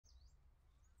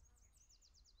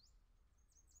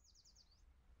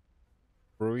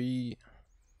Free.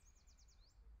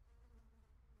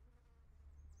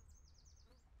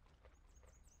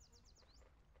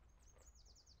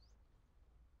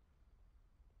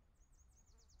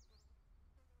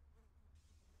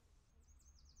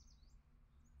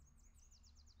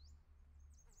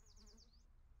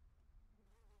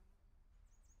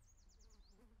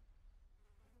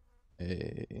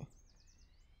 Hey.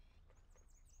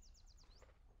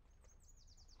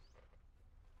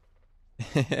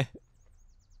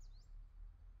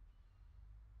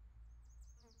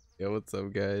 Yo, what's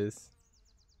up, guys?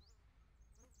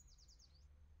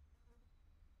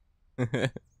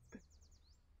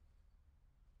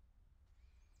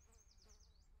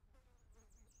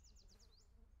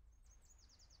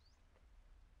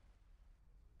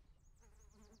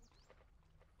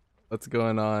 What's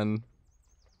going on?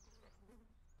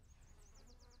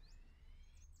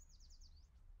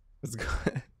 What's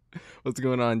going What's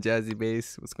going on, Jazzy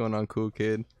Bass? What's going on, Cool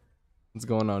Kid? What's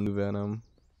going on, New Venom?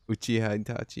 Uchiha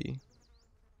Itachi.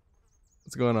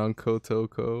 What's going on,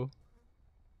 Kotoko?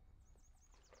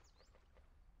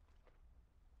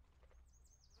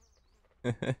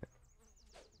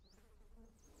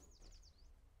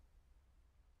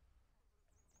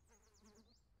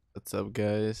 What's up,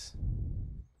 guys?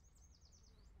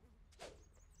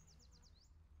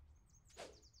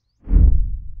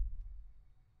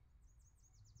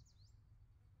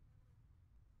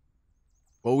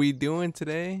 What we doing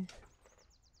today?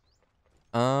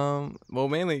 Well,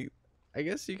 mainly, I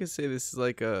guess you could say this is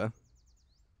like a.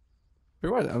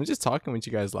 Pretty much, I'm just talking with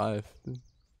you guys live.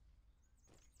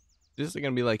 Just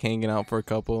gonna be like hanging out for a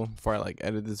couple before I like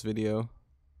edit this video.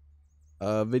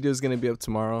 Video's gonna be up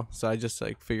tomorrow, so I just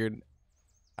like figured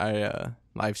I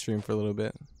live stream for a little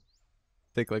bit,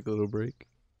 take like a little break.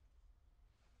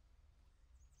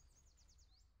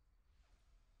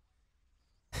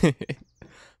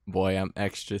 Boy, I'm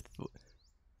extra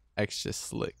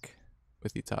slick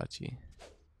with Itachi.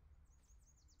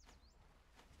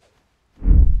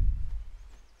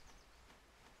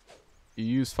 You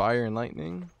use fire and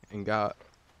lightning and got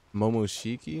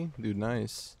Momoshiki? Dude,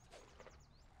 nice.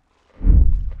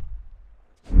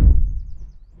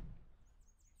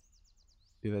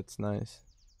 Dude, that's nice.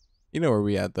 You know where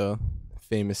we at though?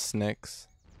 Famous snacks.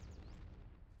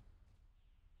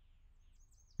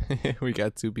 We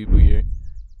got 2 people here.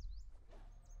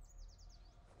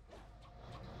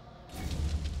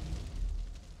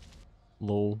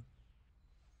 Lol.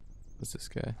 What's this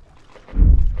guy?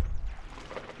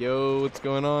 Yo, what's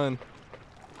going on?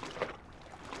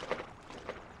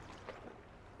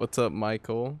 What's up,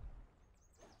 Michael?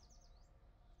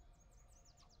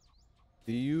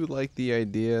 Do you like the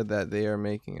idea that they are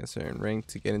making a certain rank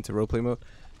to get into roleplay mode?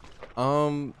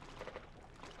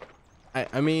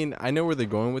 I mean, I know where they're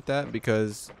going with that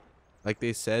because, like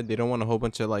they said, they don't want a whole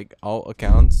bunch of like alt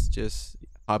accounts just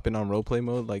hopping on roleplay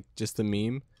mode, like just a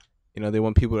meme. You know, they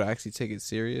want people to actually take it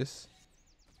serious.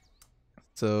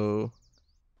 So,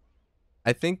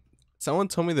 I think someone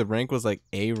told me the rank was like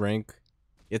A rank.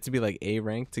 You have to be like A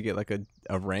rank to get like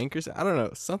a rank or something. I don't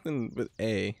know, something with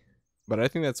A. But I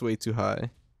think that's way too high.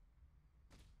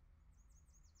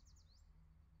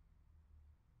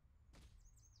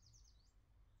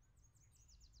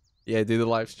 Yeah, dude, the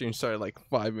live stream started like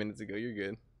 5 minutes ago. You're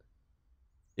good.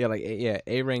 Yeah, like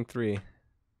A rank 3.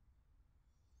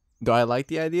 Do I like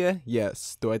the idea?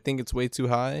 Yes. Do I think it's way too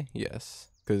high? Yes.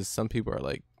 Because some people are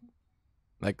like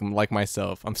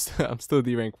myself. I'm still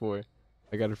D rank 4.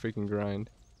 I gotta freaking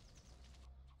grind.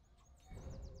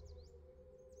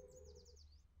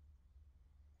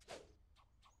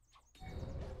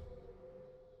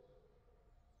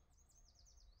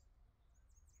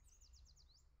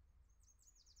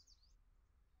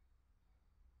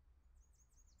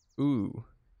 Ooh.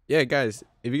 Yeah, guys,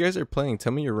 if you guys are playing,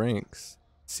 tell me your ranks.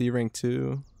 C rank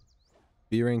 2,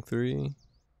 B rank 3.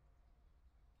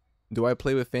 Do I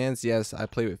play with fans? Yes, I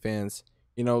play with fans.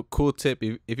 You know, cool tip.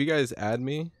 If you guys add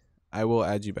me, I will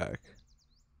add you back.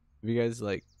 If you guys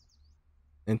like,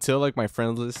 until like my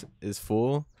friend list is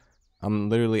full, I'm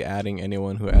literally adding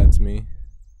anyone who adds me.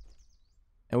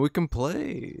 And we can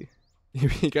play. You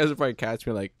guys will probably catch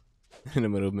me like in the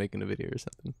middle of making a video or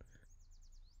something.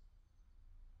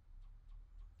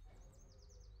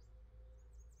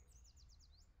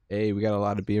 Hey, we got a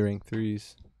lot of B rank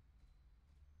 3s.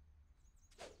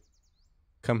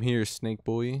 Come here, snake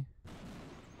boy.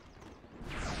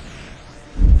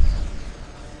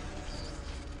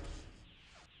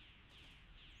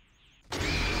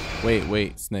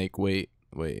 Wait, snake, wait.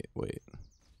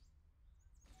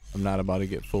 I'm not about to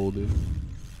get folded.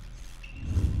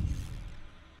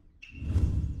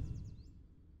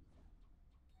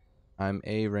 I'm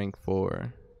a rank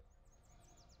 4.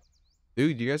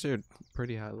 Dude, you guys are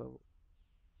pretty high level.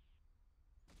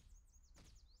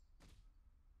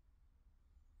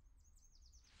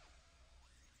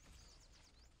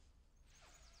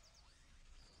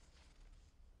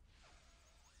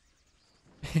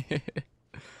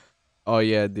 Oh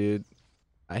yeah, dude.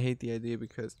 I hate the idea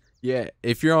because yeah,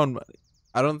 if you're on,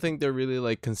 I don't think they're really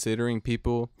like considering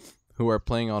people who are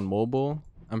playing on mobile.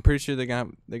 I'm pretty sure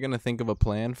they're gonna think of a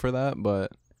plan for that,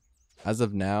 but as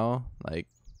of now, like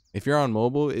if you're on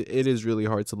mobile, it is really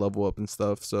hard to level up and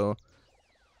stuff. So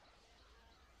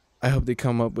I hope they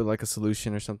come up with like a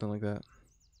solution or something like that.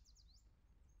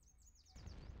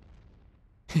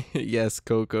 Yes,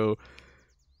 Coco,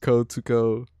 code to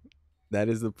code. That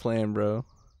is the plan, bro.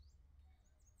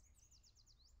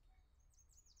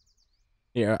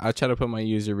 Yeah, I try to put my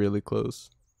user really close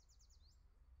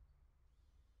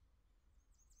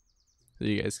so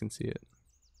you guys can see it.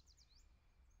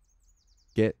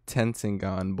 Get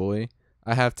Tensengon, boy.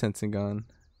 I have Tensengon.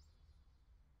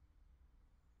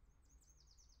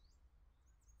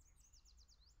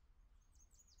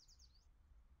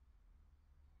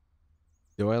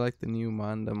 Do I like the new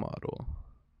Manda model?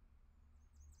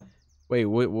 Wait,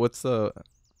 what's the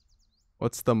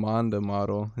Manda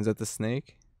model? Is that the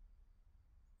snake?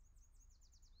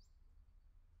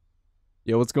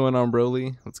 Yo, what's going on,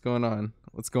 Broly? What's going on?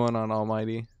 What's going on,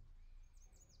 Almighty?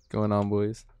 Going on,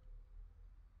 boys?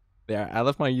 Yeah, I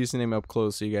left my username up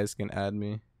close so you guys can add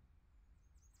me.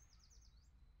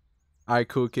 Alright,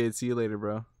 cool kid. See you later,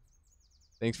 bro.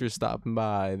 Thanks for stopping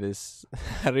by. This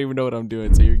I don't even know what I'm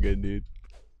doing, so you're good, dude.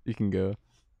 You can go.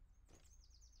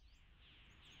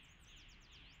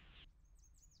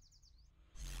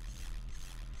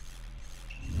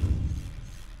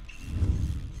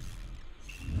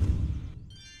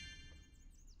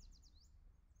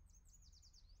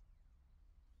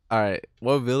 Alright,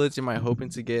 what village am I hoping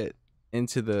to get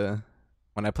into the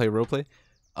when I play roleplay?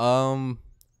 Um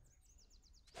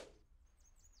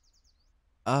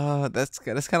that's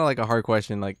kind of like a hard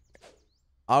question. Like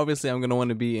obviously I'm gonna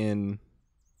want to be in,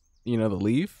 you know, the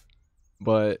leaf,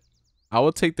 but I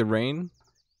will take the rain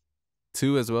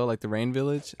too as well, like the rain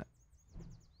village.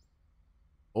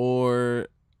 Or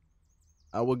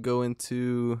I would go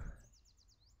into,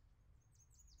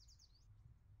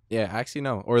 yeah, actually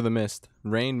no, or the mist.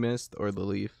 Rain, mist, or the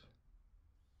leaf.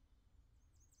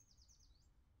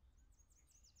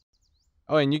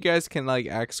 Oh, and you guys can like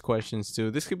ask questions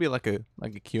too. This could be like a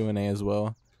Q&A as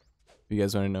well. If you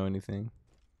guys want to know anything.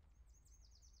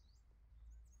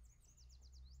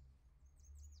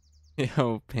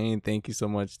 Yo, Pain, thank you so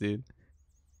much, dude.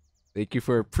 Thank you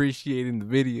for appreciating the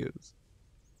videos.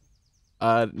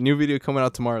 New video coming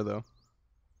out tomorrow though.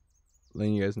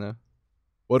 Letting you guys know.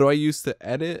 What do I use to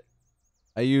edit?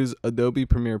 I use Adobe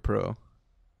Premiere Pro.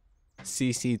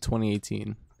 CC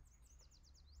 2018.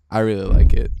 I really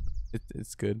like it.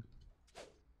 It's good.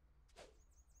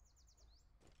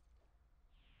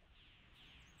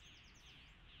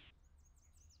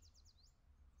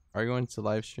 Are you going to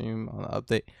live stream on the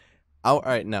update? All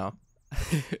right, now.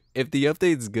 If the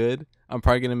update's good, I'm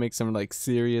probably gonna make some like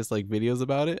serious like videos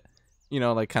about it. You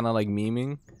know, like kind of like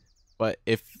memeing. But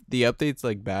if the update's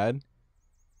like bad,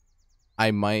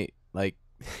 I might like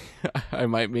I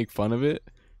might make fun of it.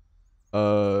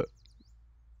 Uh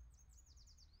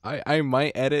I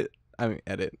might edit. I mean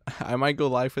edit. I might go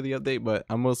live for the update, but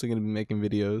I'm mostly gonna be making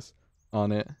videos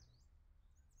on it.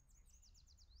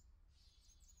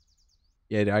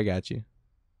 Yeah, I got you.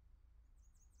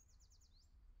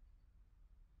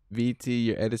 VT,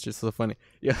 your edits are so funny.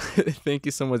 Yeah, thank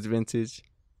you so much, Vintage.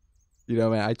 You know,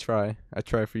 man, I try. I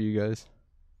try for you guys.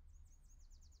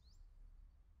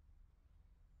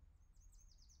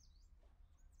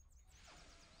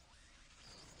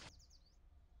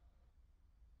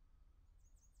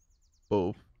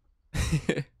 Both.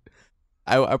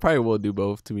 I probably will do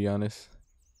both, to be honest.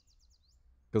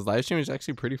 Because live stream is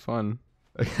actually pretty fun.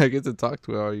 I get to talk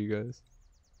to all you guys.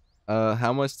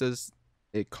 How much does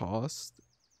it cost?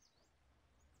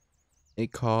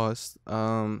 It costs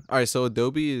all right, so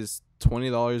Adobe is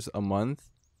 $20 a month,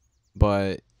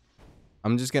 but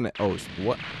I'm just gonna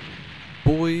what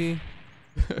boy.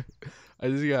 I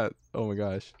just got, oh my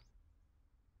gosh,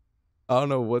 I don't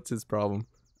know what's his problem.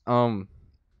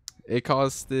 It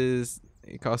costs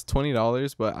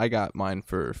 $20, but I got mine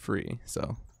for free,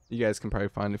 so you guys can probably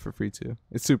find it for free too.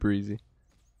 It's super easy.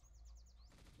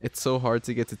 It's so hard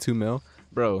to get to 2 mil,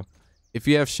 bro. If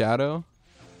you have shadow,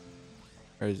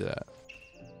 where is it at?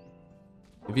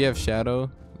 If you have shadow,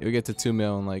 you'll get to 2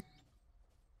 mil in like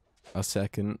a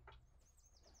second.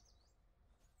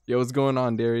 Yo, what's going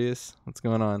on, Darius? What's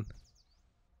going on?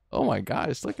 Oh my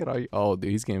gosh, look at all you. Oh,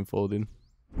 dude, he's getting folded.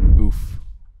 Oof.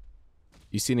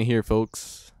 You seen it here,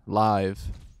 folks. Live.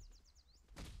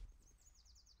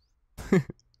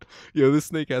 Yo, this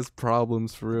snake has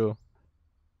problems for real.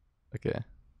 Okay.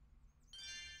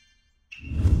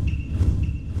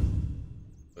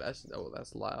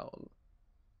 That's loud.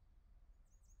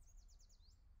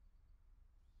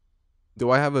 Do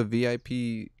I have a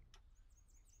VIP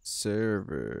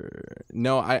server?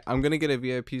 No, I'm gonna get a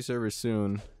VIP server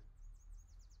soon.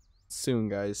 Soon,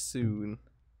 guys, soon.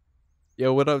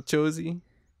 Yo, what up, Chosy?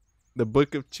 The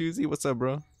Book of Choosy? What's up,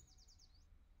 bro?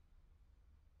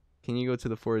 Can you go to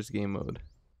the forest game mode?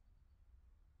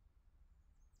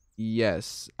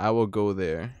 Yes, I will go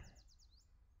there.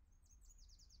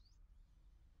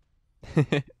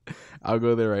 I'll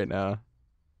go there right now.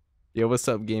 Yo, what's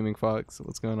up, Gaming Fox?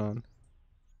 What's going on?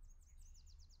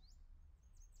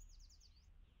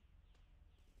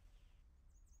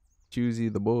 Choosy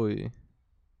the boy.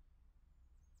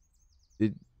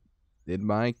 Did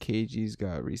my KGs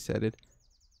got resetted?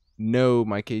 No,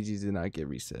 my KGs did not get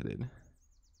resetted.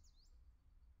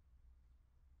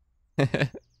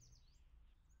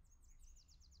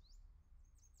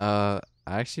 I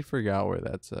actually forgot where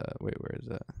that's at. Wait, where is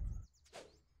that?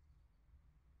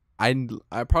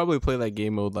 I probably play that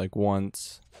game mode like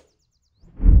once.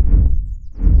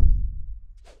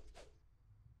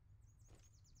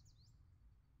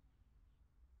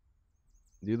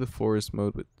 Do the forest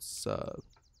mode with sub.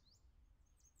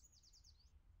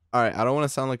 Alright, I don't want to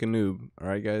sound like a noob.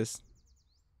 Alright, guys?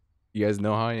 You guys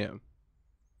know how I am.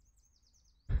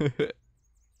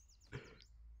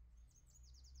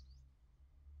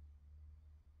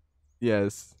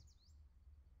 Yes.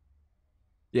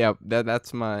 Yeah,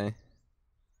 that's my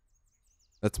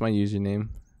username.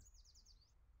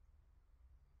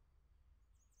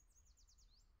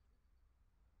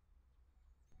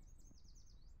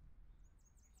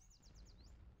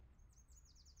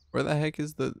 Where the heck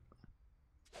is the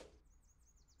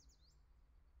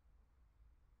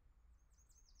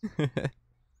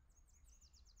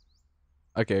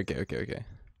Okay.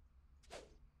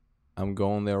 I'm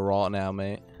going there right now,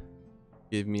 mate.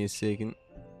 Give me a second.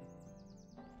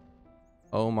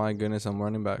 Oh my goodness, I'm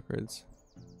running backwards.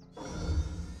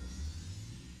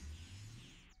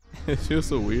 It feels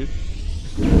so weird.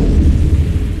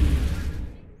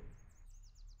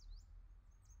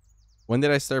 When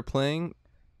did I start playing?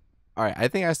 All right, I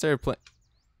think I started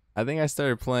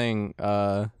playing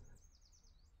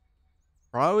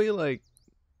probably like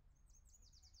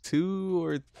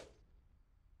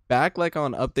back like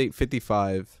on update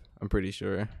 55, I'm pretty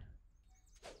sure.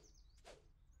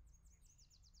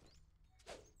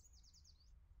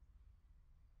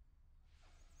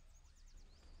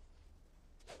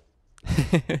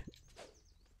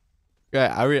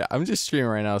 Yeah, I'm just streaming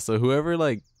right now, so whoever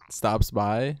like stops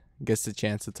by gets the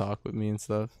chance to talk with me and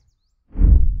stuff.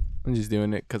 I'm just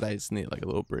doing it because I just need like a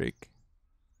little break.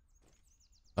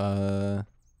 Bruh.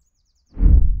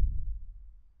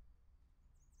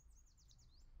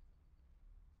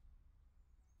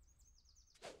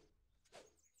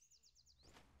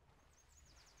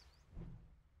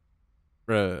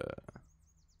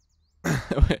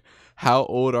 How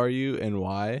old are you and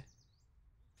why?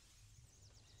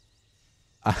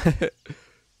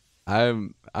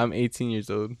 I'm 18 years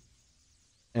old.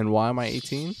 And why am I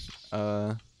 18?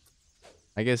 I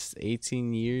guess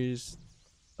 18 years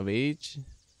of age.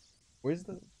 Where's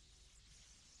the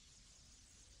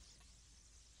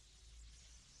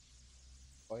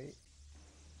white?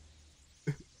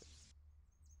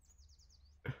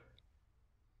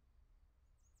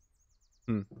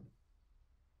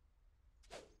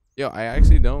 Yo, I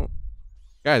actually don't.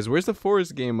 Guys, where's the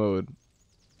forest game mode?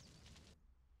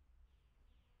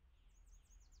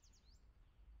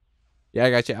 Yeah, I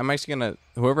got you. I'm actually gonna,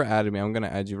 whoever added me, I'm gonna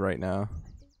add you right now.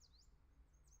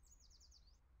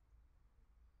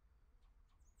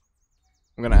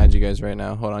 I'm gonna add you guys right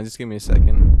now. Hold on, just give me a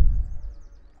second.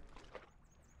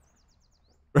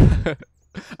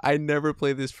 I never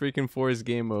play this freaking forest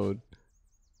game mode.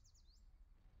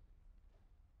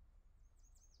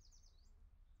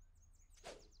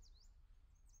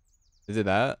 Is it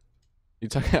that? You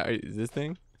talking? Is this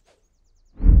thing?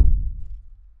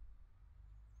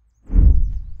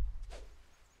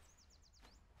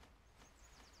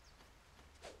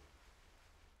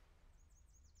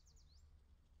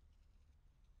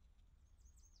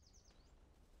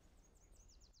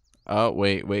 Oh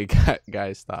wait,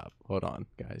 guys, stop. Hold on,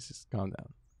 guys, just calm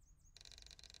down.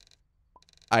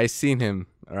 I seen him.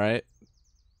 All right,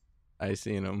 I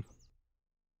seen him.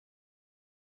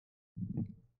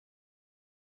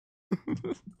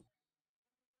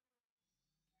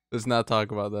 Let's not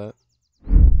talk about that.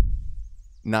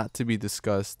 Not to be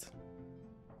discussed.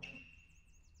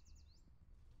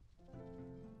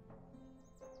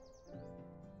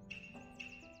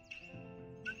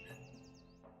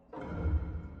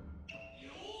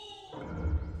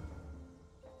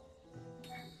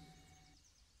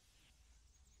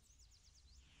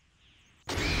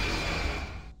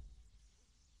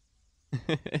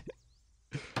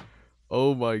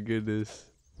 Oh my goodness.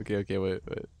 Okay, wait.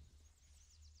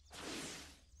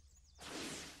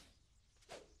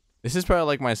 This is probably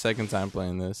like my second time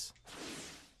playing this.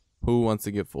 Who wants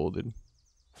to get folded?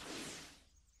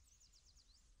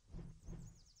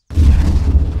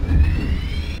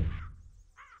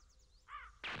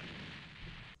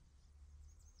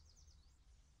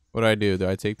 What do I do? Do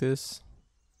I take this?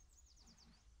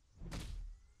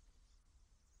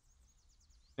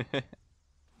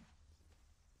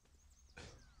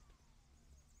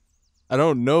 I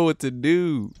don't know what to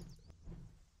do.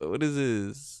 What is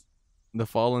this? The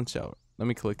fallen shower. Let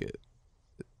me click it.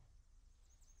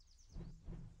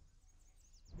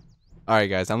 Alright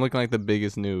guys, I'm looking like the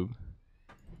biggest noob.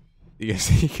 You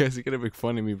guys are gonna make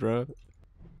fun of me, bro.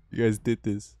 You guys did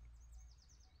this.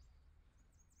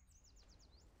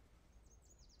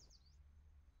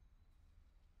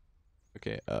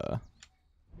 Okay,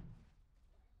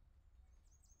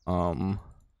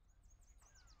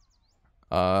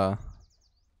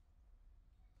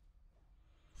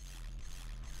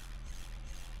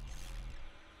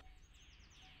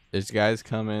 there's guys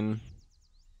coming.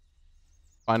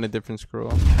 Find a different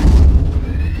scroll.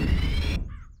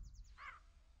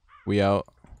 We out.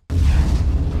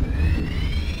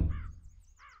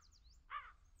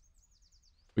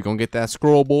 We gonna get that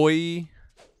scroll, boy.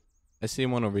 I see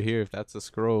one over here if that's a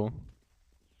scroll.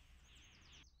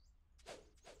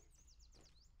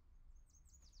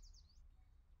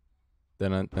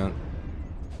 Dun.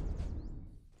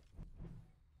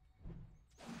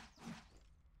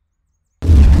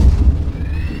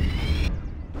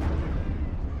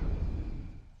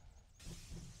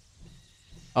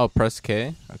 Oh, press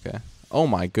K? Okay. Oh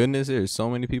my goodness, there's so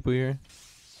many people here.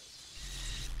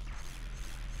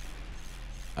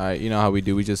 Alright, you know how we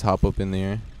do. We just hop up in the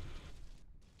air.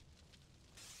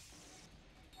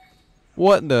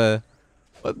 What the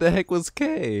heck was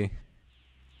K?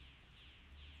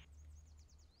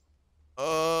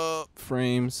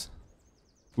 Frames.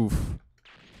 Oof.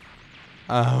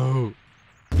 Oh.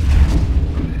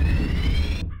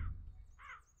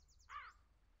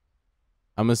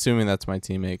 I'm assuming that's my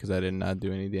teammate because I did not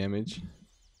do any damage.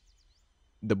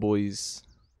 The boys.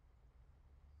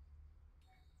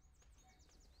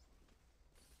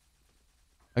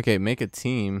 Okay, make a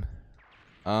team.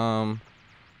 The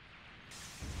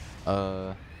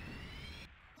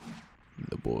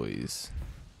boys.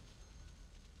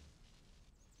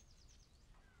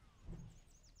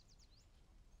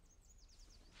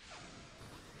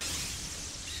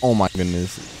 Oh my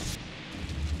goodness.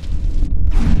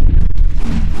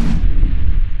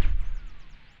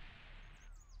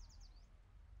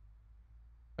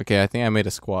 Okay, I think I made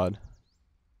a squad.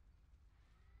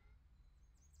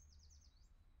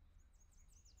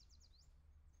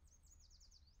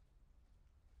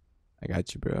 I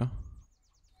got you, bro.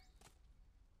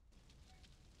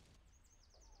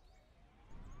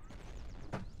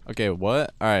 Okay,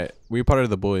 what? Alright, we're part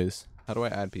of the boys. How do I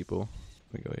add people?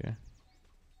 Let me go here.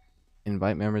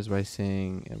 Invite members by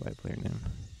saying invite player name.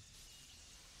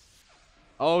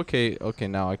 Oh, okay,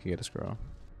 now I can get a scroll.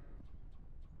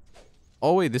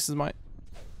 Oh wait, this is my...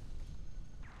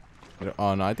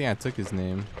 Oh no, I think I took his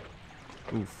name.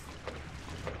 Oof.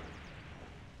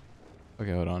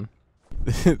 Okay, hold on.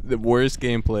 The worst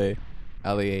gameplay.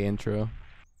 LEA intro.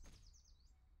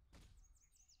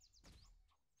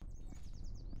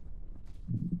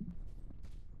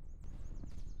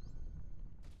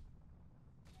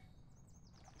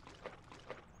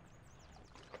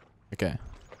 Okay.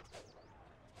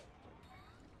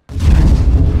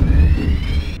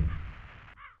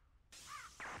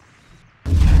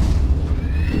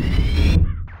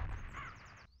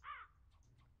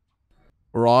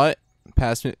 Right.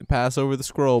 Pass over the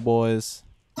scroll, boys.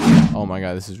 Oh my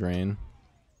god, this is rain.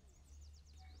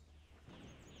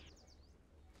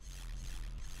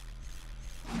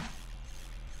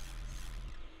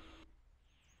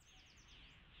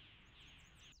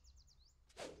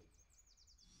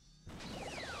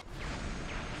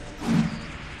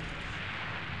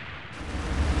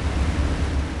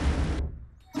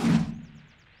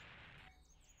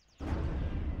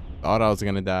 Thought I was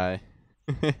gonna die.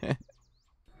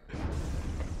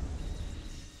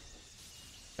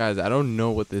 Guys, I don't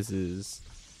know what this is.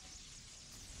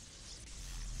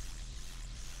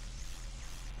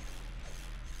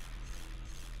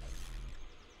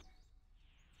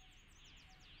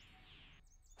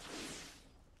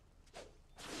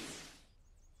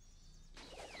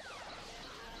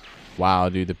 Wow,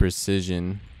 dude, the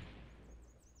precision.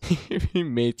 He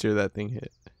made sure that thing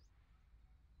hit.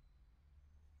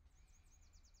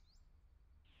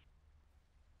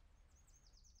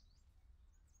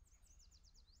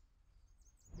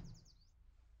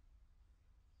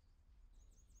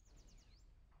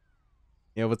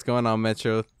 Yeah, what's going on,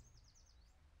 Metro?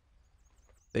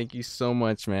 Thank you so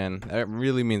much, man. That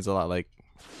really means a lot. Like,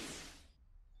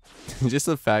 just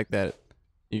the fact that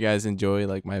you guys enjoy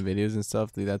like my videos and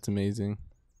stuff, dude, that's amazing.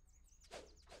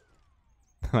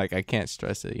 Like, I can't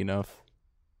stress it enough.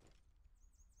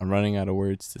 I'm running out of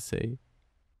words to say.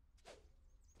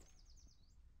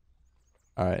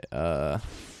 All right, oh,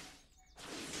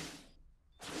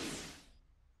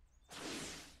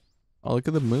 look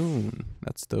at the moon.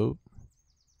 That's dope.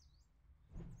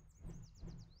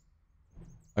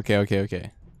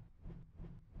 Okay.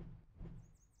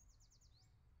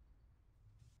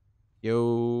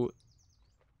 Yo,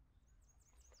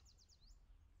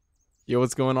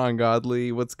 what's going on,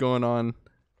 Godly? What's going on,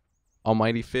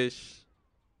 Almighty Fish?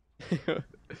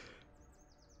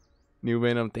 New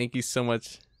Venom, thank you so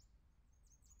much.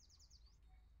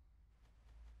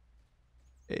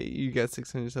 Hey, you got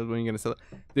 600 subs. When are you gonna sell it,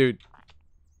 dude?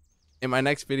 In my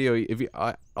next video, if you,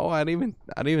 I didn't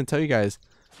even tell you guys.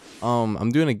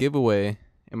 I'm doing a giveaway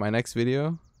in my next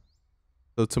video.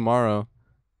 So tomorrow,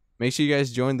 make sure you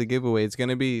guys join the giveaway. It's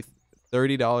gonna be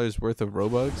 $30 worth of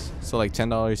Robux, so like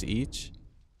 $10 each.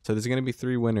 So there's gonna be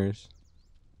 3 winners.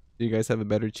 You guys have a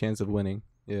better chance of winning.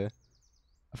 Yeah,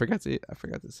 I forgot to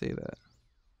say that.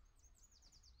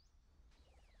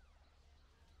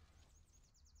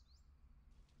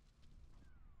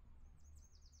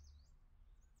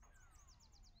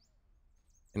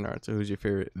 In Naruto, who's your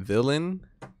favorite villain?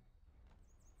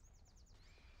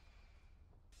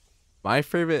 My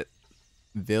favorite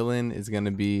villain is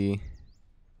gonna be,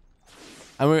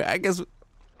 I mean, I guess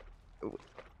I'm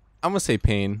gonna say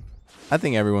Pain. I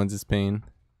think everyone's is Pain.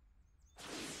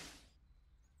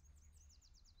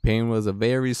 Pain was a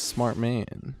very smart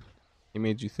man. He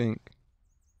made you think.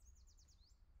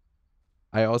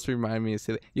 I also remind me of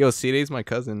Side. Yo, Side's my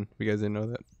cousin. If you guys didn't know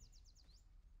that.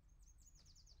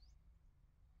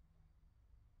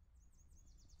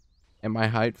 Am I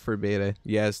hyped for beta?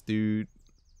 Yes, dude.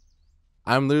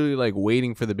 I'm literally like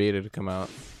waiting for the beta to come out.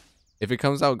 If it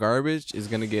comes out garbage, it's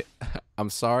gonna get.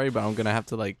 I'm sorry, but I'm gonna have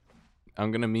to like,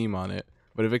 I'm gonna meme on it.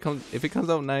 But if it comes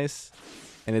out nice,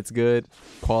 and it's good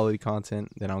quality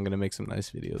content, then I'm gonna make some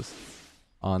nice videos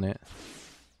on it.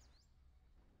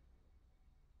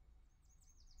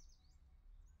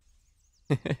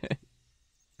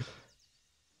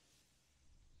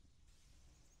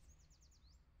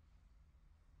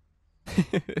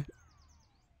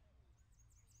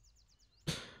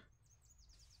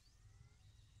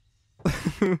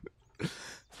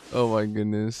 Oh my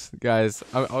goodness, guys,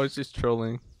 I was just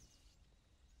trolling.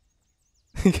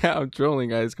 Yeah, I'm trolling,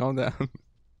 guys. Calm down.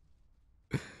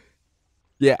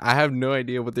 Yeah, I have no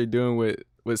idea what they're doing with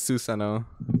Susanoo.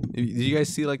 Did you guys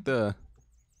see like you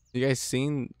guys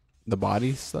seen the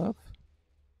body stuff?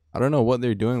 I don't know what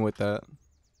they're doing with that.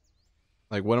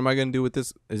 Like, what am I gonna do with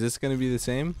this? Is this gonna be the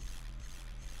same?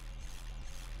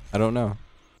 I don't know.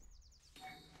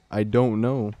 I don't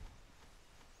know.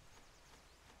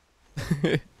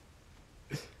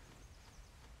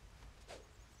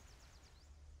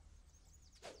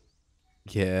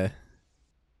 Yeah.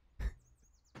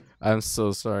 I'm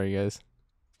so sorry, guys.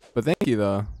 But thank you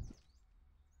though.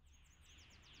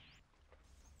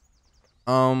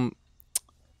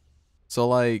 So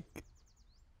like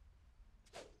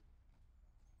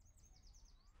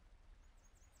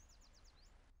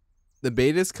the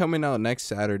beta's coming out next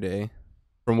Saturday,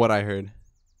 from what I heard.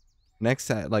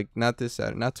 Like not this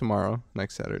Saturday, not tomorrow,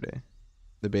 next Saturday.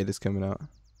 The beta's coming out.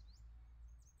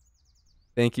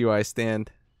 Thank you, I stand.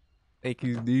 Thank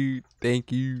you, dude.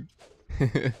 Thank you.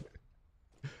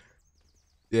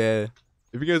 Yeah.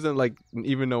 If you guys don't like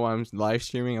even know I'm live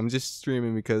streaming, I'm just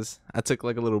streaming because I took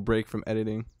like a little break from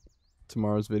editing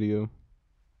tomorrow's video.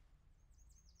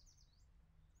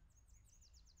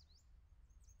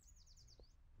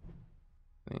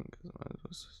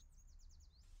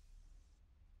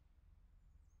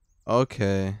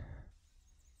 Okay.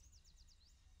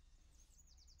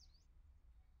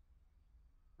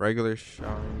 Regular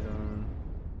showering done.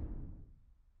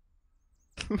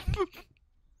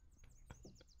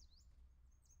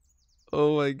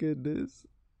 Oh my goodness.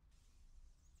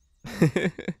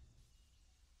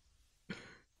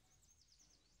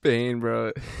 Pain,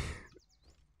 bro.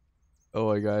 Oh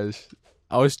my gosh.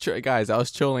 I was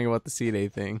trolling about the C-Day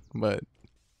thing, but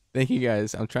thank you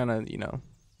guys. I'm trying to,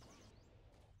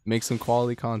 make some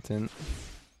quality content.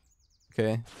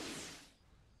 Okay.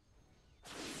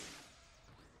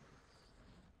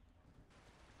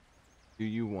 Do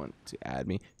you want to add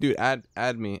me? Dude, add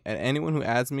me. And anyone who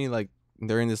adds me like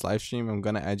during this live stream, I'm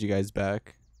gonna add you guys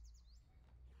back.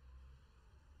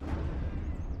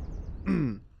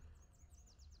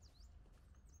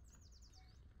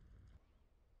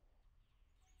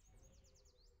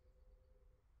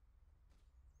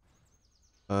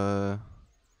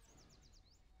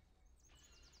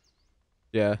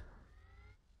 Yeah.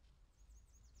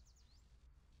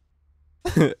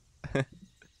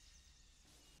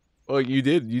 Well, you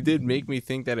did make me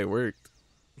think that it worked.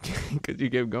 Cause you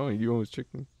kept going. You almost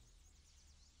tricked me.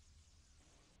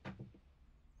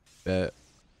 That.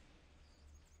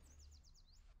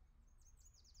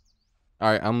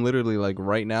 All right, I'm literally like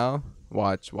right now.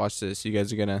 Watch this. You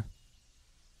guys are gonna.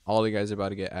 All the guys are about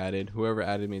to get added. Whoever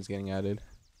added me is getting added.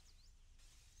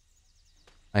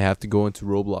 I have to go into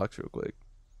Roblox real quick.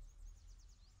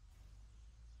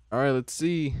 All right, let's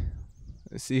see.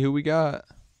 Let's see who we got.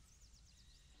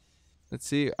 Let's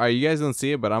see. All right, you guys don't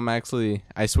see it, but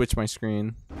I switched my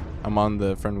screen. I'm on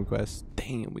the friend request.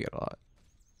 Dang, we got a lot.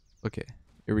 Okay,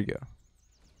 here we go.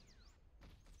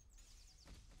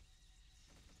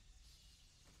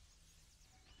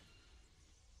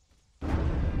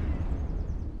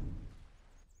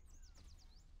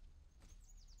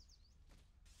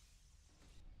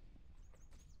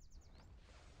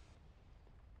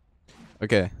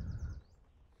 Okay.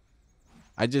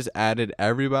 I just added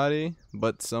everybody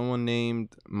but someone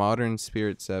named Modern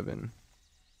Spirit 7.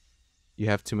 You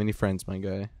have too many friends, my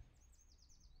guy.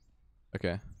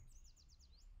 Okay.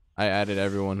 I added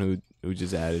everyone who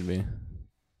just added me.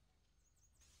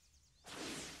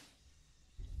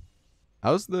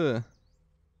 How's the...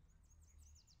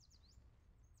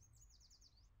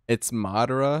 It's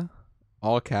Madara,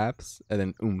 all caps, and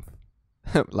then oomph.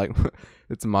 Like,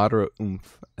 it's Madara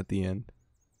oomph at the end.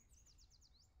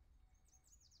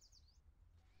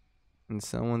 And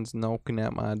someone's knocking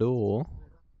at my door.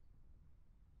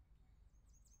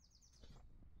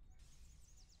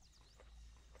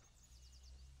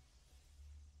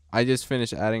 I just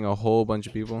finished adding a whole bunch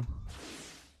of people.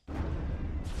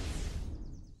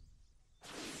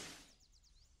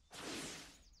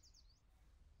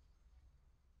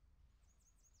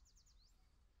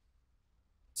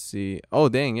 See. Oh,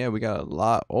 dang. Yeah, we got a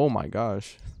lot. Oh, my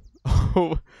gosh. A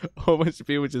whole bunch of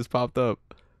people just popped up.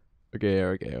 Okay,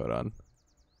 hold on.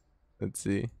 Let's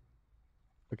see.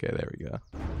 Okay, there we go.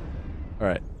 All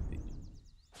right.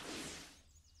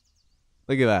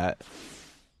 Look at that.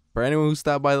 For anyone who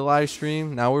stopped by the live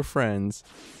stream, now we're friends.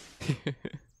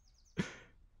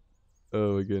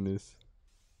 Oh my goodness.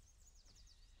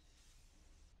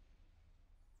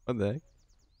 What the heck?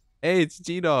 Hey, it's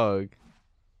G-Dog.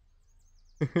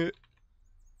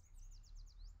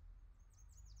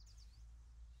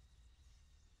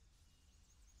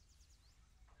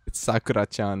 It's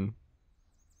Sakura-chan.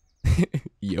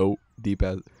 Yo, deep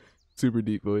ass, super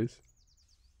deep voice.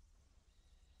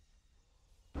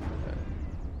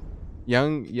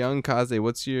 Young Kaze,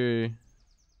 what's your...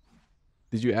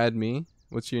 Did you add me?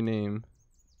 What's your name?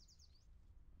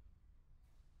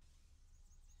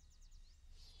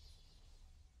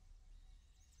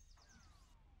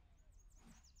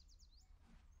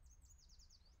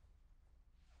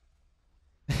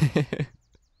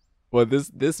 Well,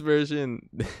 this version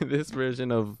this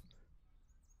version of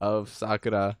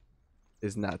Sakura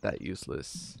is not that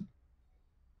useless.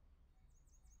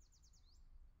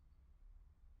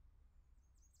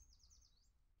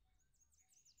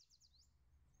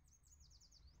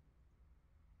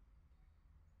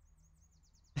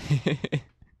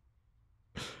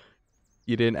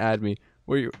 You didn't add me.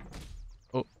 Where you?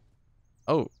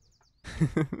 Oh.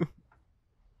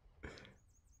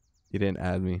 You didn't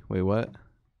add me. Wait, what?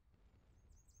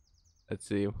 Let's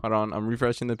see. Hold on. I'm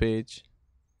refreshing the page.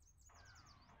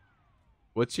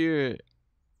 What's your...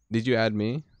 Did you add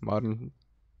me?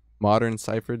 Modern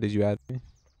Cipher, did you add me?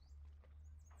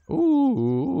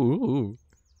 Ooh.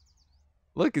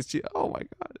 Look, it's you. Oh my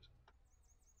gosh.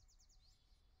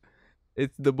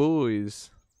 It's the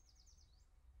boys.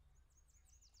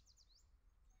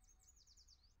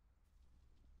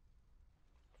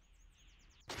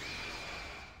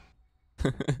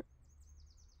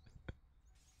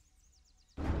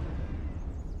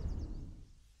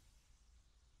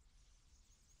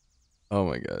 Oh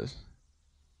my gosh.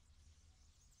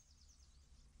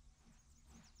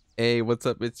 Hey, what's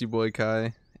up? It's your boy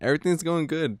Kai. Everything's going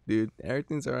good, dude.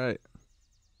 Everything's alright.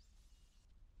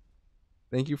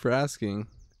 Thank you for asking.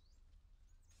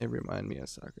 It remind me of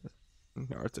Sakura.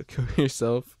 Naruto, kill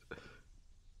yourself.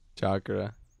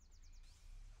 Chakra.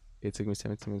 It took me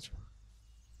 17 minutes.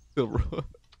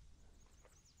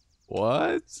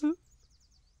 What?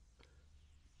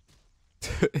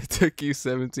 It took you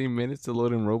 17 minutes to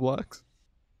load in Roblox?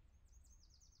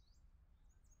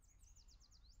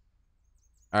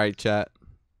 Alright, chat.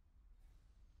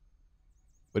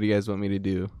 What do you guys want me to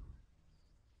do?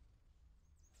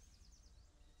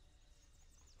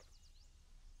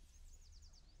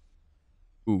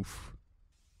 Oof.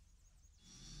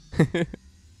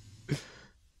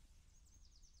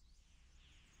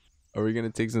 Are we gonna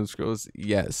take some scrolls?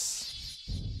 Yes.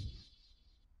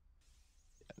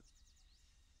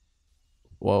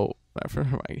 Whoa. I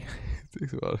forgot my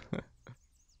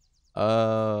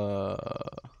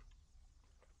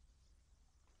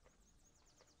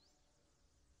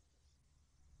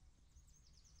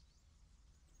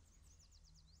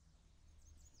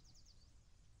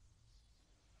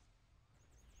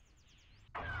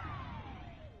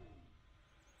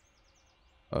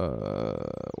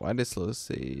why did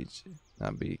SlowSage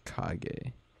not be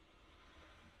Kage?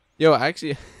 Yo,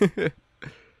 actually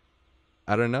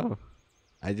I don't know.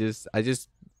 I just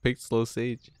picked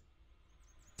SlowSage.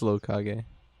 Slow Kage.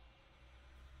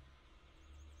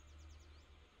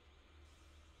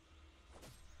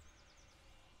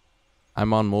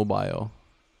 I'm on mobile.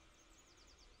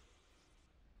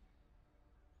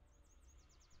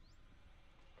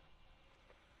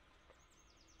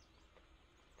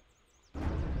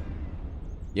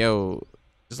 Yo,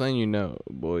 just letting you know,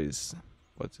 boys.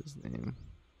 What's his name?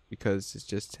 Because it's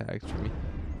just tagged for me.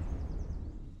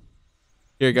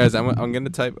 Here, guys, I'm gonna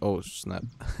type. Oh snap!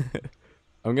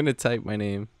 I'm gonna type my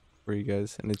name for you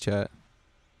guys in the chat.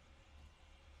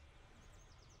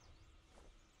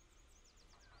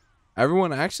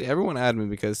 Everyone add me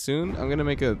because soon I'm gonna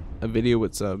make a video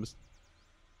with subs.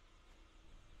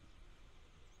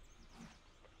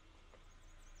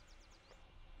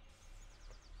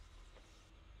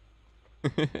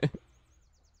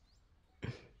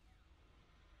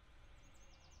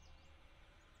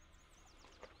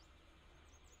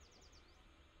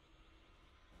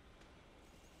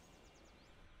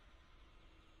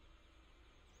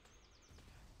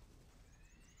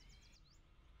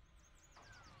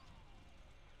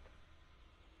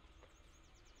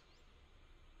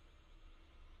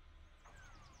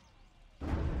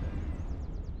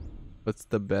 What's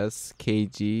the best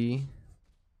KG?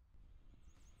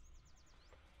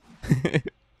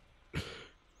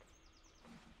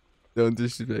 Don't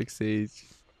disrespect Sage.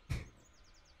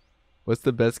 What's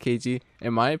the best KG?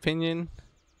 In my opinion,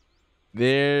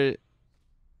 there's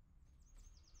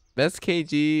a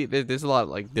lot of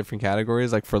like different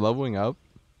categories. Like for leveling up,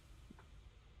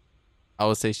 I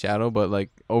would say Shadow, but like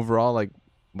overall, like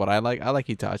what I like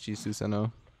Itachi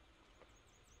Susanoo.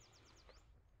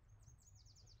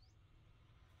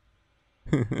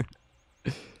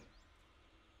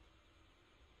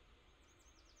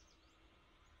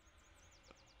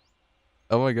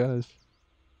 Oh my gosh.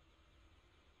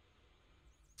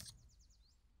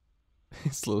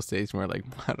 SlowSage more like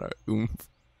Madara oomph.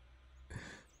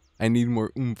 I need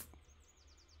more oomph.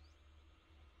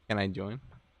 Can I join?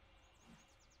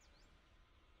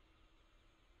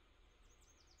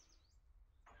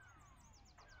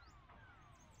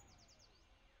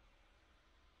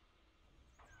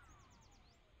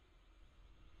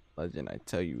 Legend, I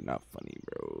tell you, not funny,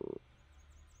 bro.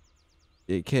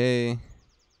 JK.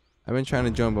 I've been trying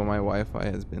to join, but my Wi-Fi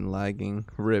has been lagging.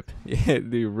 Rip. Yeah,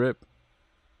 dude, rip.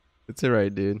 It's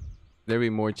alright, dude. There'll be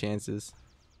more chances.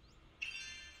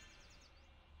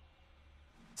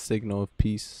 Signal of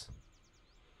peace.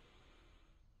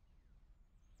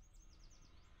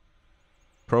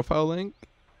 Profile link?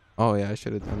 Oh yeah, I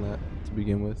should have done that to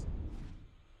begin with.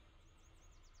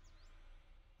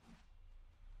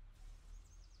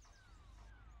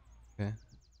 Okay.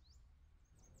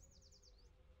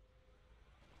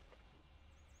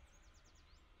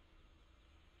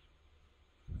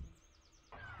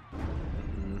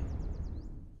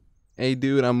 Hey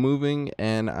dude, I'm moving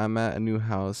and I'm at a new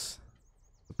house.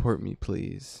 Support me,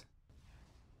 please.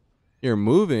 You're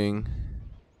moving?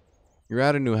 You're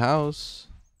at a new house?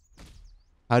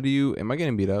 How do you... Am I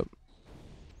getting beat up?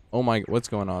 Oh my... What's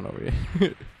going on over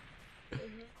here?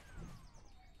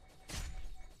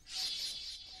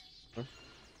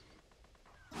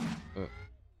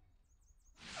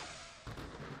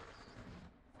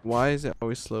 Why is it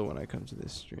always slow when I come to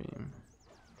this stream?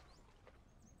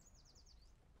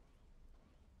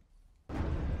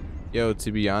 Yo,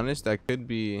 to be honest, that could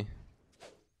be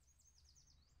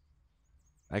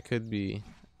the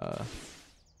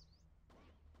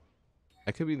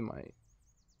mic.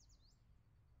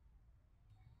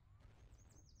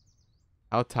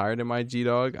 How tired am I,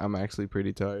 G-Dog? I'm actually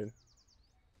pretty tired.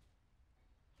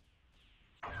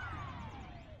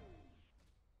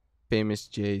 Famous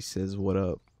J says, what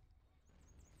up?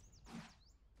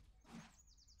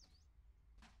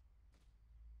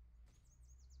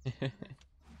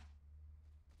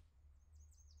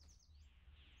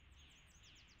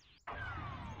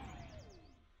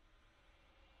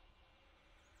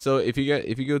 So if you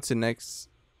go to next,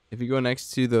 if you go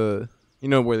next to the, you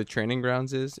know where the training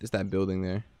grounds is that building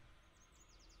there.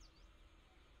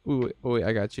 Ooh, wait, oh wait,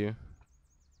 I got you.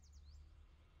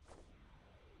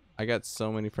 I got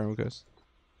so many friend requests.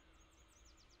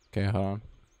 Okay, hold on.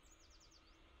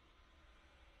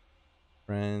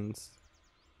 Friends.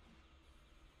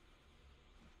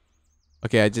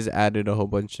 Okay, I just added a whole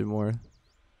bunch of more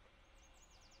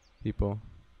people.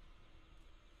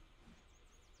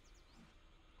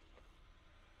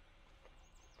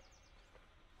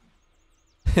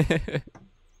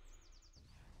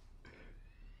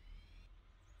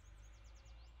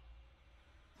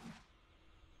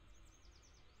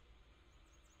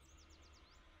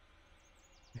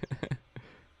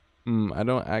 I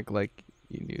don't act like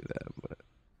you knew that, but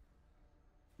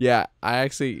yeah, I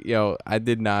actually, yo, I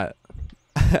did not.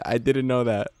 I didn't know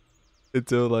that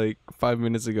until like 5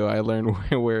 minutes ago. I learned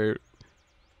where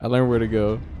I learned where to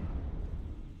go.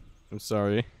 I'm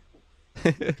sorry.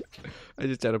 I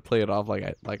just had to play it off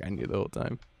like I knew the whole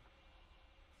time.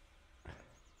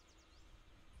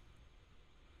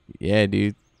 Yeah,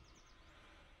 dude.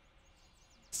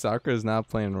 Soccer is not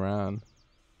playing around.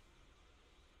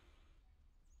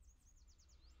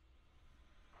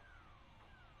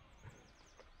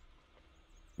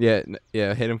 Yeah,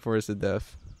 yeah. Hidden Forest of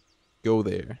Death. Go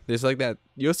there. There's like that.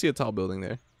 You'll see a tall building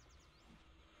there.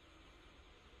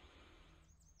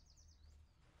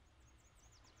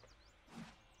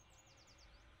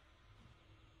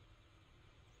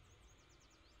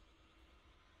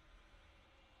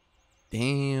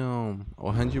 Damn,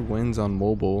 100 wins on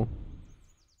mobile.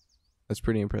 That's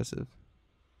pretty impressive.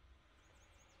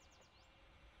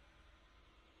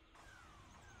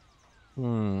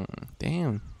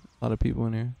 Damn, a lot of people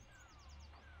in here.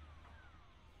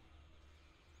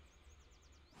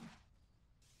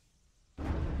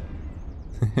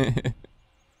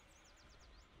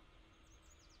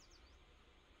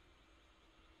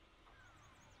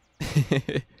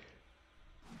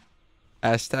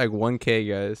 Hashtag 1K,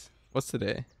 guys. What's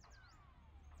today?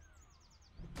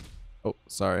 Oh,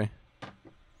 sorry.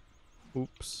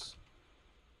 Oops.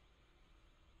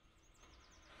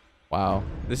 Wow.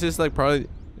 This is like probably,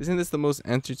 isn't this the most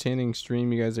entertaining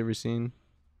stream you guys ever seen?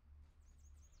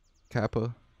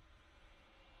 Kappa.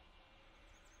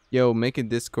 Yo, make a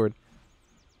Discord.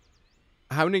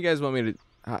 How many guys want me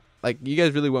to, like, you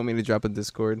guys really want me to drop a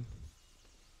Discord?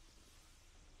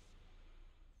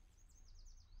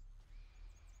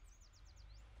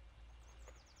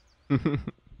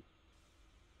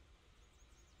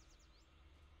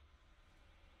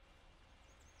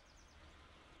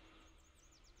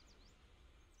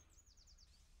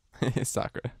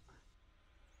 Sakura.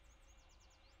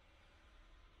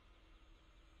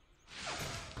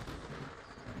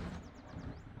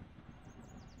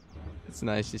 It's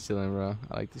nice just chilling, bro.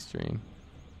 I like the stream.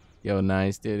 Yo,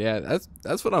 nice, dude. Yeah,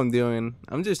 that's what I'm doing.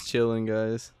 I'm just chilling,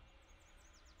 guys.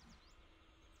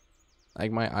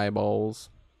 Like my eyeballs.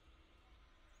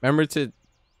 Remember to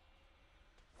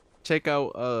check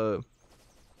out alright,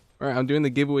 I'm doing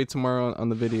the giveaway tomorrow on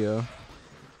the video.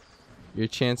 Your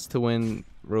chance to win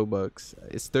Robux.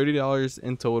 It's $30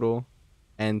 in total,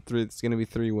 and it's gonna be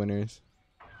 3 winners.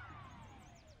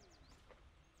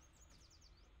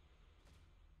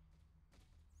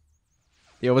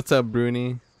 Yo, what's up,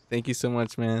 Bruni? Thank you so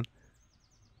much, man.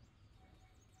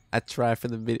 I try for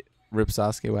the video. Rip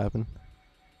Sasuke, what happened?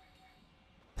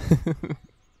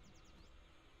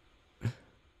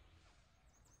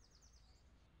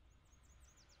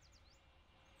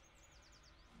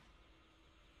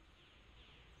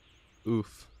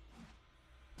 Oof.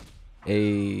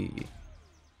 Hey.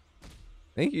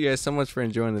 Thank you guys so much for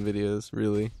enjoying the videos,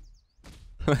 really.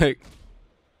 Like,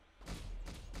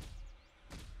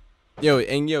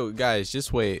 yo, guys,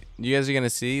 just wait. You guys are gonna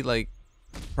see, like,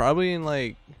 probably in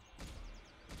like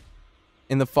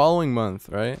in the following month,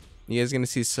 right? You guys are gonna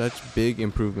see such big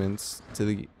improvements to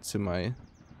the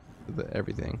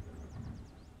everything.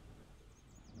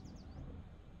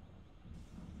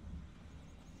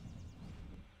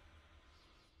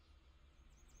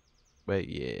 But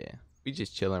yeah, we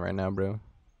just chilling right now, bro.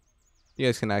 You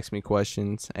guys can ask me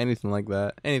questions, anything like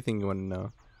that, anything you want to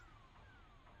know.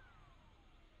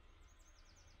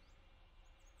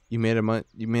 You made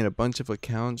a bunch of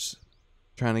accounts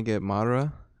trying to get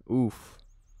Madara. Oof.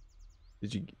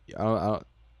 Did you?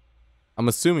 I'm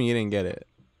assuming you didn't get it.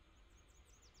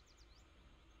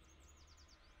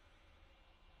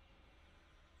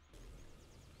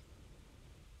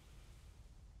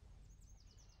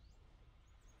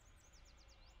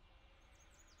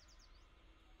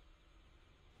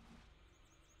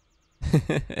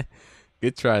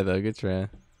 Good try though. Good try.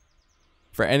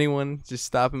 For anyone just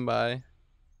stopping by,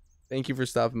 thank you for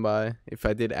stopping by. If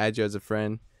I did add you as a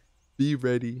friend, be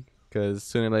ready, because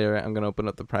sooner or later I'm gonna open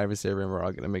up the private server and we're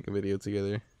all gonna make a video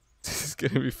together. It's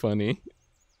gonna be funny.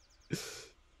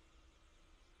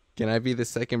 Can I be the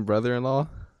second brother-in-law?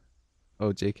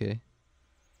 Oh, JK.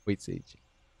 Wait, Sage.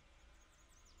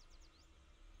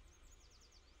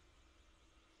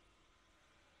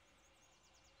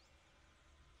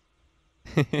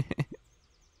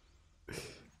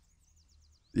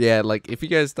 Yeah, like if you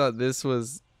guys thought this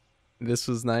was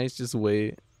nice, just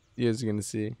wait. You guys are gonna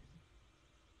see.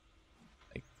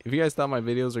 Like if you guys thought my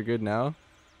videos are good now,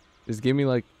 just give me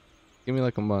like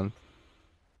a month.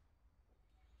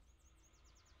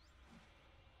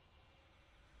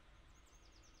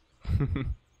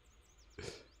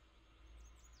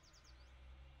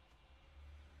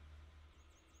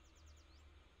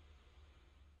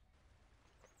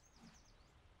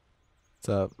 What's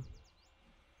up?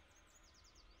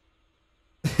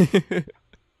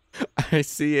 I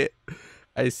see it.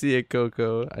 I see it,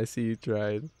 Coco. I see you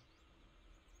tried.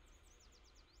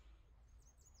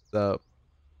 What's up?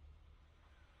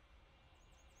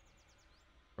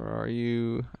 Where are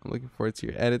you? I'm looking forward to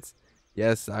your edits.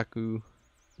 Yes, Saku.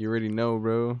 You already know,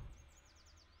 bro.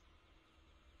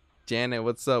 Janet,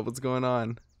 what's up? What's going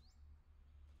on?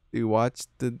 Dude, watch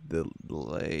the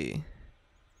delay.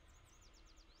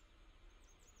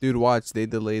 Dude, watch. They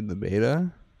delayed the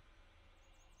beta?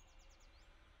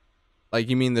 Like,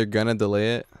 you mean they're gonna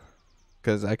delay it?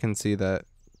 Because I can see that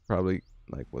probably,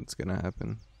 like, what's gonna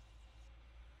happen.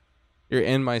 You're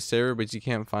in my server, but you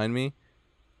can't find me?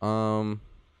 We're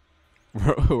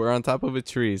on top of a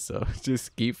tree, so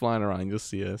just keep flying around. You'll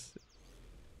see us.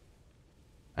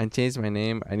 I changed my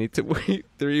name. I need to wait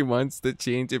 3 months to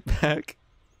change it back.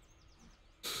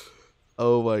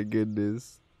 Oh my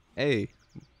goodness. Hey,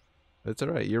 that's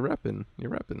alright. You're repping.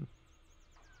 You're repping.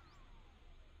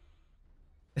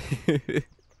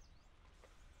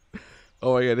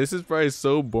 Oh my god, this is probably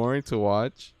so boring to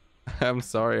watch. I'm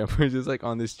sorry. We're just like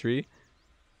on this tree.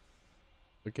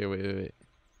 Okay, wait.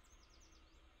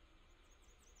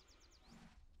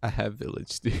 I have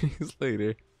village duties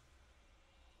later.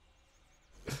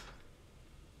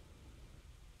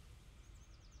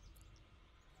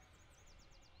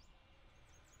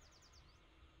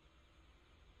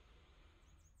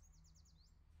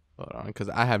 Hold on, because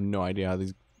I have no idea how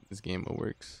this game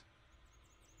works.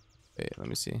 Wait, let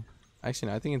me see. Actually,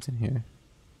 no, I think it's in here.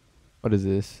 What is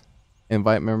this?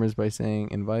 Invite members by saying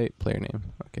invite player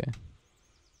name. Okay.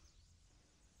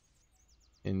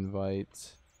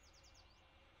 Invite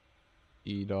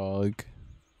E-Dog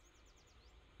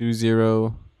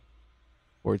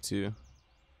 2042.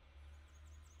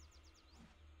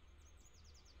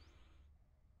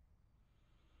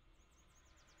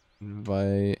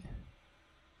 Invite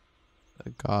a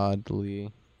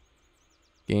godly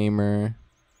gamer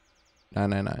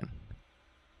 999.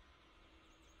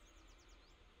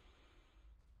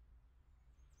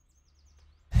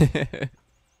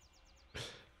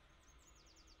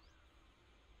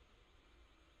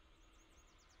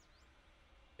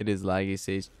 It is laggy,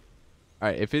 Sage.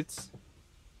 Alright, if it's...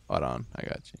 Hold on, I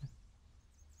got you.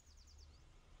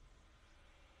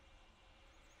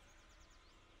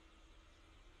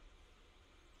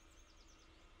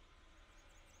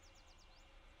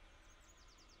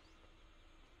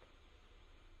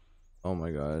 Oh my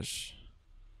gosh.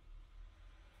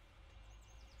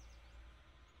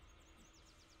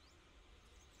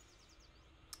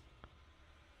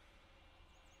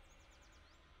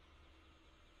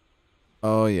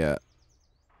 Oh yeah.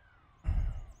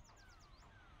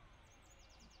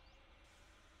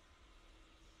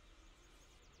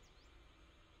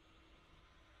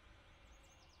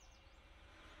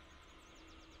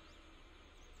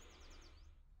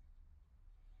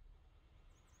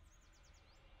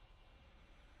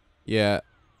 Yeah.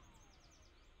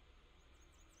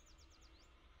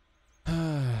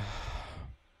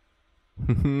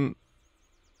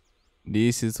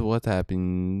 This is what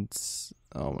happens.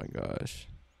 Oh my gosh.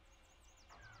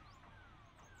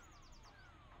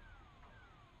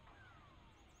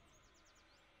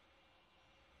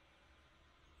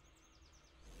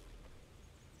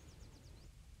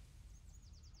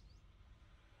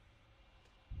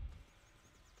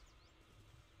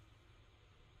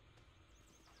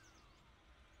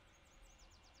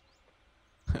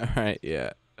 Alright,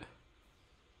 yeah.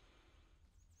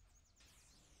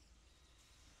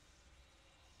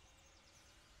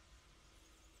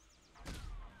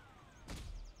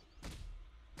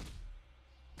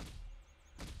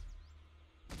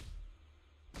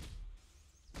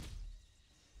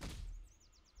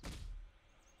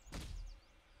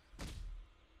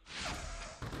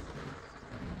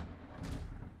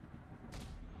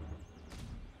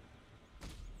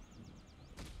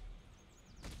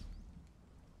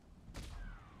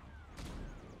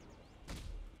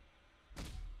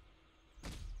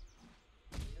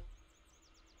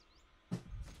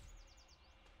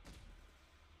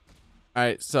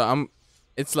 right, so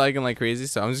it's lagging like crazy,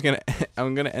 so I'm just gonna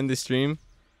I'm gonna end the stream.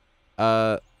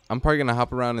 I'm probably gonna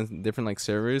hop around in different like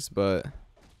servers, but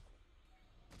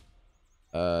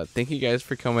thank you guys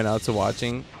for coming out to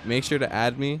watching. Make sure to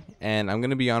add me, and I'm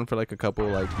gonna be on for like a couple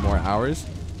like more hours.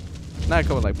 Not a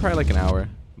couple, like probably like an hour.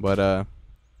 But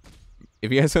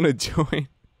if you guys wanna join,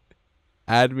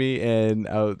 add me, and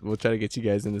we'll try to get you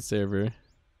guys in the server.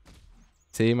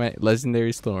 Say my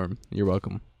legendary storm. You're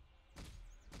welcome.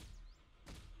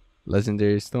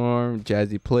 Legendary storm,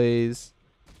 Jazzy plays,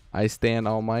 I stand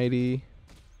almighty,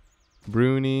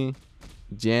 Bruni,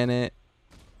 Janet,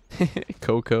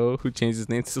 Coco, who changed his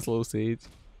name to SlowSage.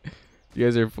 You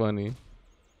guys are funny.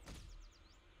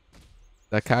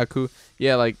 Dakaku.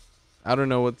 Yeah, like I don't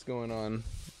know what's going on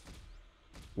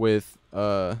with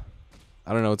I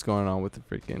don't know what's going on with the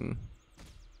freaking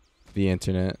the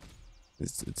internet.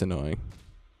 It's annoying.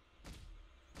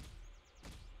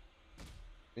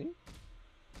 Me?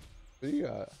 What do you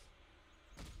got?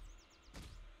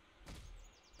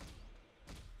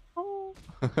 Oh.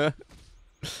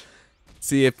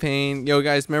 See a pain. Yo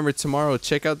guys, remember tomorrow,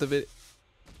 check out the video.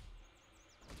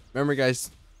 Remember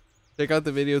guys, check out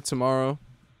the video tomorrow.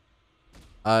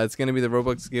 It's gonna be the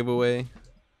Robux giveaway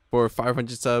for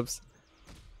 500 subs.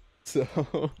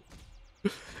 So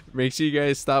make sure you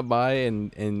guys stop by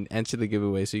and enter the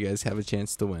giveaway so you guys have a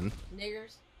chance to win.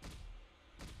 Niggers.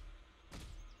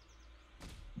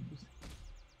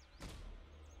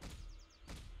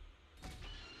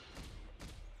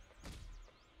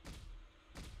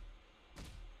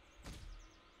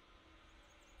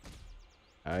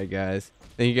 Alright guys,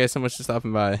 thank you guys so much for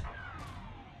stopping by.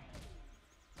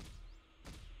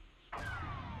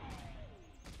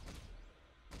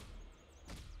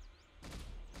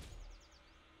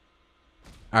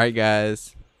 Alright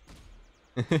guys.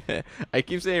 I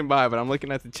keep saying bye, but I'm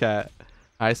looking at the chat.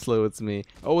 Hi Slow, it's me.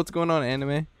 Oh, what's going on,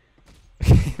 anime?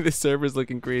 This server's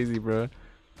looking crazy, bro.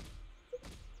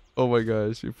 Oh my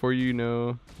gosh, before you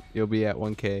know, you'll be at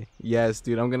 1K. Yes,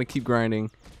 dude, I'm gonna keep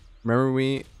grinding. Remember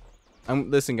me?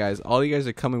 Listen guys, all you guys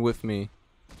are coming with me.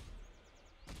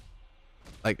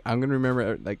 Like, I'm gonna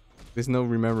remember, like, there's no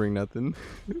remembering nothing.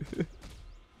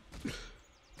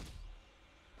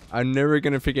 I'm never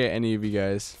gonna forget any of you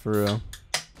guys, for real.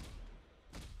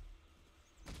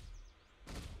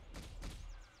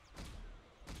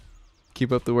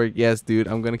 Keep up the work. Yes, dude,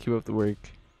 I'm gonna keep up the work.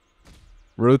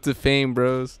 Road to fame,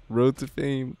 bros. Road to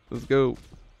fame. Let's go.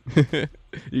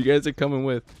 You guys are coming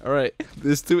with. All right,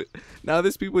 now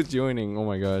there's people joining. Oh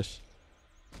my gosh.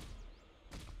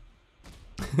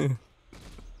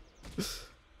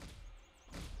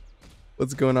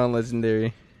 What's going on,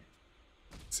 legendary?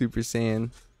 Super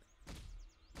Saiyan.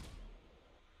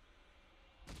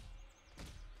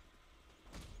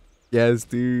 Yes,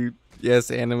 dude. Yes,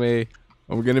 anime.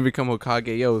 I'm gonna become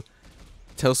Hokage. Yo,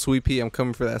 tell Sweet Pea I'm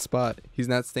coming for that spot. He's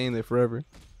not staying there forever.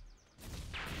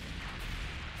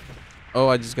 Oh,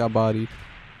 I just got bodied.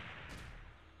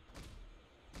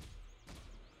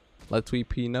 Let Sweet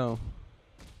Pea know.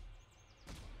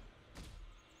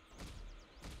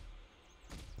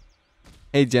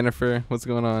 Hey Jennifer, what's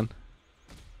going on?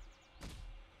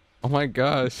 Oh my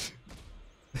gosh.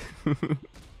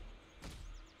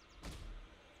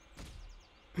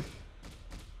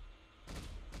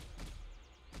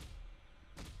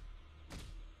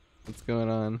 What's going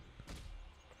on?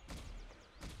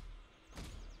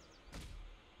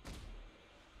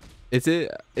 Is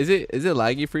it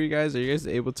laggy for you guys? Are you guys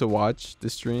able to watch the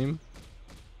stream?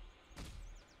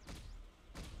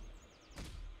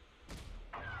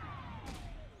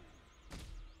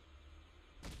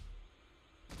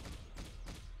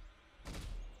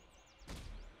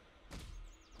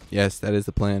 Yes, that is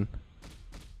the plan.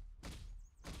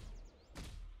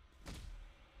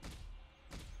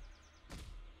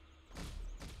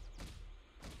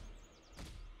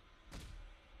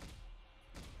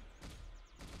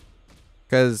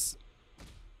 Cause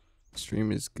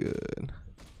stream is good.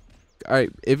 All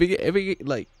right, if it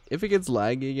gets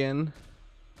laggy again,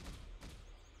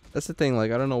 that's the thing.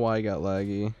 Like, I don't know why it got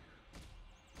laggy.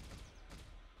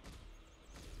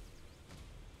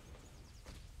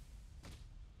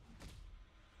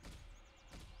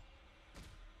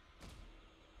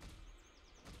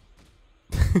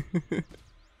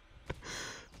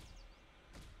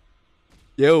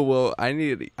 Yo, well,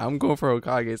 I'm going for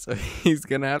Hokage, so he's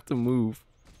gonna have to move.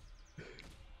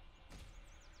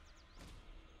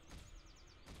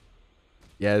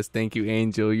 Yes, thank you,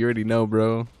 Angel. You already know,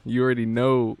 bro. You already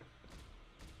know.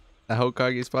 The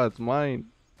Hokage spot's mine.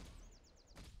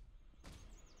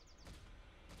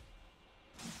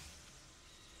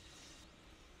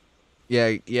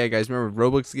 Yeah, guys. Remember,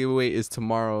 Roblox giveaway is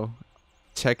tomorrow.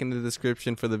 check in the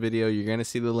description for the video. You're gonna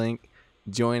see the link.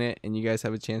 Join it, and you guys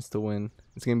have a chance to win.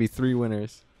 It's gonna be 3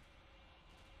 winners.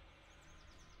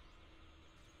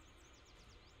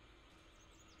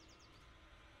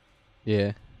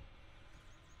 Yeah.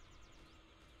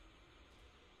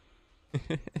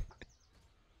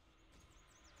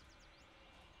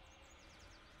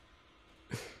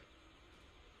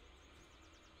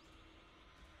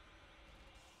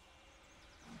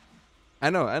 I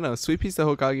know. Sweet piece the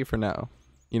Hokage for now.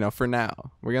 You know, for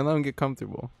now. We're gonna let him get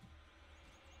comfortable.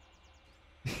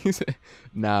 He said,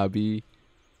 nah, B.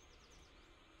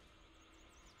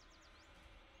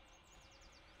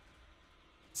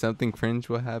 Something cringe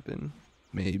will happen.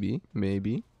 Maybe.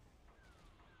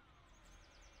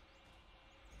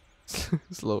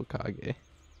 Slow Kage.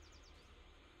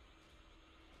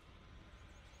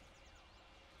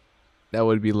 That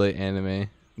would be lit anime.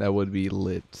 That would be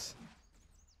lit.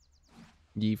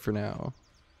 Yee for now.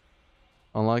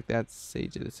 Unlock that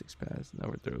Sage at a 6 pass.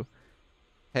 Never through.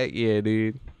 Heck yeah,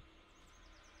 dude.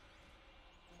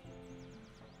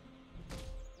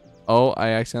 Oh,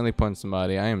 I accidentally punched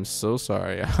somebody. I am so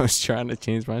sorry. I was trying to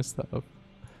change my stuff.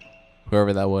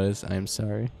 Whoever that was, I am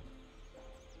sorry.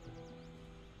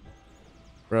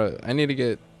 Bro, I need to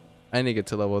get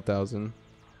to level 1000.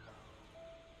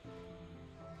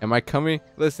 Am I coming?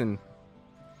 Listen.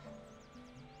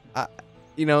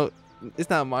 You know, it's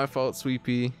not my fault Sweet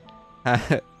Pea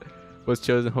was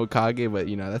chosen Hokage, but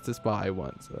you know, that's the spot I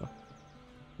want, so.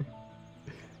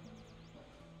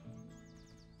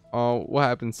 Oh, what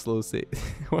happened, SlowSage?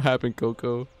 What happened,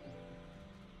 Coco?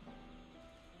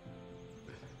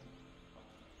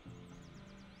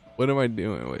 What am I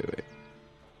doing? Wait.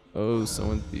 Oh,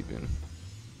 someone's beeping.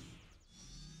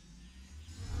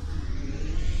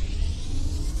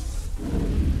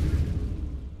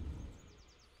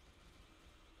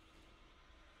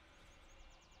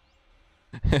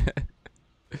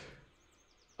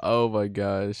 Oh my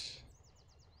gosh.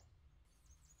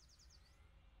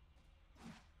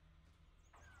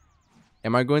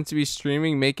 Am I going to be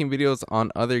streaming, making videos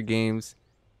on other games?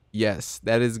 Yes,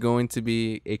 that is going to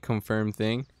be a confirmed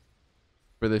thing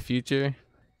for the future.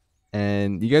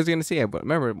 And you guys are going to see it. But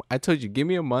remember, I told you, give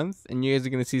me a month and you guys are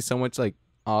going to see so much like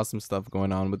awesome stuff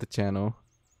going on with the channel.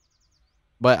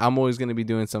 But I'm always going to be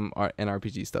doing some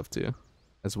nrpg stuff too,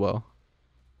 as well.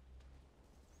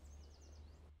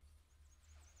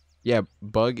 Yeah,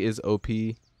 Bug is OP.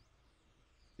 Yo,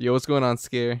 what's going on,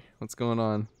 Scare? What's going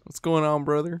on? What's going on,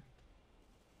 brother?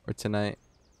 Or tonight?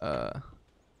 There's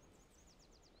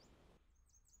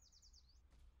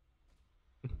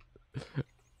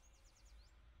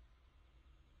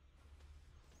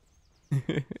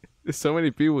so many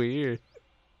people here.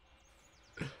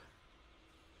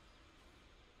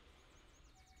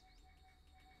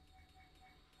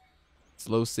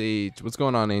 SlowSage. What's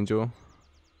going on, Angel?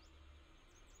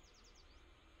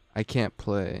 I can't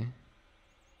play.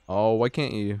 Oh, why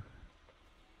can't you?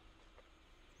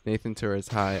 Nathan Torres,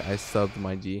 hi. I subbed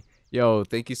my G. Yo,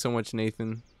 thank you so much,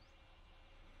 Nathan.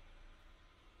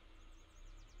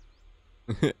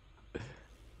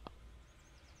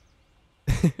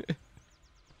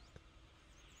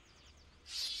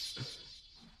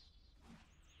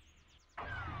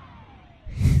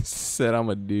 Said I'm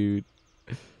a dude.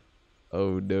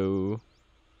 Oh no.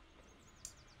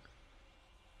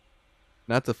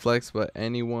 Not to flex, but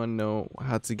anyone know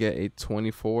how to get a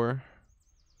 24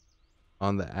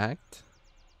 on the act?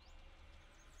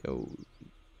 Yo,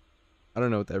 I don't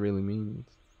know what that really means.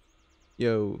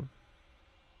 Yo,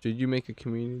 should you make a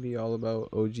community all about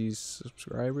OG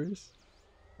subscribers?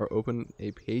 Or open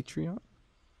a Patreon?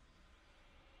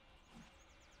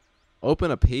 Open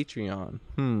a Patreon.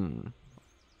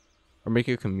 Or make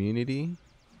a community?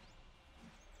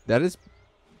 That is...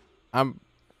 I'm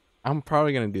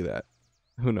probably gonna do that.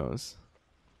 Who knows?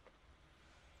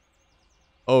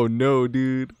 Oh no,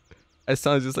 dude. That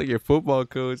sounds just like your football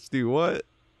coach. Dude, what?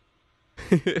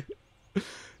 Dude,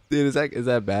 is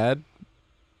that bad?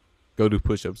 Go do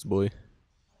push-ups, boy.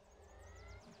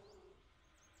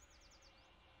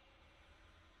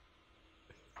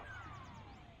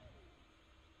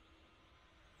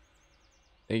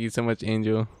 Thank you so much,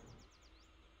 Angel.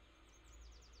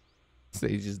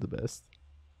 Sage is the best.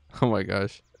 Oh my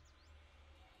gosh.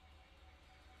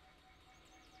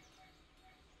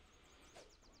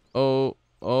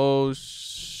 Oh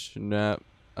snap.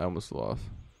 I almost fell off.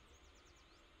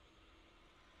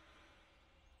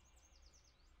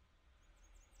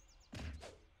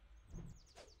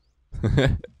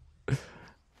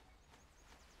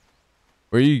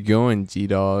 Where are you going,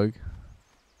 G-Dog?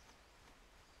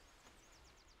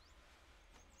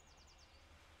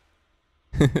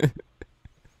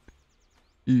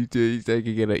 You think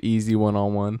you get an easy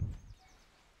one-on-one.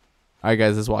 All right,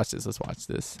 guys, let's watch this. Let's watch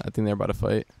this. I think they're about to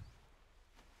fight.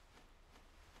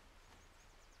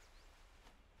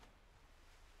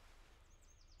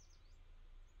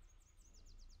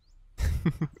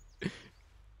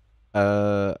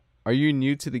 Are you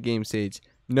new to the game, Sage?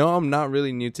 No, I'm not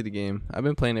really new to the game. I've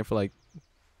been playing it for like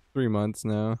 3 months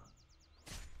now.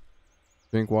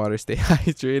 Drink water, stay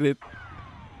hydrated.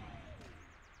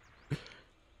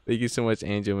 Thank you so much,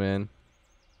 Angel Man.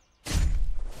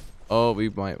 Oh, we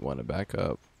might want to back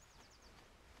up.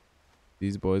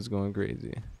 These boys going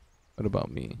crazy. What about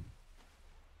me?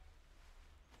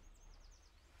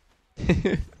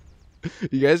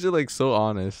 You guys are like so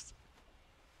honest.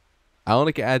 I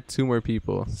only can add 2 more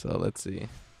people, so let's see.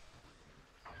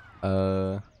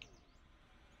 Hold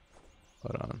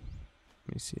on.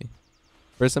 Let me see.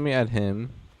 First, let me add him.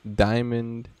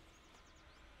 Diamond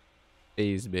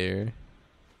Phase Bear.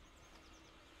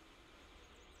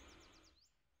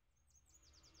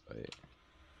 Wait.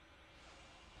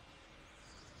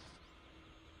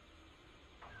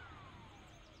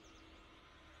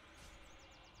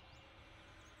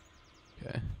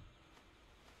 Okay.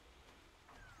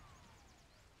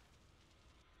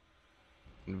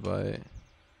 Invite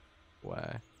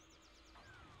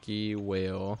Wacky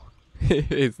Whale.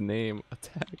 His name.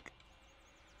 Attack.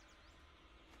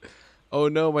 Oh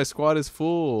no, my squad is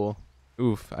full.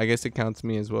 Oof, I guess it counts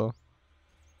me as well.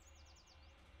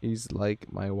 He's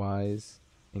like my wise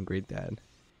and great dad.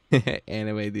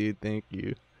 Anime dude, thank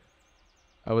you.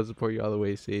 I will support you all the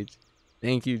way, Sage.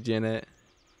 Thank you, Janet.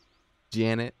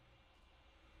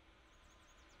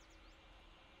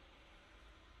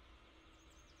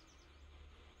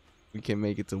 We can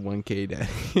make it to 1K,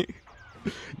 daddy.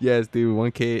 Yes, dude,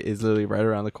 1K is literally right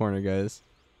around the corner, guys.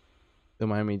 Don't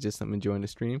mind me, just I'm enjoying the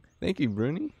stream. Thank you,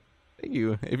 Bruni. Thank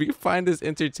you. If you can find this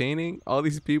entertaining, all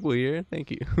these people here,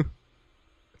 thank you.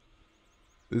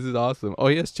 This is awesome. Oh,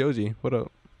 yes, Choji. What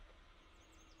up?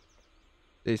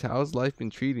 Jace, how's life been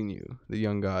treating you, the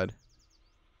young god?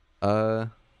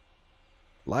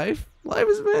 Life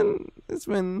has been, it's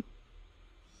been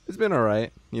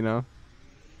alright, you know?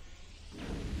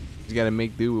 You gotta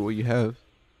make do with what you have.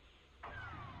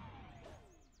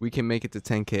 We can make it to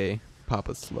 10K.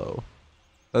 Papa Slow.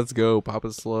 Let's go,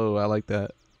 Papa Slow. I like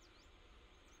that.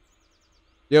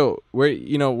 Yo,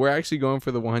 we're actually going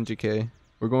for the 100K.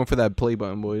 We're going for that play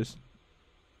button, boys.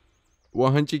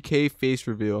 100K face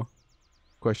reveal.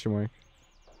 Question mark.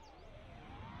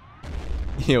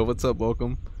 Yo, what's up?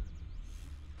 Welcome.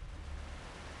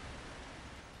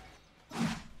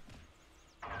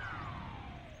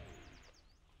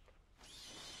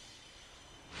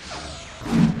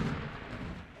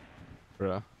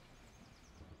 Bruh.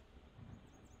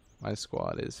 My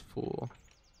squad is full.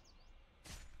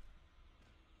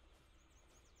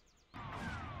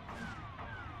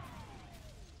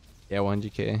 Yeah,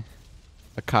 100K.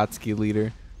 Akatsuki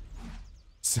leader.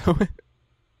 So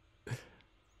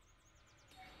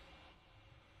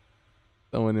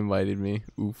someone invited me.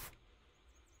 Oof.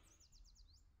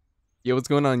 Yo, what's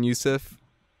going on, Yusuf?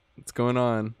 What's going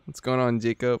on? What's going on,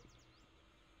 Jacob?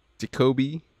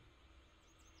 Jacoby?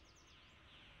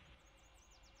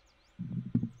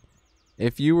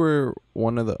 If you were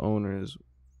one of the owners,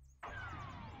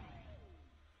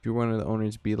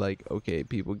 be like, okay,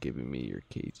 people giving me your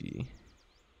KG.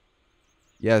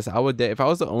 Yes, I would. If I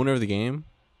was the owner of the game,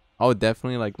 I would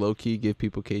definitely like low key give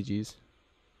people KGs.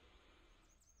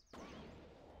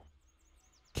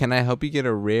 Can I help you get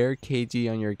a rare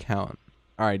KG on your account?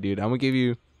 All right, dude. I'm gonna give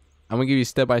you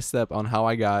step by step on how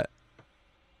I got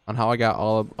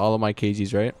all of my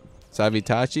KGs, right? So I have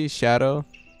Itachi, Shadow,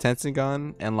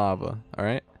 Tensengon, and Lava. All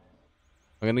right.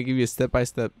 I'm gonna give you a step by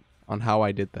step on how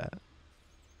I did that.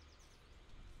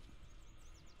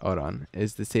 Hold on.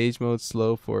 Is the Sage mode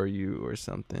slow for you or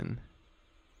something?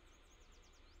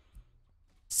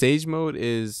 Sage mode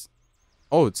is...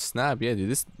 Oh, it's snap. Yeah,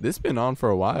 dude. This been on for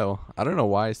a while. I don't know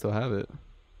why I still have it.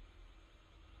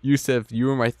 Yusuf, you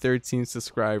were my 13th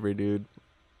subscriber, dude.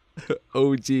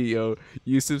 OG, yo.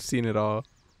 Yusuf's seen it all.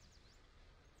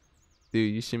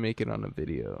 Dude, you should make it on a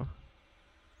video.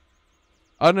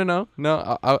 Oh, no.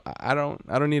 I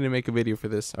don't need to make a video for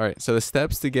this. All right. So the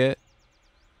steps to get...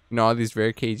 all these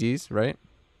rare KGs, right?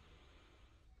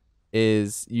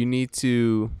 Is you need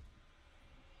to,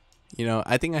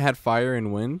 I think I had fire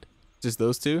and wind, just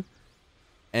those two.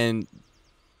 And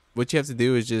what you have to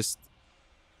do is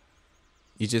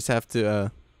you just have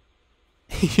to,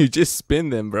 you just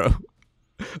spin them, bro.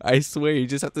 I swear, you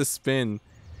just have to spin.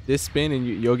 Just spin and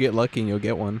you'll get lucky and you'll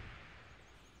get one.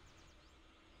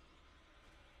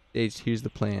 Sage, here's the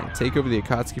plan. Take over the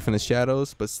Akatsuki from the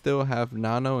shadows, but still have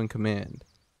Nano in command.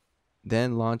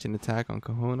 Then launch an attack on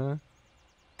Kanoa,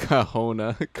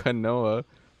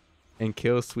 and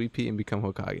kill Sweet Pea and become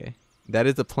Hokage. That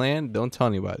is the plan. Don't tell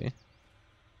anybody.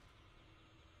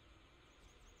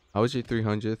 How was your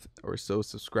 300th or so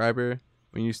subscriber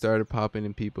when you started popping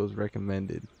in people's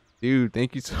recommended? Dude,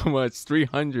 thank you so much.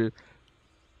 300.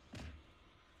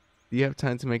 Do you have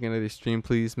time to make another stream,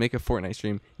 please? Make a Fortnite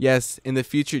stream. Yes, in the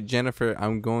future, Jennifer,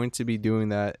 I'm going to be doing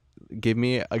that. Give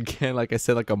me, again, like I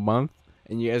said, like a month.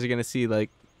 And you guys are going to see, like,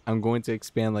 I'm going to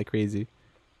expand like crazy.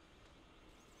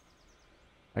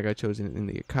 I got chosen in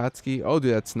the Akatsuki. Oh,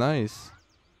 dude, that's nice.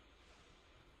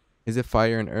 Is it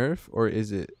fire and earth? Or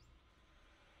is it...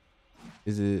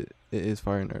 It is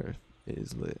fire and earth. It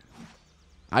is lit.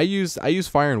 I use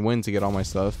fire and wind to get all my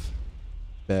stuff.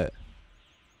 Bet.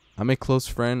 I'm a close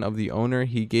friend of the owner.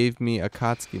 He gave me a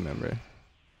Akatsuki member.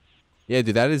 Yeah,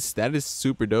 dude, that is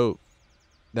super dope.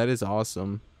 That is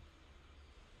awesome.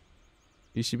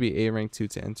 You should be A rank 2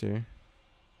 to enter.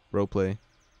 Roleplay.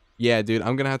 Yeah, dude,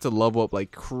 I'm gonna have to level up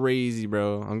like crazy,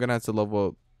 bro. I'm gonna have to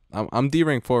level up. I'm D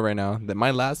rank 4 right now. That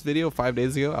my last video 5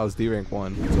 days ago, I was D rank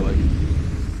 1. So like,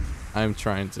 I'm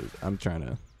trying to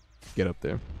get up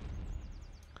there.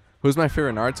 Who's my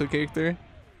favorite Naruto character?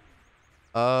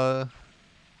 I'm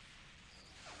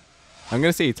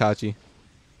gonna say Itachi.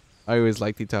 I always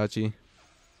liked Itachi.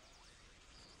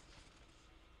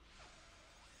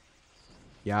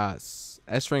 Yes.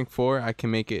 S rank 4, I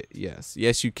can make it. Yes.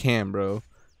 Yes, you can, bro.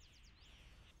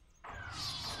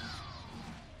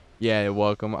 Yeah,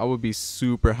 welcome. I would be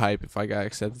super hype if I got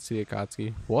accepted to the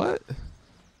Akatsuki. What?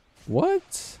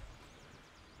 What?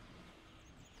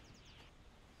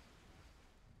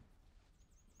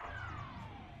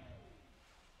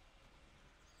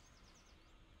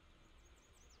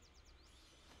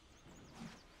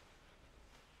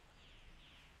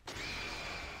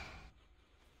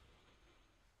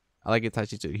 I like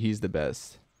Itachi too. He's the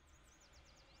best.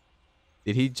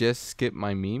 Did he just skip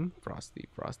my meme? Frosty,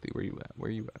 where you at?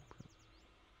 Where you at?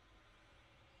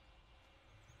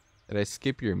 Did I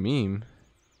skip your meme?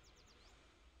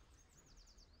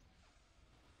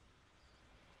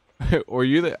 Are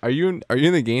you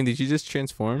in the game? Did you just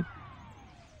transform?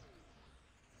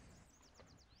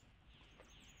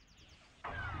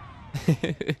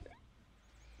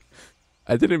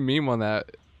 I did a meme on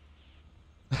that.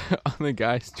 On the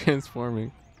guys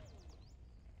transforming.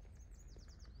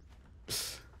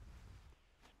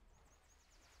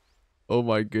 Oh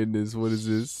my goodness, what is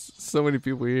this? So many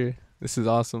people here. This is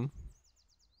awesome.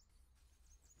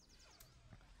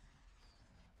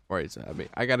 Alright, so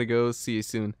I gotta go. See you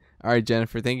soon. Alright,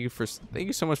 Jennifer, thank you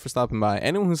so much for stopping by.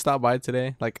 Anyone who stopped by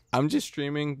today, like, I'm just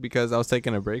streaming because I was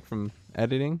taking a break from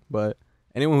editing, but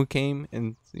anyone who came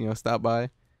and stopped by,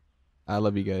 I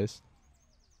love you guys.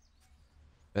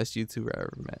 Best YouTuber I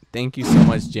ever met. Thank you so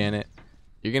much, Janet.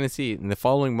 You're gonna see in the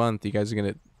following month. You guys are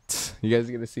gonna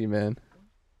see, man.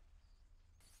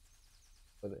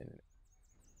 For the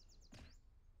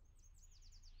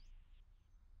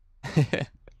internet.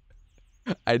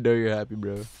 I know you're happy,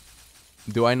 bro.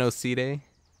 Do I know C-Day?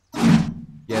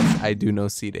 Yes, I do know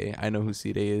C-Day. I know who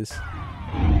C-Day is.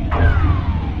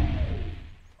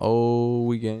 Oh,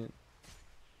 we get.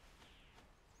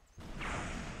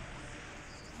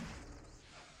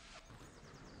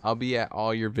 I'll be at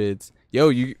all your vids. Yo,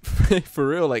 you for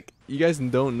real, like, you guys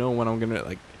don't know when I'm gonna,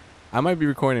 like, I might be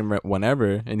recording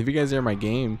whenever, and if you guys are in my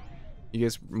game, you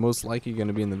guys most likely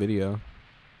gonna be in the video.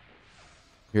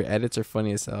 Your edits are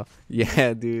funny as hell.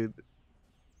 Yeah, dude.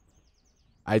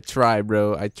 I try,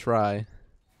 bro. I try.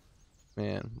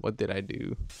 Man, what did I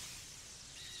do?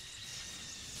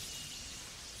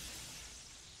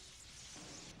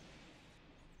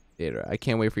 I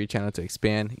can't wait for your channel to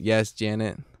expand. Yes,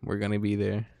 Janet, we're gonna be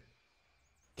there.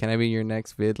 Can I be your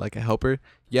next vid, like a helper?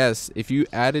 Yes, if you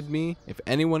added me, if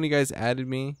any one of you guys added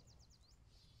me,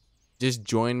 just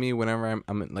join me whenever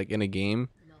I'm like in a game,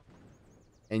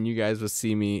 and you guys will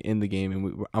see me in the game,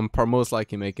 and I'm most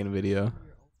likely making a video.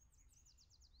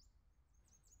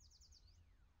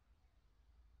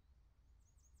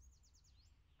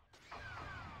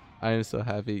 I am so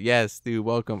happy. Yes, dude,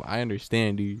 welcome. I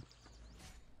understand, dude.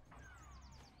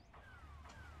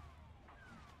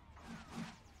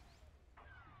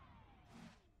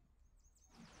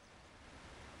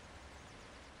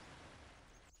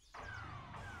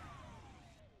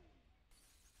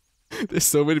 There's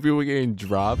so many people getting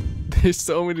dropped. There's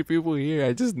so many people here.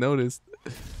 I just noticed.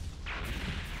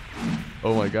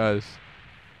 Oh my gosh.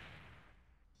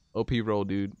 OP roll,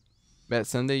 dude. Bet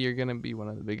someday you're gonna be one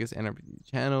of the biggest nrpg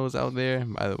channels out there.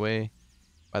 By the way,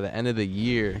 by the end of the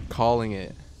year, calling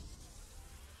it.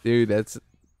 Dude, that's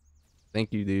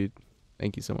thank you, dude.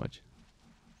 Thank you so much.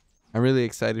 I'm really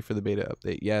excited for the beta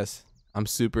update. Yes, I'm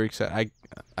super excited.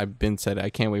 I've been said it. I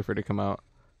can't wait for it to come out.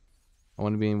 I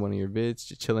want to be in one of your vids,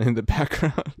 just chilling in the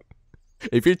background.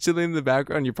 If you're chilling in the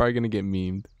background, you're probably gonna get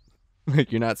memed.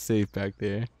 Like you're not safe back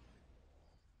there.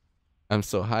 I'm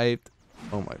so hyped.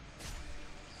 Oh my.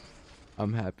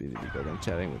 I'm happy to be good. I'm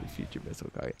chatting with the future best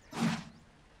Hokage.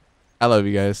 I love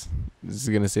you guys.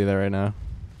 Just gonna say that right now.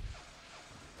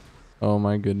 Oh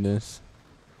my goodness.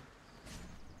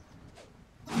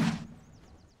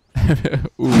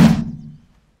 Ooh.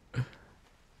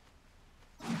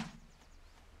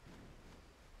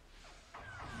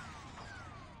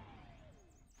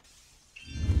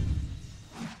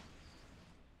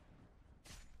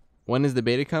 When is the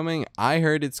beta coming? I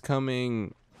heard it's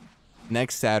coming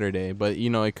next Saturday, but you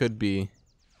know it could be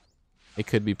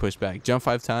pushed back. Jump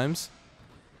 5 times.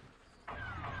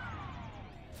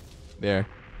 There.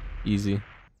 Easy.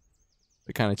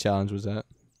 What kind of challenge was that?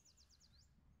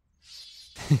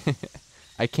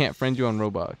 I can't friend you on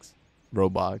Roblox.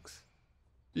 Roblox.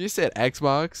 You said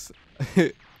Xbox?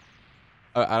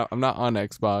 I'm not on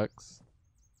Xbox.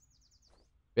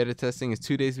 Beta testing is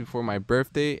 2 days before my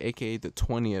birthday, aka the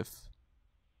 20th.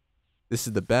 This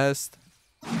is the best.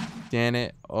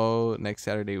 Janet. Oh, next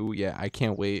Saturday. Ooh, yeah, I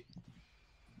can't wait.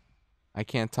 I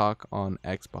can't talk on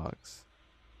Xbox.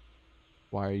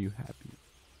 Why are you happy?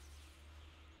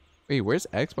 Wait, where's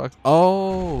Xbox?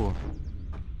 Oh.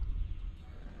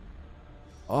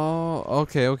 Oh,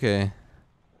 okay, okay.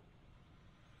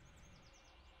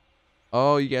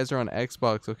 Oh, you guys are on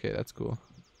Xbox. Okay, that's cool.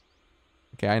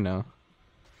 Okay, I know.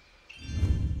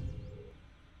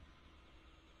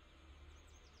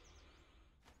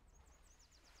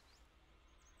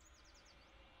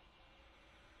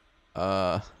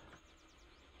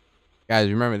 Guys,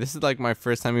 remember, this is like my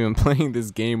first time even playing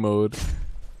this game mode.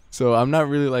 So I'm not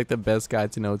really like the best guy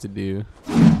to know what to do.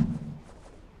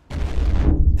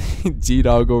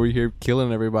 G-Dog over here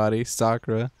killing everybody.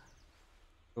 Sakura.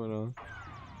 What's going on?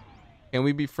 Can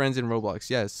we be friends in Roblox?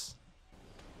 Yes.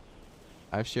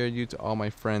 I've shared you to all my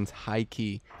friends. High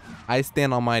key. I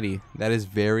stand almighty. That is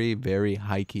very, very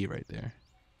high key right there.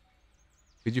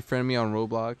 Could you friend me on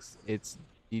Roblox? It's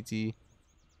DT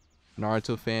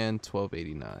Naruto fan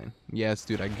 1289. Yes,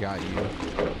 dude, I got you.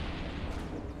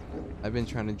 I've been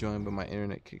trying to join, but my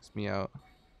internet kicks me out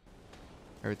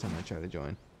every time I try to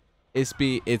join.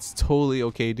 It's totally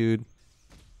okay, dude.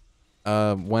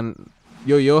 When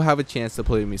you'll have a chance to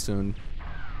play with me soon.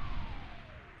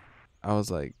 I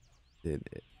was like, did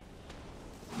it?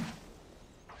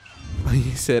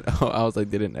 You said, oh, I was like,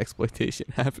 did an exploitation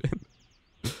happen?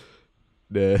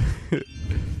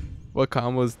 What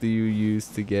combos do you use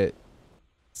to get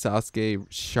Sasuke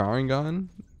Sharingan?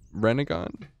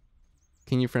 Renegon?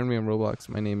 Can you friend me on Roblox?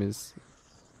 My name is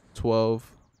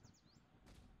 12.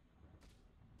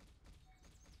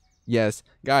 Yes,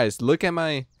 guys, look at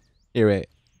my. Here, wait.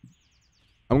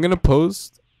 I'm gonna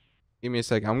post. Give me a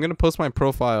sec. I'm gonna post my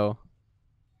profile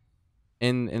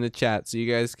in the chat so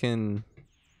you guys can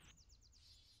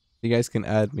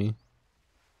add me.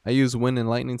 I use Wind and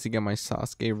Lightning to get my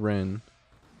Sasuke Ren.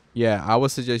 Yeah, I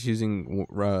would suggest using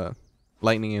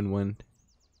Lightning and Wind.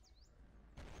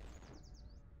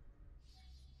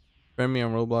 Friend me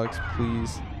on Roblox,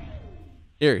 please.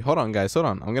 Here, hold on, guys. Hold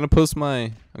on. I'm gonna post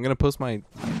my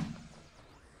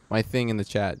thing in the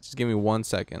chat. Just give me 1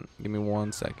 second. Give me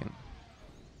 1 second.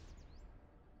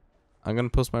 I'm gonna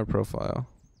post my profile.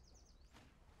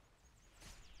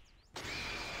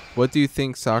 What do you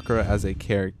think Sakura as a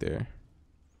character?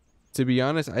 To be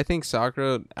honest, I think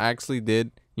Sakura actually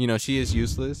did. You know, she is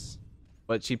useless,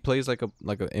 but she plays like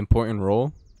an important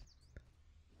role.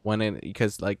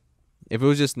 Because like, if it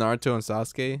was just Naruto and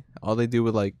Sasuke, all they do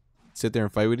would like sit there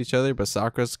and fight with each other. But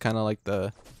Sakura's kind of like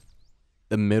the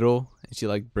middle, and she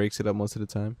like breaks it up most of the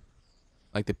time,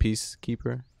 like the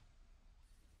peacekeeper.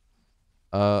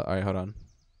 All right, hold on.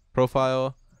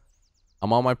 Profile.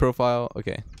 I'm on my profile.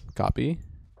 Okay, copy.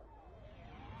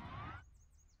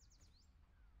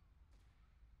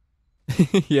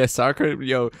 Yeah, Sakura,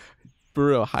 yo, for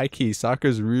real, high key.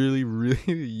 Sakura's really,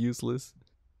 really useless.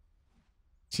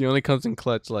 She only comes in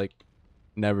clutch, like,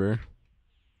 never.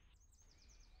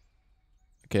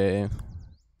 Okay.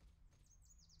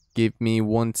 Give me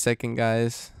 1 second,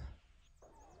 guys.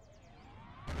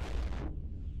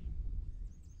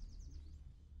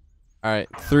 All right,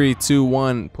 3, 2,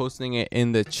 1. Posting it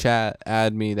in the chat.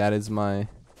 Add me. That is my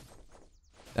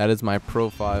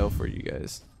profile for you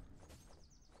guys.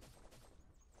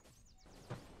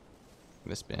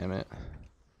 I'm gonna spam it.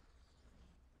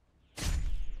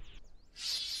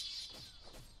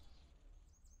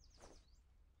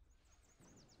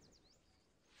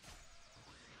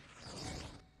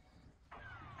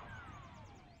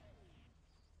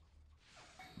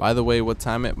 By the way, what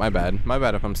time it? My bad. My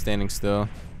bad if I'm standing still.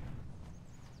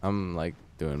 I'm like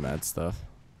doing mad stuff.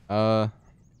 By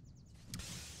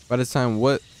the time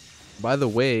what? By the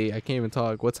way, I can't even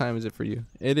talk. What time is it for you?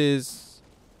 It is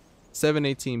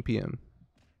 7:18 p.m.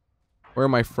 Where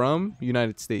am I from?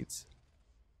 United States.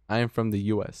 I am from the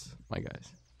US, my guys.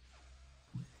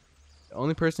 The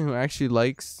only person who actually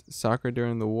likes soccer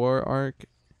during the war arc,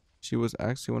 she was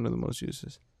actually one of the most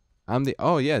useless. I'm the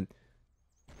oh yeah.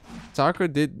 Soccer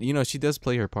did, you know, she does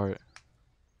play her part.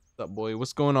 What's up, boy?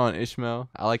 What's going on, Ishmael?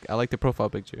 I like the profile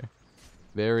picture.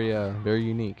 Very very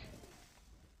unique.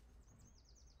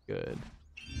 Good.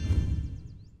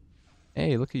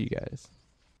 Hey, look at you guys.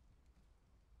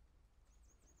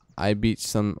 I beat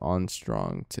some on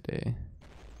strong today.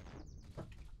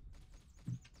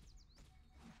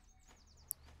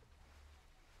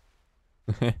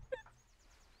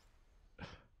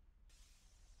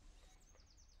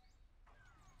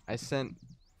 I sent.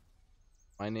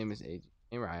 My name is AJ.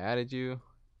 I added you.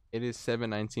 It is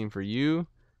 7:19 for you.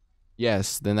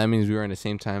 Yes, then that means we were in the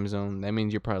same time zone. That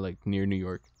means you're probably like near New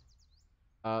York.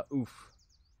 Oof.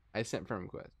 I sent friend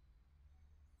request.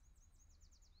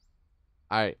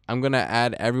 Alright, I'm gonna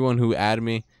add everyone who added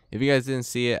me. If you guys didn't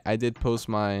see it, I did post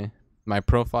my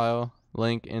profile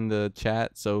link in the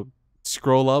chat. So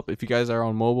scroll up if you guys are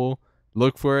on mobile.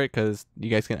 Look for it because you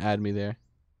guys can add me there.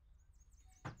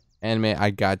 Anime, I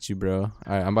got you, bro.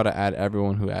 Alright, I'm about to add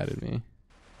everyone who added me.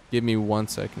 Give me 1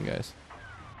 second, guys.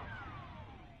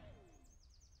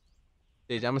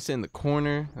 Sage, I'm gonna sit in the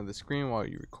corner of the screen while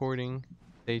you're recording.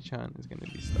 Sage-chan is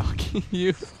gonna be stalking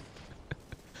you.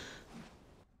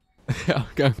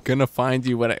 I'm gonna find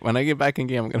you when I get back in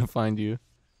game. I'm gonna find you.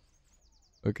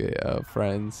 Okay,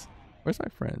 friends. Where's my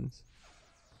friends?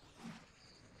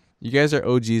 You guys are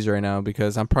OGs right now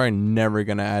because I'm probably never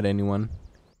gonna add anyone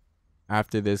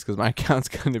after this because my account's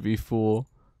gonna be full.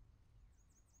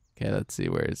 Okay, let's see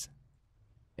where's.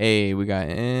 Hey, we got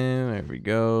him. There we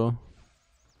go.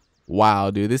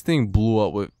 Wow, dude, this thing blew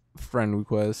up with friend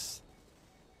requests.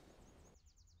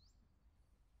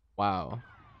 Wow.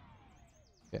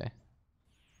 Okay.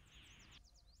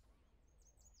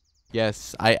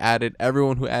 Yes, I added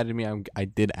everyone who added me. I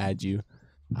did add you.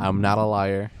 I'm not a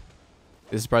liar.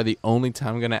 This is probably the only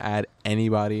time I'm gonna add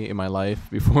anybody in my life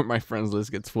before my friends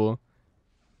list gets full.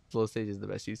 SlowSage is the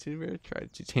best YouTuber.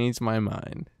 Tried to change my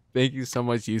mind. Thank you so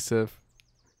much, Yusuf.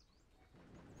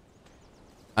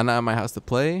 I'm not at my house to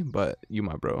play, but you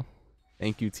my bro.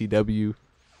 Thank you, TW.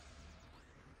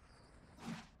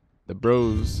 The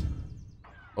bros.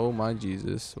 Oh my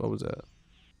Jesus. What was that?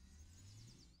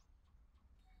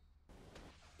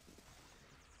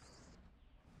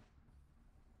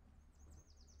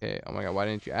 Okay, oh my god, why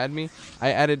didn't you add me?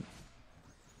 I added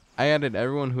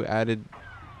everyone who added.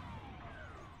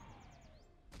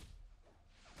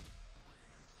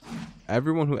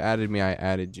 Everyone who added me, I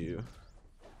added you.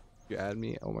 You add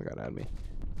me? Oh my god, add me.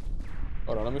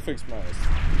 Hold on, let me fix my eyes.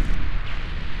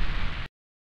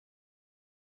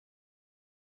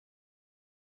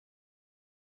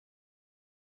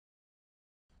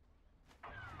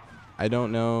 I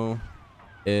don't know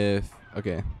if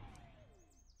okay.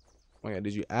 Oh my god,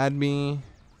 did you add me?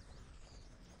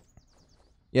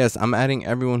 Yes, I'm adding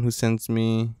everyone who sends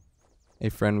me a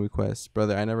friend request.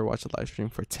 Brother, I never watched a live stream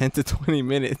for 10 to 20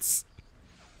 minutes.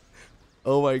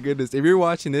 Oh my goodness. If you're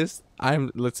watching this,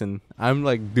 listen, I'm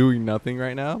like doing nothing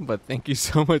right now, but thank you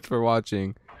so much for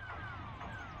watching.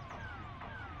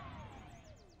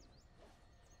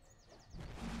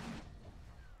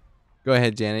 Go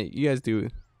ahead, Janet. You guys do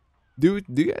you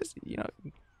guys, you know,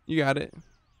 you got it.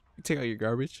 You take out your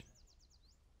garbage.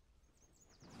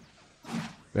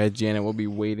 Go ahead, Janet. We'll be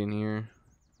waiting here.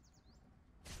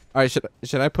 All right,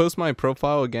 should I post my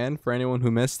profile again for anyone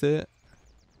who missed it?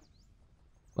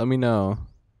 Let me know.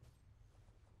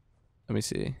 Let me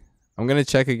see. I'm gonna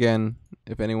check again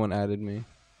if anyone added me.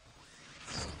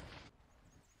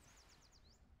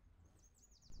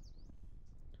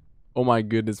 Oh my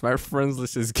goodness, my friends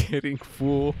list is getting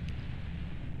full.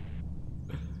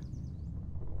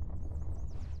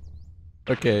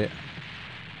 Okay.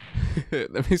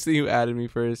 Let me see who added me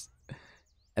first.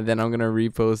 And then I'm gonna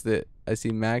repost it. I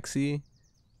see Maxi.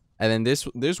 And then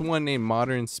there's one named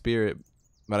Modern Spirit,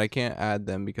 but I can't add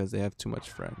them because they have too much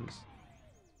friends.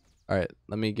 Alright,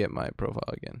 let me get my profile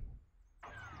again.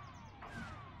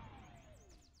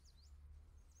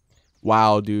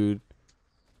 Wow, dude.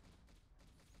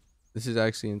 This is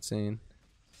actually insane.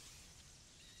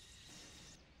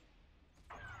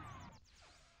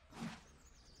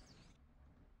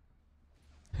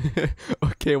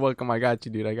 Okay, welcome. I got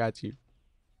you, dude. I got you.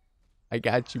 I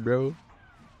got you, bro.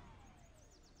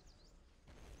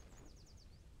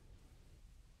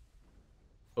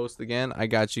 Post again. I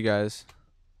got you guys.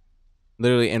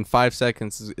 Literally in 5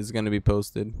 seconds is gonna be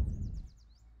posted.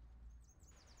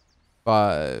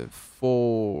 5,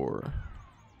 4.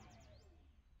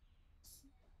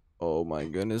 Oh my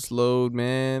goodness, load,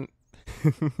 man.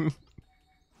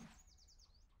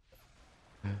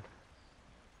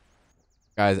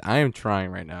 Guys, I am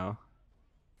trying right now.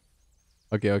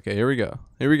 Okay, here we go.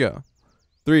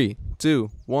 3,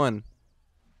 2, 1.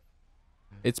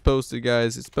 It's posted,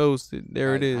 guys. It's posted.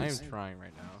 There it is. I am trying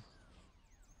right now.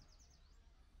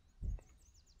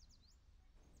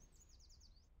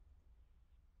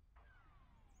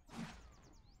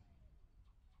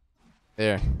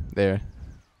 There.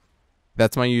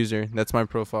 That's my user. That's my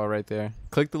profile right there.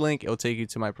 Click the link. It'll take you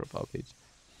to my profile page.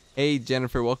 Hey,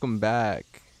 Jennifer. Welcome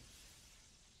back.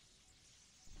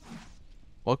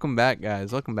 Welcome back,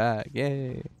 guys. Welcome back.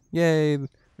 Yay. The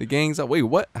gang's up. Wait,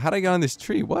 what? How'd I get on this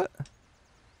tree? What?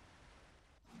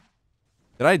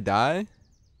 Did I die?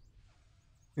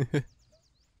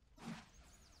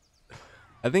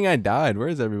 I think I died. Where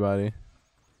is everybody?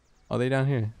 Oh, they down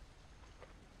here.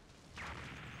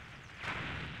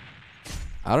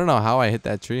 I don't know how I hit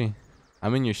that tree.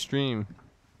 I'm in your stream.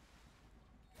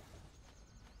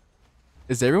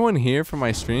 Is everyone here for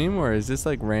my stream, or is this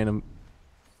like random?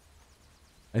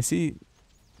 I see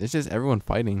it's just everyone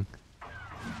fighting.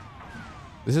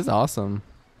 This is awesome.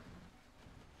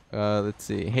 Let's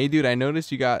see. Hey dude, I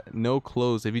noticed you got no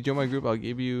clothes. If you join my group, I'll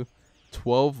give you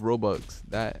 12 Robux.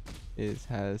 That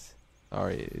has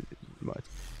sorry much.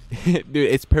 Dude,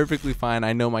 it's perfectly fine.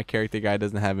 I know my character guy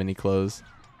doesn't have any clothes.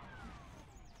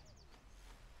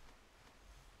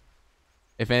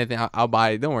 If anything, I'll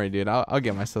buy. Don't worry, dude. I'll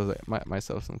get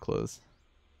myself some clothes.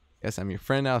 Yes, I'm your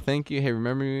friend now. Thank you. Hey,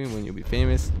 remember me when you'll be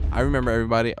famous. I remember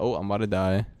everybody. Oh, I'm about to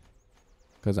die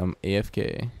because I'm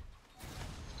AFK.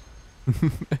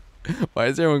 Why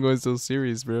is everyone going so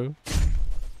serious, bro?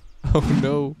 Oh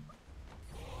no.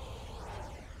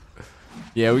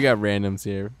 Yeah, we got randoms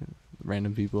here.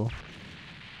 Random people.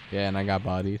 Yeah, and I got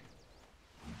bodied.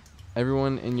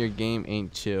 Everyone in your game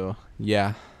ain't chill.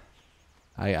 Yeah.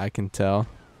 I can tell.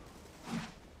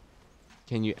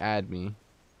 Can you add me?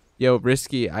 Yo,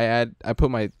 Risky, I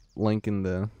put my link in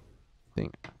the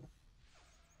thing.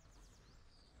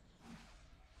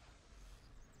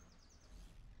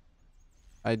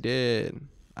 I did.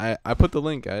 I put the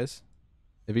link, guys.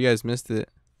 If you guys missed it.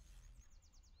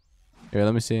 Here,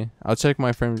 let me see. I'll check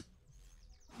my friend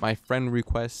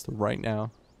request right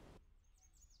now.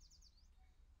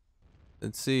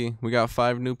 Let's see. We got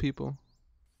 5 new people.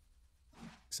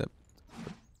 Except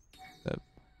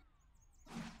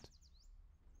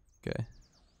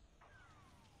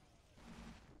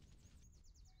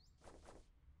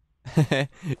okay.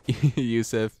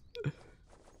 Yusuf.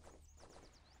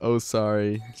 Oh,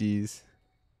 sorry. Jeez.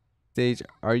 Sage,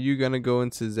 are you gonna go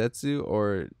into Zetsu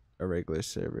or a regular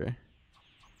server?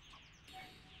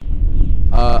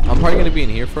 I'm probably gonna be in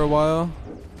here for a while.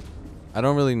 I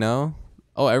don't really know.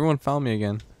 Oh, everyone found me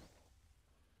again.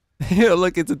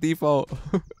 Look, it's a default.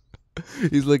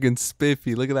 He's looking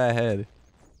spiffy. Look at that head.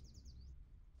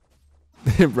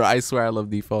 Bro, I swear I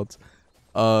love defaults.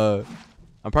 I'm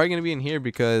probably gonna be in here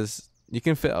because you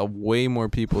can fit a way more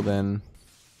people than.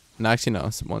 No, actually no.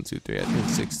 It's 1, 2, 3. I think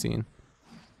 16.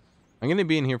 I'm gonna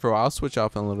be in here for a while. I'll switch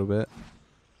off in a little bit.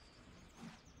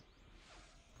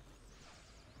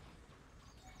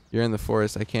 You're in the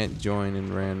forest. I can't join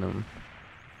in random.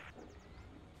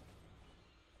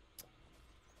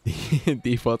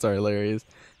 Defaults are hilarious.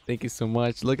 Thank you so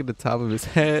much. Look at the top of his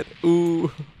head.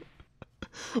 Ooh.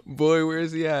 Boy, where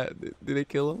is he at? Did they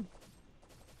kill him?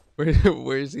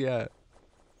 Where is he at?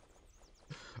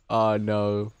 Oh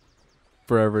no.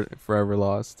 Forever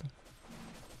lost.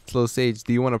 SlowSage,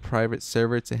 do you want a private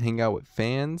server to hang out with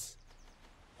fans?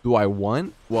 Do I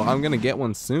want? Well, I'm gonna get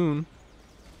one soon.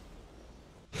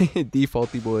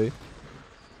 Defaulty boy.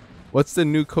 What's the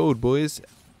new code, boys?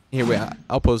 Here, wait,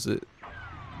 I'll post it.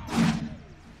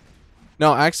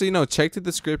 No, actually, no. Check the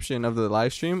description of the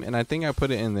live stream, and I think I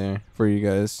put it in there for you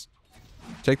guys.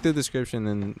 Check the description,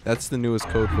 and that's the newest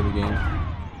code for the game.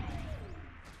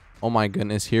 Oh my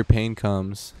goodness, here pain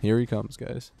comes. Here he comes,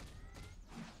 guys.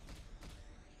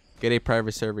 Get a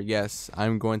private server. Yes,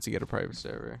 I'm going to get a private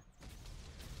server.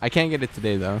 I can't get it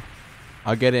today, though.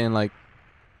 I'll get it in, like,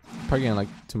 probably in, like,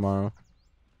 tomorrow.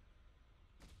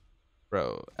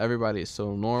 Bro, everybody is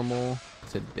so normal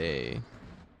today.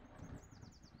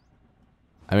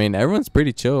 I mean, everyone's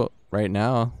pretty chill right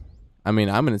now. I mean,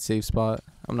 I'm in a safe spot.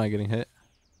 I'm not getting hit.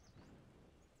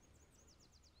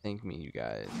 Thank me, you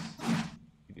guys.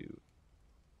 You do.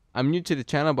 I'm new to the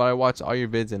channel, but I watch all your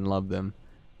vids and love them.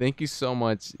 Thank you so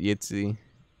much, Yitzy.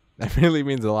 That really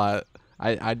means a lot.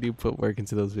 I do put work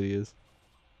into those videos.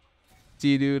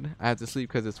 See you, dude. I have to sleep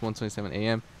because it's 1:27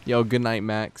 a.m. Yo, good night,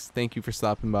 Max. Thank you for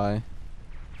stopping by.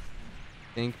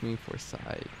 Thank me for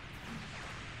side.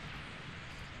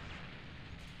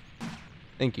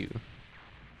 Thank you.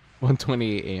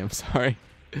 1:28 a.m. Sorry.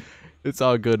 It's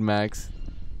all good, Max.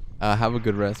 Have a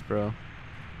good rest, bro.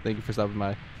 Thank you for stopping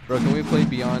by. Bro, can we play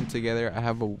Beyond together? I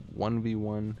have a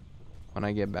 1v1 when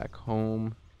I get back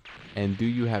home. And do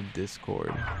you have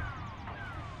Discord?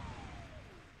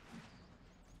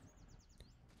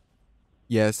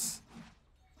 Yes.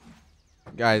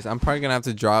 Guys, I'm probably gonna have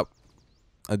to drop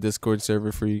a Discord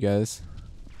server for you guys.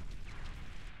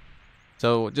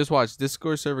 So just watch.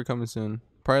 Discord server coming soon.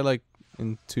 Probably like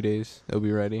in 2 days. It'll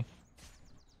be ready.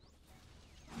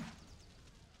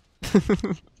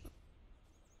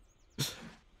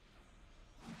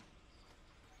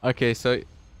 Okay, so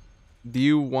do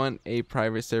you want a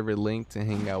private server link to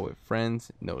hang out with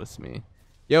friends? Notice me.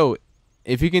 Yo,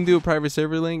 if you can do a private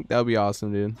server link, that would be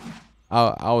awesome, dude.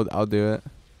 I'll do it.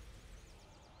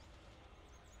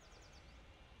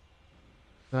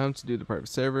 Time to do the private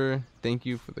server. Thank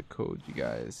you for the code, you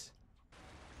guys.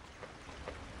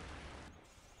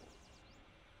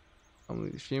 I'm gonna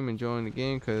leave the stream and join the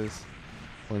game because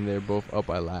when they're both up,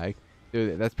 I lag.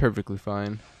 Dude, that's perfectly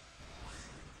fine.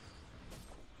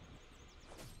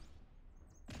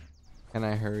 Can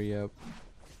I hurry up?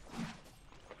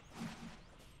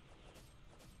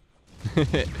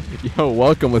 Yo,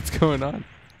 welcome. What's going on?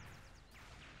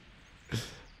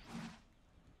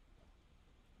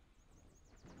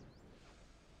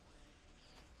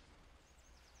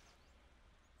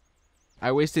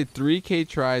 I wasted 3K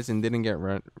tries and didn't get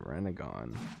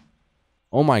Renegon.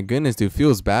 Oh my goodness, dude.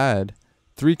 Feels bad.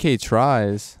 3K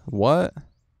tries. What?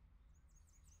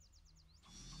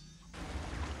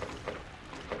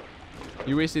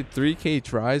 You wasted 3K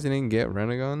tries and didn't get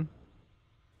Renegon?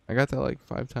 I got that like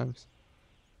 5 times.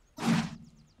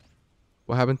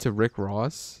 What happened to Rick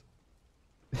Ross?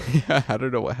 Yeah, I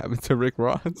don't know what happened to Rick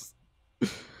Ross.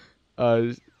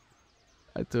 I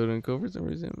told him go for some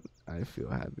reason. I feel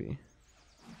happy.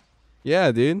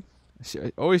 Yeah, dude.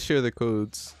 Always share the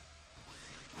codes.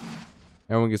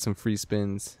 Everyone gets some free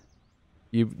spins.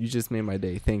 You just made my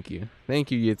day. Thank you.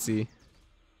 Thank you, Yitzy.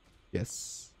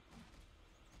 Yes.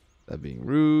 That being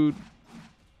rude.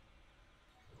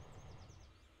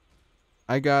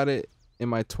 I got it in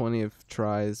my 20th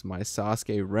tries. My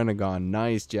Sasuke Renegon.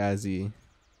 Nice, Jazzy.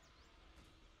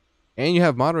 And you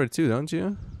have moderate too, don't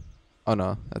you? Oh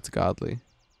no, that's godly.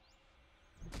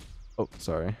 Oh,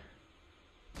 sorry.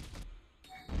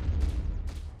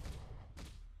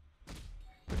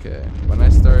 Okay, when I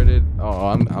started, oh,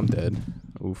 I'm dead.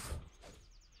 Oof.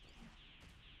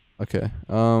 Okay.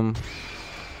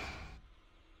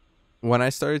 When I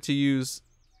started to use,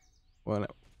 when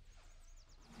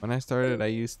I started, I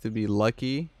used to be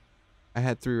lucky. I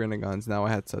had 3 Renegons. Now I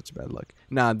had such bad luck.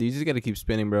 Nah, dude, you just gotta keep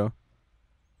spinning, bro.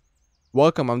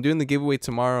 Welcome. I'm doing the giveaway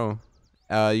tomorrow.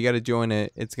 You gotta join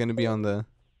it. It's gonna be on the.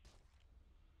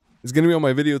 It's gonna be on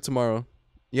my video tomorrow.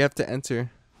 You have to enter.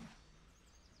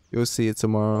 You'll see it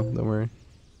tomorrow. Don't worry.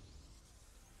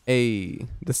 Hey,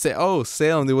 oh,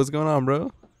 Salem, dude, what's going on,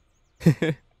 bro?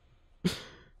 Say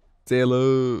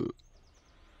hello.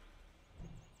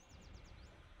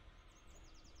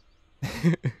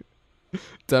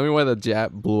 Tell me why the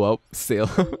Jap blew up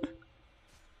Salem.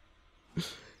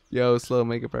 Yo, Slow,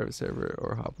 make a private server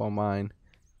or hop on mine.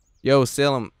 Yo,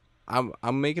 Salem, I'm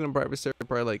making a private server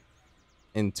probably like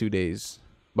in 2 days.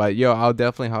 But yo, I'll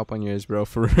definitely hop on yours, bro,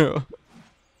 for real.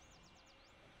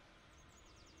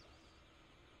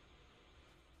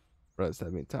 Bro,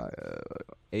 that me tired.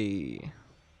 Hey.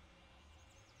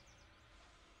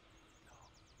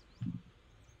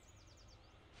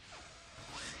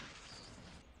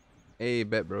 Hey,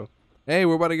 bet, bro. Hey,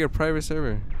 we're about to get a private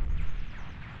server.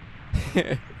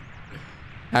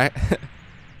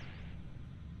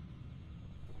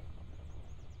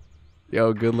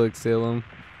 Yo, good luck, Salem.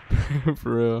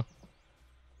 For real.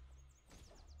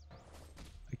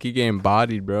 I keep getting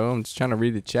bodied, bro. I'm just trying to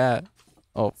read the chat.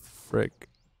 Oh, frick.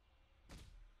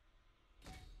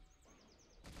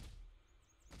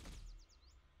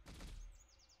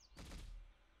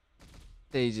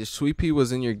 Hey, if Sweet Pea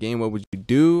was in your game, what would you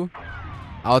do?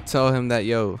 I'll tell him that,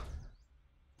 yo,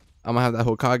 I'm gonna have that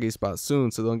Hokage spot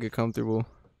soon, so don't get comfortable.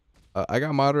 I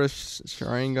got Madara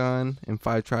Sharingan in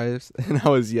 5 tries, and I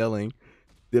was yelling.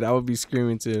 Dude, I would be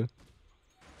screaming too.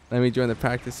 Let me join the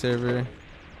practice server.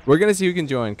 We're gonna see who can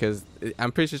join, because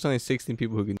I'm pretty sure there's only 16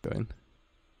 people who can join.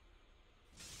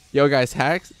 Yo, guys,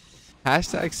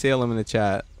 hashtag Salem in the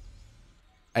chat.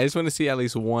 I just want to see at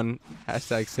least one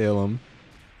hashtag Salem.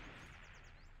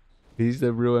 He's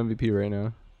the real MVP right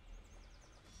now.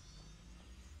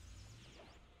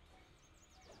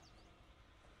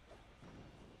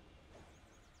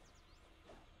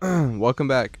 Welcome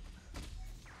back.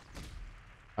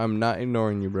 I'm not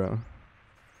ignoring you, bro.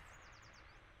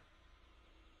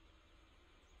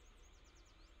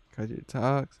 Cut your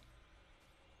talks.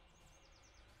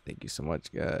 Thank you so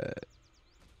much, God.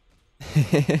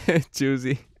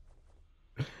 Choosy.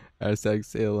 Hashtag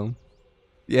Salem.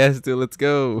 Yes, dude, let's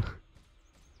go.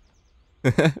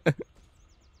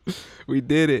 We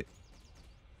did it.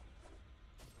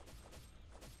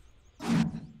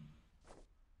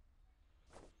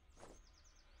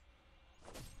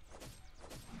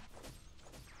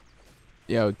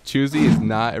 Yo, Choosy is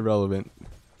not irrelevant.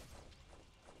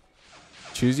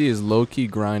 Choosy is low-key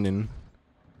grinding.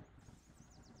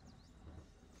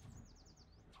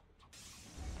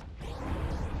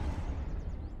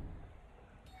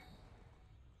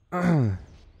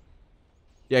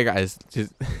 Yeah, guys,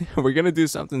 just we're gonna do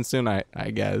something soon. I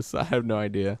guess I have no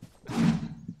idea.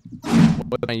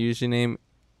 What's my username?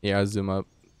 Yeah, I'll zoom up.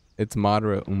 It's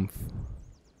moderate oomph.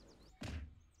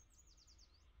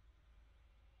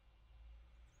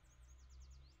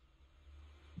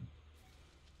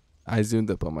 I zoomed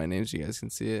up on my name so you guys can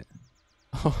see it.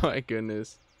 Oh my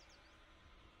goodness.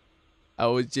 I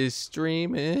was just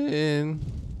streaming.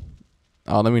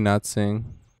 Oh, let me not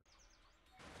sing.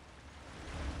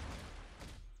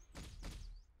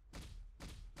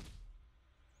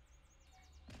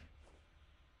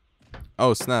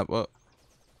 Oh snap! Well,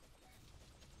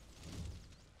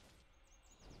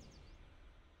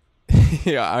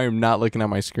 yeah, I am not looking at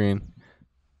my screen.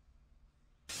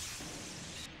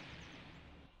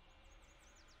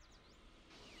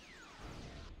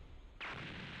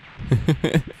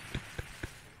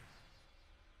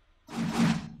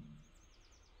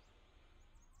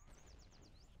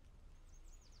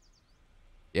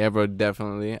 Yeah, bro,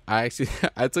 definitely. I actually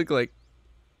I took like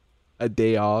a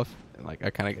day off and like I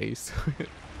kind of got used to it.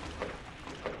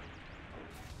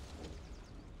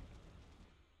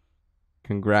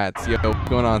 Congrats. Yo, what's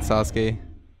going on, Sasuke?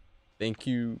 Thank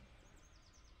you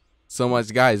so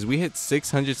much, guys. We hit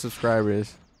 600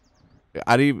 subscribers.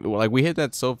 I didn't even, like, we hit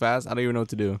that so fast. I don't even know what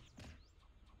to do.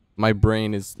 My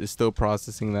brain is still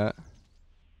processing that.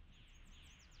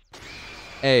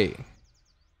 Hey.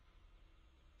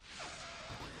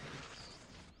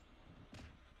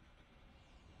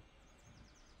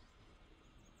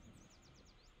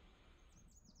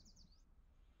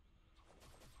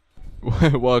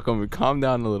 Welcome. Calm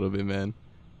down a little bit, man.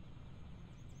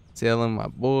 Salem, my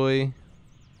boy.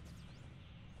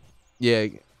 Yeah,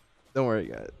 don't worry,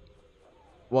 guys.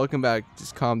 Welcome back.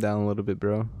 Just calm down a little bit,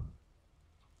 bro.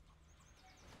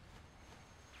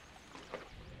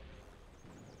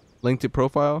 Link to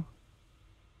profile?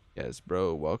 Yes,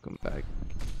 bro. Welcome back.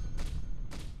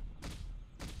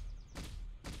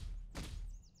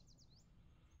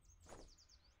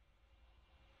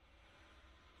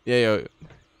 Yeah, yo.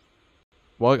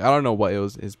 Well, I don't know what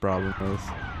his problem was.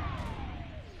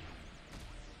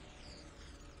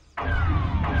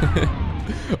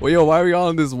 Well, yo, why are we all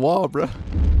on this wall, bro?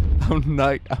 I'm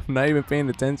not even paying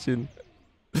attention.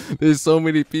 There's so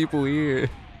many people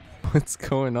here. What's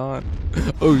going on?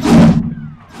 Oh shit.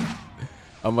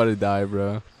 I'm about to die,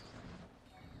 bro.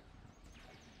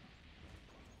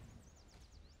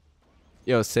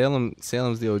 Yo,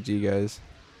 Salem's the OG, guys.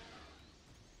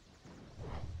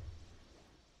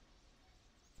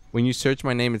 When you search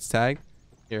my name, it's tagged.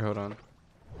 Here, hold on.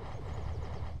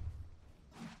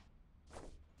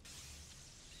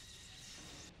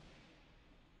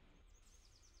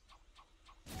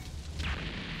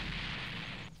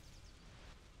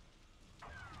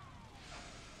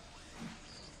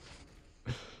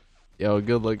 Yo,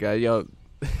 good luck, guys. Yo,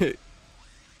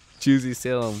 Choosy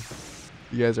Salem.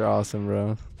 You guys are awesome,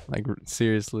 bro. Like,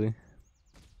 seriously.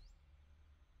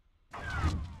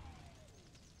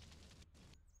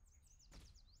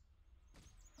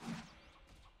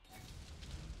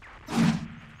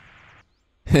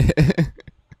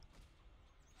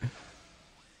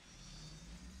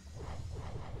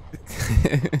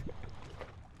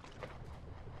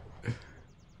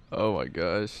 Oh my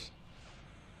gosh.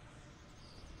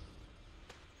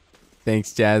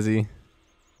 Thanks, Jazzy.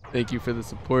 Thank you for the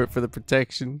support, for the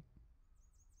protection.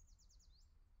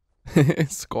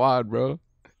 Squad, bro.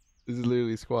 This is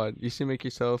literally squad. You should make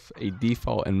yourself a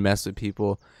default and mess with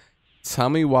people. Tell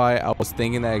me why I was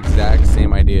thinking that exact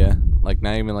same idea. Like,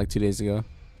 not even like 2 days ago.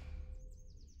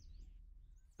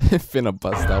 Finna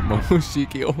bust out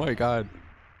Momoshiki. Oh my god.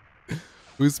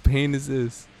 Whose pain is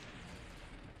this?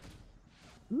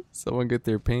 Someone get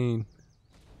their pain.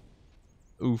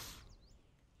 Oof.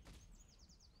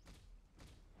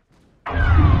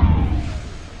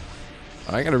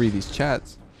 I gotta read these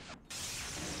chats.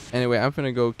 Anyway, I'm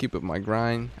finna go keep up my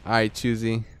grind. Alright,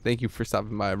 Choosy. Thank you for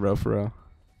stopping by, bro, for real.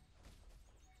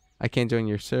 I can't join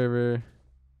your server.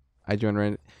 I joined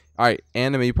random. Alright,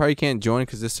 Anime, you probably can't join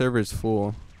because this server is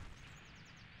full.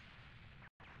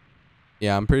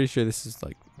 Yeah, I'm pretty sure this is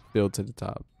like filled to the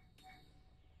top.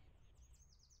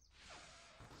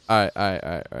 Alright.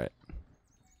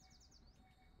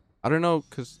 I don't know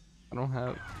because I don't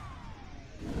have.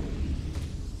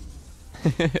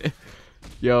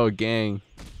 Yo, gang.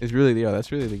 It's really, yo,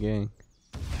 that's really the gang.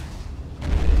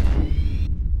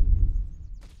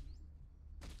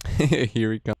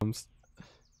 Here he comes.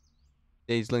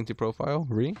 Stage link to profile.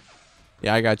 Re?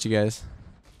 Yeah, I got you guys.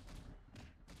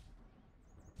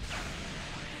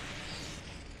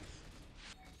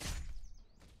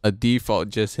 A default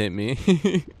just hit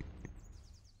me.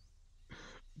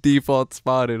 Default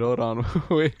spotted. Hold on.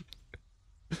 Wait.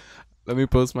 Let me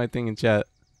post my thing in chat.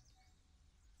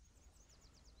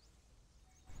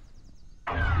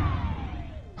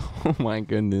 Oh my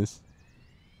goodness.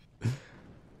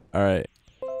 All right.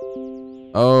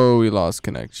 Oh, we lost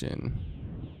connection.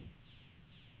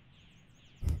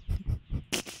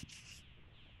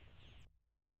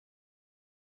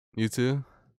 You too?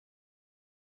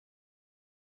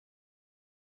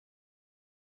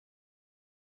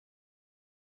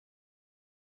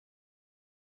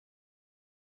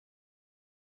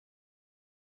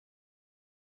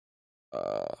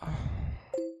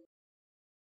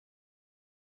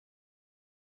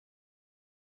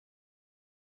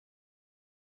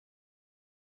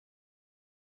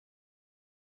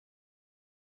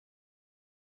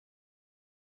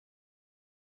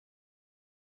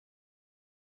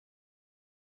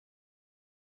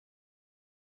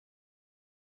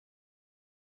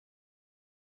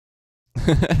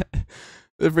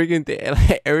 The freaking thing,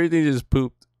 like, everything just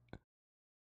pooped.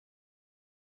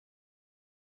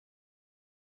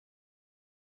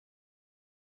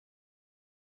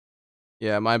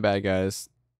 Yeah, my bad, guys.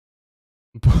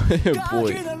 Boy,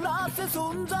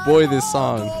 this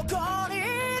song.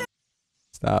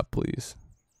 Stop, please.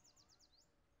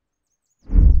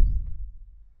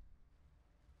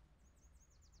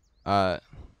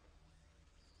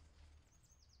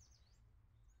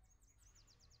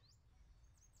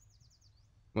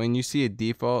 When you see a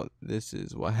default, this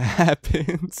is what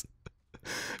happens.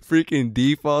 Freaking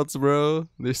defaults, bro.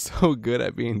 They're so good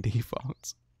at being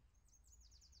defaults.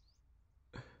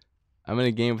 I'm in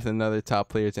a game with another top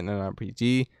player. It's an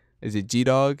nrpg. Is it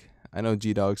G-Dog? I know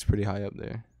G-Dog's pretty high up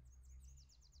there.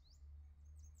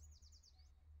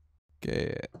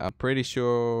 Okay, I'm pretty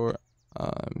sure.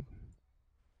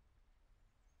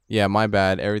 Yeah, my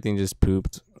bad. Everything just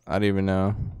pooped. I don't even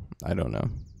know. I don't know.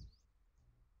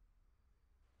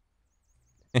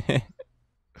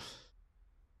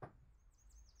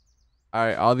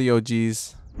 Alright, all the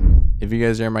OGs. If you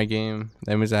guys are in my game,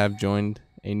 that means I have joined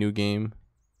a new game.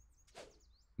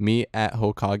 Meet at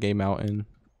Hokage Mountain.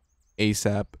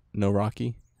 ASAP, no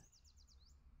Rocky.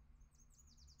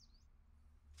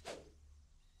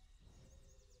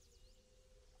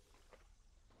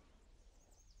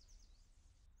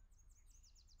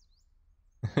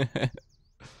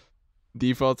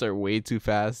 Defaults are way too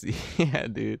fast. Yeah,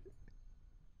 dude.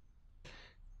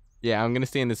 Yeah, I'm gonna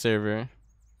stay in the server.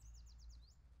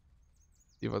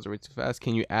 Defaults are way too fast.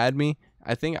 Can you add me?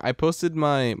 I think I posted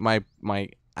my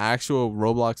actual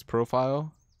Roblox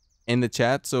profile in the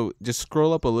chat, so just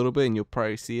scroll up a little bit and you'll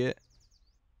probably see it.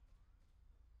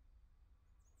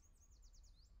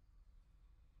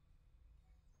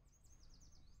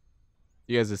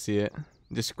 You guys will see it.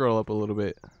 Just scroll up a little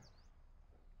bit.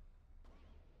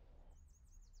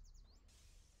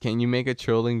 Can you make a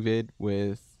trolling vid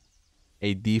with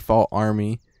a default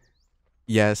army?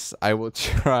 Yes, I will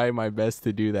try my best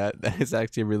to do that. That is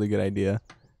actually a really good idea.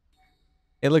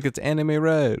 Hey, look, it's Anime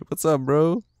Red. What's up,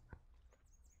 bro?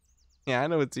 Yeah, I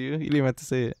know it's you. You didn't even have to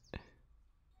say it.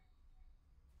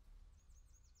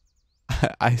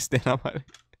 I stand on my...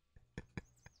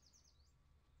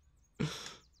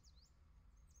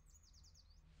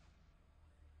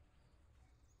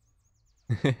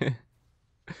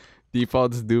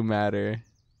 Defaults do matter.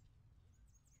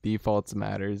 Defaults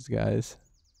matters, guys.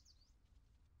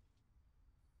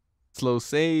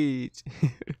 SlowSage.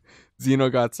 Zeno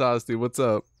got sauce, dude. What's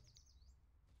up?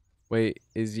 Wait,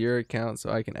 is your account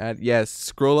so I can add? Yes,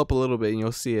 scroll up a little bit and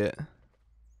you'll see it.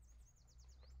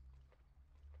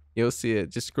 You'll see it.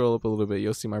 Just scroll up a little bit.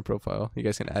 You'll see my profile. You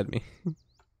guys can add me.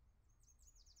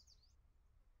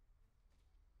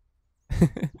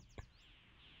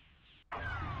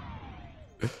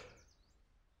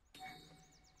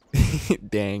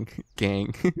 Dang,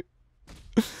 gang.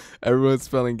 Everyone's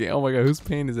spelling game. Oh my god, whose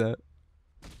pain is that?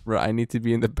 Bro, I need to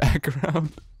be in the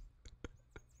background.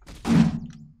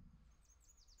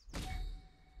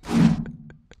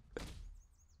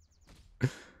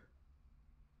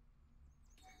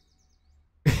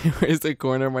 Where's the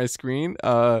corner of my screen?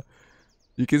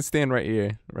 You can stand right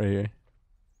here. Right here.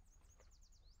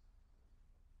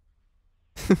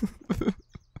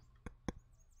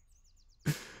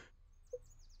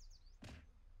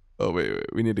 Oh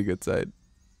wait, we need a good side.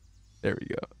 There we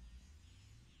go.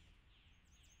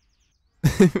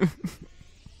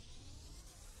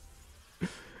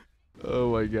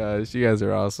 Oh my gosh, you guys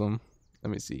are awesome.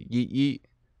 Let me see. Yeet yeet.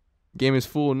 Game is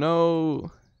full.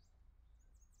 No.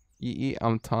 Yeet yeet.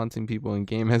 I'm taunting people in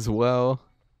game as well.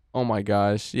 Oh my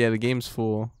gosh. Yeah, the game's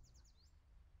full.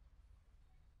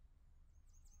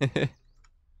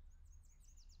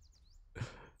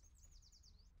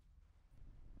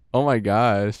 Oh my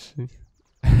gosh.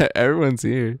 Everyone's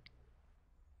here.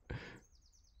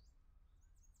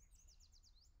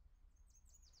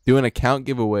 Do an account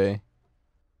giveaway.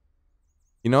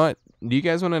 You know what? Do you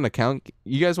guys want an account?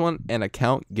 You guys want an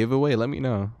account giveaway? Let me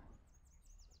know.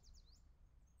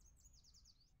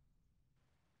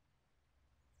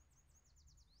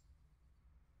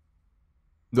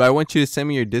 Do I want you to send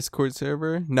me your Discord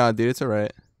server? Nah, dude, it's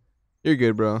alright. You're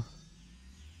good, bro.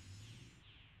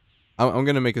 I'm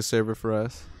gonna make a server for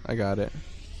us. I got it.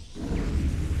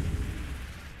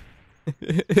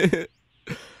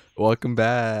 Welcome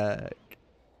back.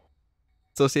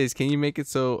 SlowSage, can you make it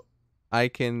so I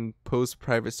can post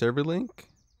private server link?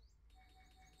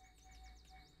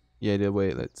 Yeah,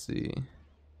 wait, let's see.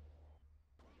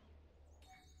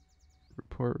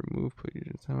 Report, remove, put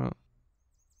user timeout.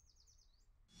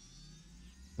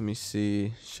 Let me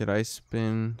see. Should I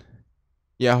spin?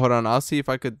 Yeah, hold on. I'll see if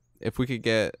we could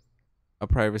get a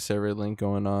private server link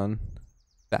going on.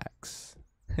 Facts.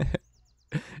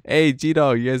 Hey,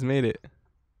 G-Dog, you guys made it.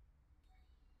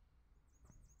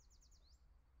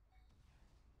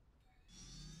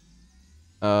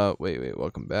 Wait,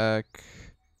 welcome back.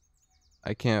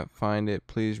 I can't find it.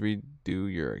 Please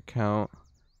redo your account.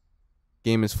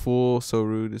 Game is full. So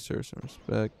rude. Deserve some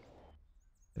respect.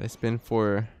 Did I spin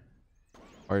for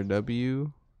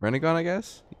RW? Renegon, I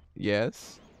guess?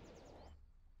 Yes.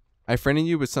 I friended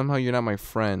you, but somehow you're not my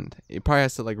friend. It probably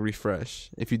has to like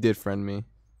refresh if you did friend me.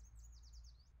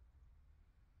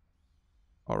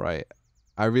 Alright.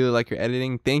 I really like your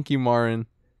editing. Thank you, Marin.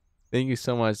 Thank you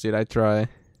so much, dude. I try.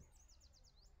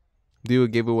 Do a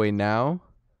giveaway now.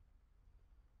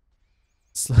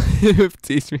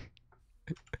 Teach me.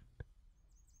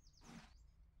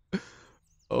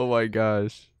 Oh my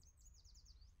gosh.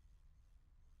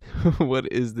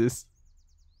 What is this?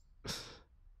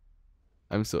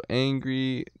 I'm so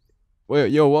angry.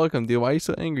 Wait, yo, welcome, dude. Why are you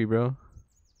so angry, bro?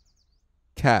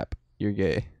 Cap, you're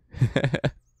gay.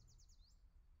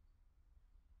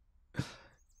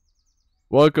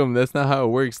 Welcome. That's not how it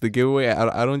works. The giveaway,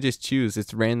 I don't just choose.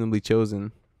 It's randomly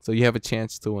chosen. So you have a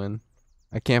chance to win.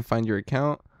 I can't find your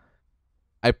account.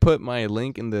 I put my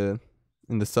link in the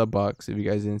sub box if you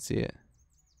guys didn't see it.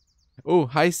 Oh,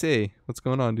 hi, Say. What's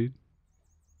going on, dude?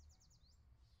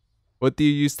 What do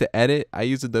you use to edit? I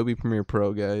use Adobe Premiere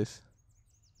Pro, guys.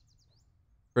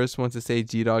 First one to say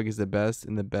G-Dog is the best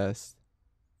and the best.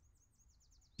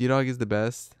 G-Dog is the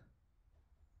best.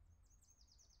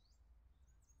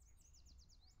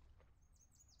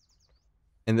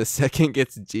 And the second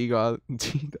gets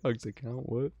G-Dog's account.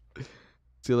 What?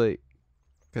 Too late.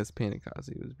 Because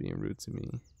Panikasi was being rude to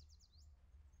me.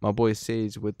 My boy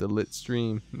Sage with the lit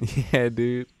stream. Yeah,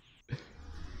 dude.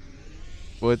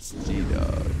 What's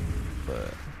G-Dog?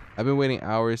 But I've been waiting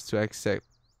hours to accept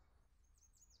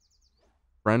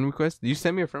friend request. Did you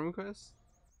send me a friend request?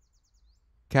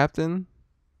 Captain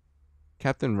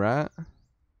Rat?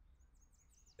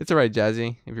 It's alright,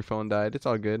 Jazzy. If your phone died, it's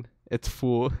all good. It's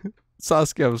full.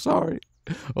 Sasuke, I'm sorry.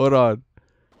 Hold on.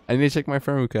 I need to check my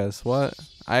friend request. What?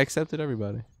 I accepted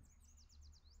everybody.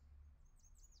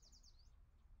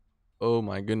 Oh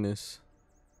my goodness.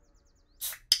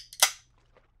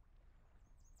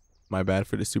 My bad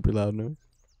for the super loud noise.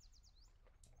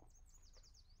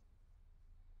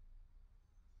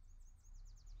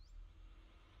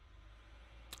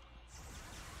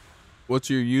 What's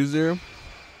your user?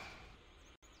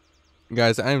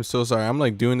 Guys, I am so sorry. I'm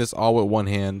like doing this all with one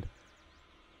hand.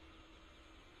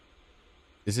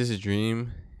 Is this a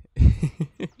dream?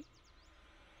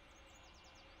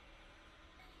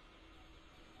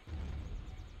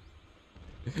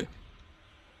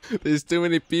 There's too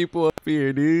many people up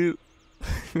here, dude.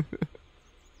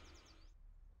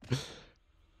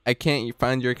 I can't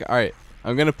find your... Alright,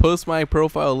 I'm gonna post my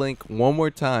profile link one more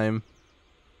time.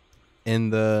 in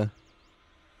the.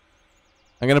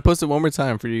 I'm gonna post it one more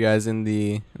time for you guys in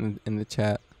the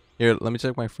chat. Here, let me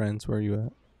check my friends. Where are you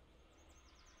at?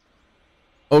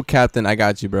 Oh, Captain, I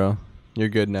got you, bro. You're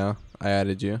good now. I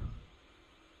added you.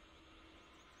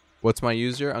 What's my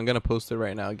user? I'm gonna post it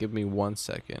right now. Give me 1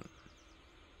 second.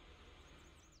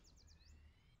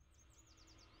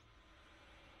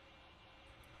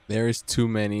 There is too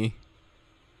many.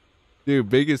 Dude,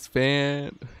 biggest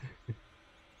fan.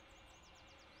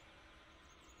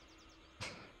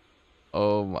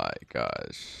 Oh my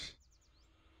gosh.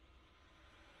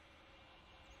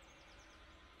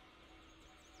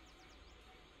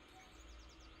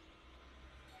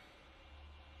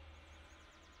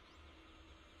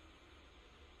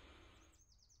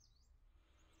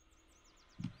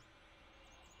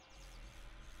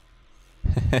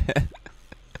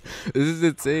 This is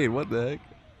insane. What the heck?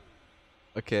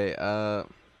 Okay, let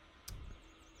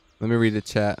me read the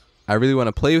chat. I really want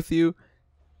to play with you.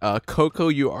 Coco,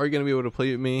 you are going to be able to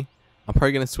play with me. I'm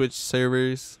probably going to switch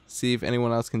servers, see if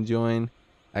anyone else can join.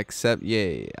 Accept.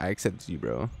 Yay, I accepted you,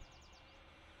 bro.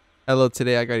 Hello,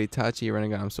 today I got Itachi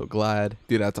running. I'm so glad.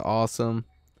 Dude, that's awesome.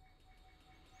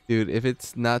 Dude, if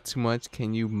it's not too much,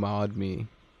 can you mod me?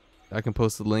 I can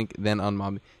post the link, then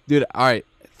unmod me. Dude, alright.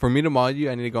 For me to mod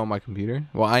you, I need to go on my computer.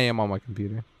 Well, I am on my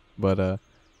computer. But,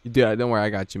 dude, don't worry.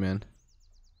 I got you, man.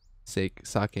 Sake,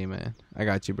 man. I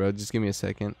got you, bro. Just give me a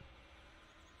second.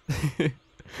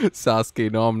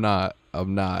 Sasuke, no, I'm not.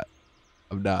 I'm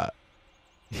not.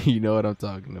 You know what I'm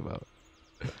talking about.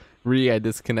 I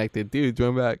disconnected. Dude,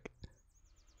 join back.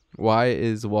 Why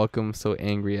is Welcome so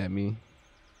angry at me?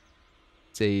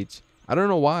 Sage. I don't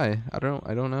know why. I don't know.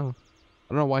 I don't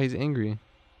know why he's angry.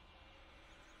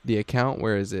 The account,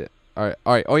 where is it?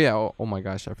 Alright. Oh yeah. Oh my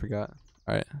gosh, I forgot.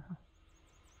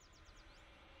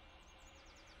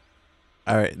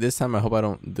 Alright, this time I hope I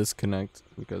don't disconnect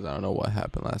because I don't know what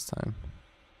happened last time.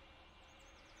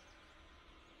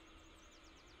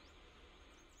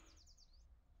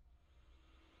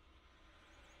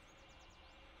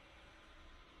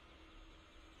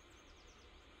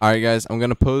 Alright guys, I'm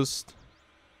gonna post.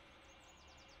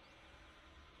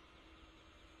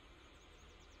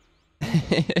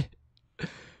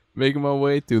 Making my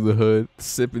way through the hood,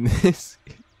 sipping this.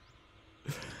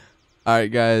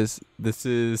 Alright guys, that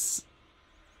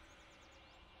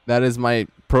is my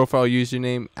profile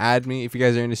username. Add me if you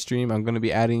guys are in the stream. I'm gonna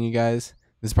be adding you guys.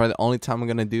 This is probably the only time I'm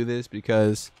gonna do this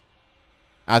because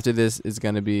after this it's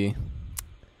gonna be,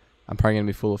 I'm probably gonna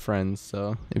be full of friends.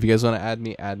 So if you guys want to add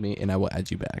me, and I will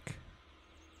add you back.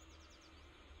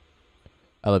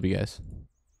 I love you guys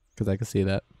because I can see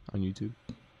that on YouTube.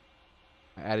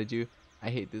 I added you. I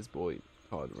hate this boy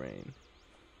called Rain.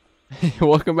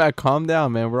 Welcome back. Calm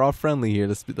down, man. We're all friendly here.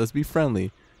 Let's be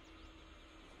friendly.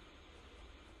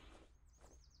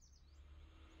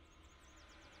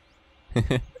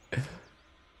 Can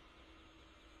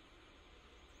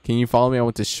you follow me? I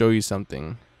want to show you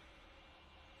something.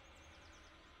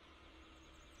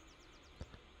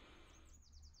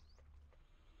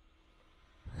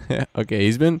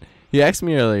 Okay, he asked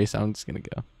me earlier, so I'm just gonna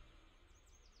go.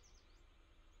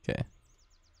 Okay.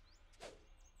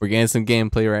 We're getting some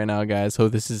gameplay right now, guys.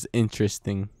 Hope this is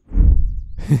interesting.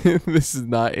 This is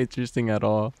not interesting at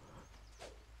all.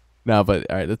 No, but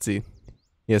alright, let's see.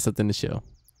 He has something to show.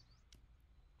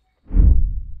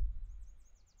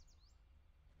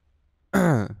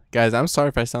 Guys, I'm sorry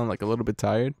if I sound like a little bit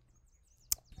tired.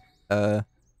 I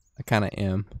kind of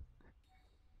am.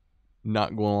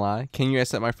 Not gonna lie. Can you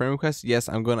accept my friend request? Yes,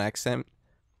 I'm going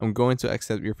to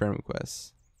accept your friend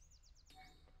request.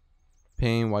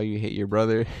 Pain, why you hate your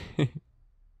brother?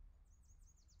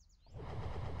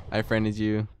 I friended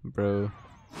you, bro.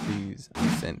 Please, I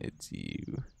sent it to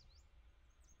you.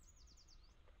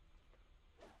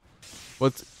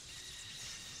 What's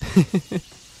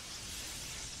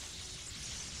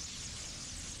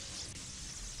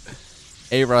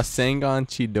a Rasengan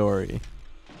Chidori?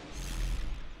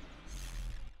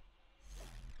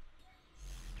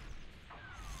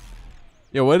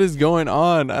 Yo, what is going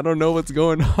on? I don't know what's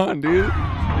going on, dude.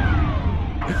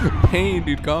 Pain,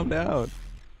 dude, calm down.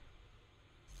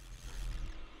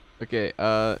 Okay,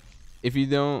 if you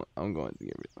don't, I'm going to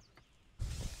get rid of.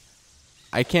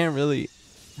 I can't really.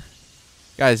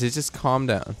 Guys, just calm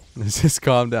down. Let's just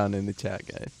calm down in the chat,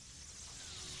 guys.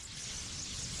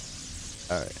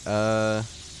 Alright,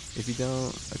 if you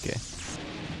don't, okay.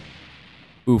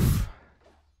 Oof.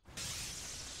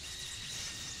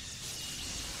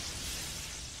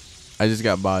 I just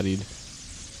got bodied.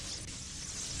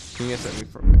 Can you accept me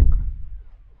for a minute?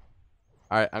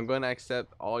 Alright, I'm going to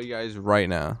accept all you guys right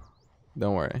now.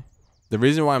 Don't worry. The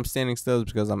reason why I'm standing still is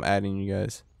because I'm adding you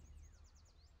guys.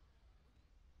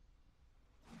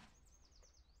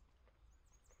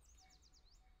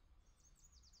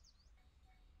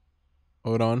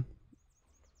 Hold on,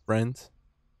 friends.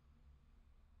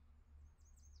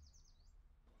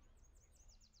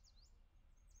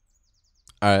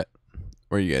 All right,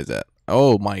 where you guys at?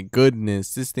 Oh my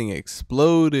goodness, this thing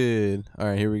exploded. All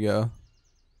right, here we go.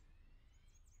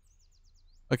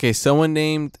 Okay, someone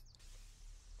named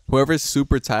whoever's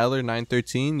Super Tyler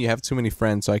 913. You have too many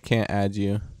friends, so I can't add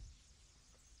you.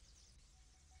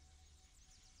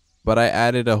 But I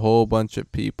added a whole bunch of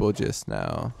people just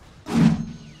now.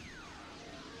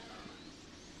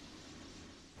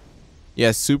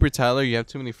 Yeah, Super Tyler, you have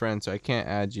too many friends, so I can't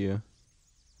add you.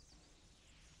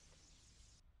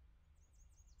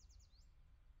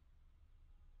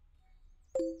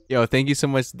 Yo, thank you so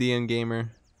much, DN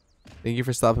Gamer. Thank you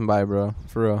for stopping by, bro.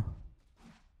 For real.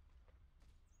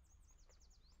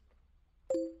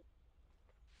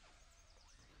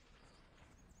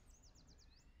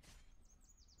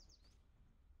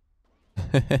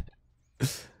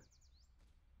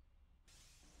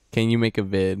 Can you make a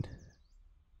vid?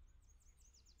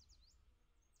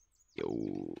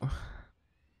 Yo.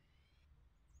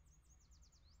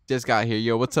 Just got here.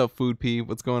 Yo, what's up, Food P?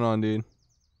 What's going on, dude?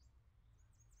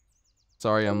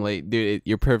 Sorry I'm late. Dude,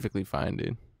 you're perfectly fine,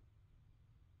 dude.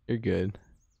 You're good.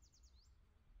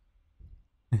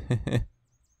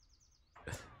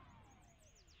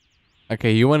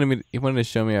 Okay, you wanted to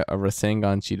show me a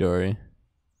Rasengan Chidori.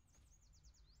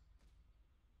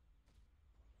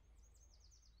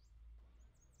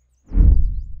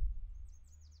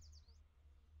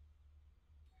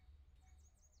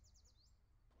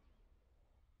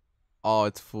 Oh,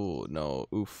 it's full. No,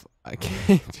 oof. I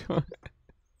can't join.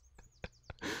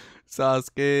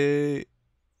 Sasuke.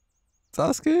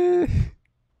 Sasuke.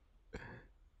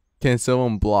 Can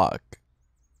someone block?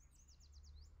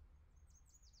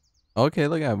 Okay,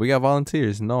 look at it. We got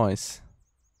volunteers. Nice.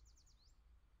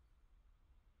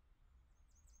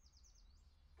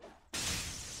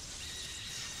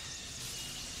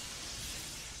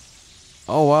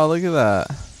 Oh wow, look at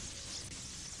that.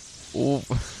 Oh,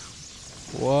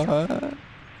 what?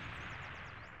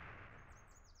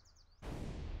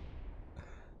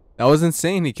 That was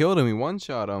insane. He killed him. He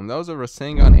one-shot him. That was a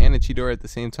Rasengan and a Chidori at the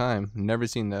same time. Never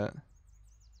seen that.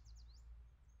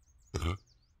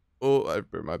 Oh,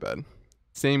 my bad.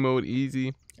 Same mode,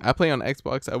 easy. I play on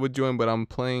Xbox. I would join, but I'm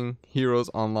playing Heroes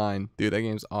Online. Dude, that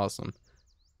game's awesome.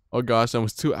 Oh gosh, that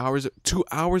was 2 hours. 2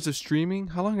 hours of streaming?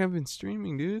 How long have I been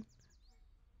streaming, dude?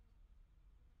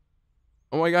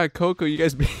 Oh my god, Coco, you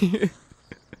guys be...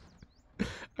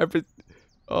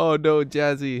 Oh no,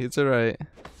 Jazzy. It's alright.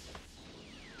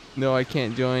 No, I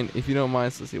can't join. If you don't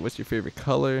mind, let's see. What's your favorite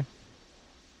color?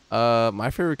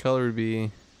 My favorite color would be...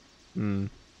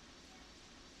 I'm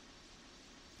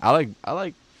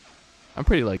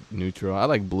pretty like neutral. I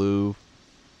like blue,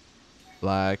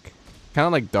 black, kind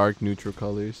of like dark neutral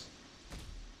colors.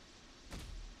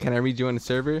 Can I rejoin the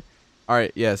server? All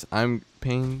right, yes, I'm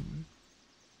paying.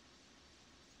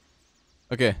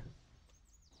 Okay.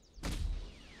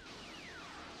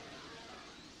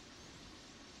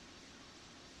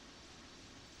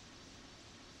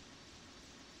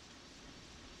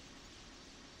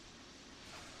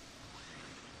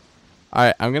 All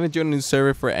right, I'm gonna join a new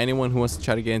server for anyone who wants to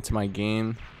try to get into my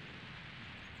game.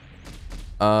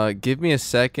 Give me a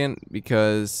second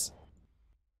because.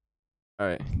 All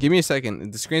right, give me a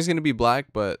second. The screen's gonna be black,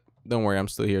 but don't worry, I'm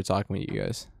still here talking with you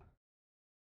guys.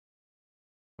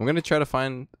 I'm gonna try to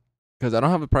find, because I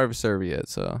don't have a private server yet,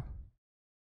 so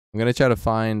I'm gonna try to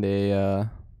find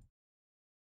a.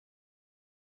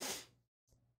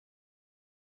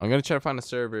 I'm gonna try to find a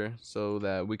server so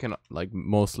that we can like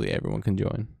mostly everyone can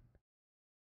join.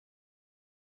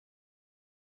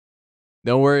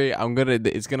 Don't worry,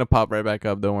 it's gonna pop right back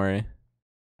up. Don't worry,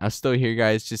 I'm still here,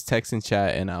 guys. Just text and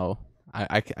chat, and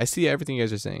I see everything you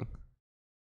guys are saying.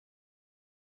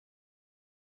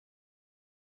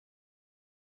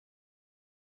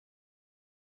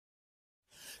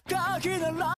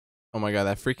 Oh my god,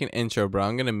 that freaking intro, bro!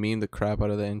 I'm gonna meme the crap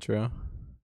out of the intro.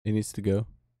 It needs to go.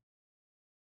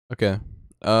 Okay.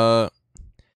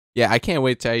 Yeah, I can't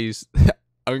wait to use.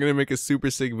 I'm gonna make a super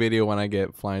sick video when I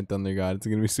get Flying Thunder God. It's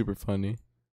gonna be super funny.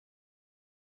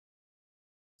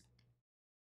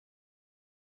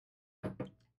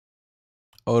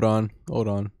 Hold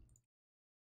on.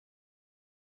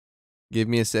 Give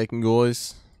me a second,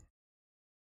 guys.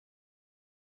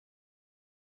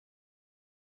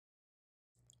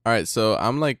 All right, so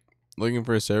I'm like looking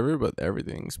for a server, but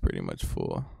everything's pretty much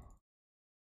full.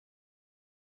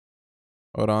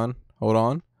 Hold on.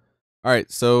 All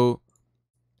right, so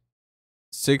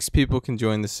 6 people can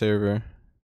join the server.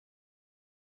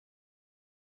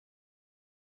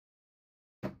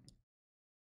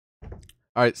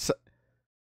 All right, so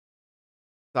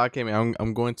Okay, man,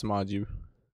 I'm going to mod you.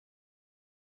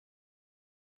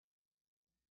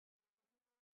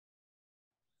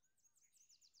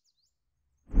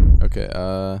 Okay,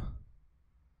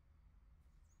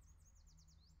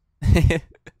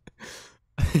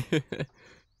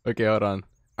 okay, hold on.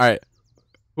 All right.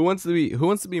 Who wants to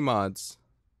be mods?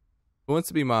 Who wants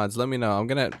to be mods? Let me know. I'm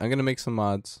gonna make some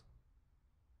mods.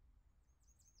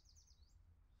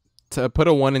 To put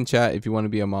a 1 in chat if you want to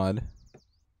be a mod.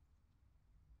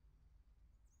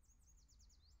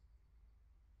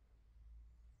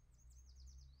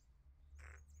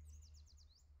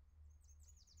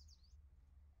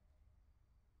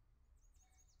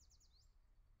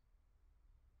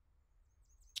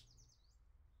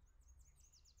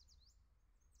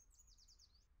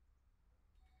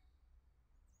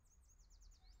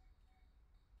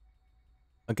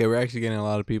 Okay, we're actually getting a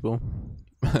lot of people.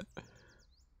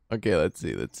 Okay, let's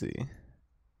see. Let's see.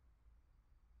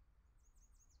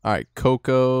 All right,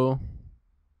 Coco.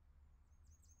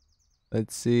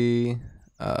 Let's see.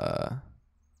 Where's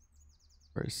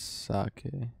Sake?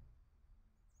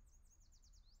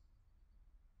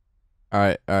 All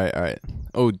right, all right, all right.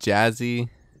 Oh, Jazzy.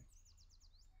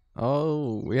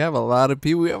 Oh, we have a lot of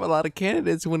people. We have a lot of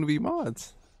candidates who want to be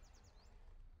mods.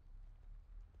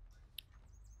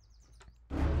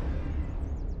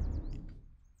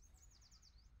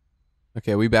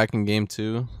 Okay, we back in game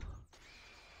 2.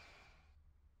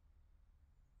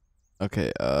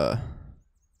 Okay,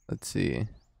 let's see.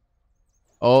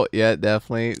 Oh, yeah,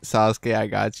 definitely. Sasuke, I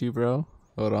got you, bro.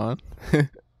 Hold on.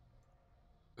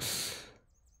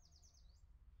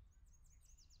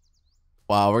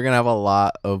 Wow, we're gonna have a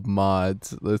lot of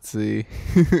mods. Let's see.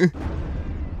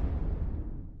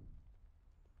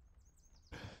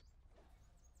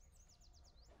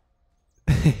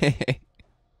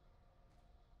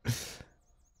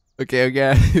 Okay,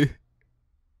 okay.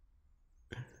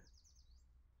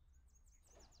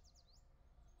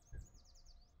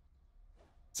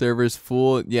 Server's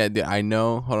full. Yeah, I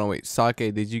know. Hold on, wait.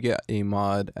 Sake, did you get a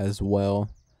mod as well?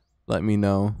 Let me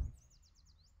know.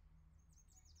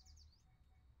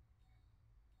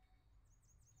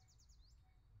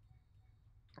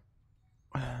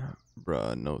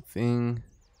 Bruh, no thing.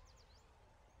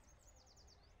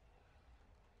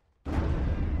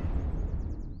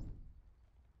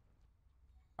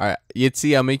 Alright,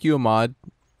 Yitzi, I'll make you a mod.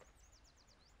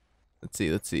 Let's see,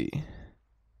 let's see.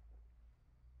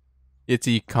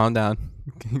 Yitzi, calm down.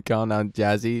 Calm down.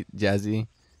 Jazzy, Jazzy.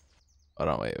 Hold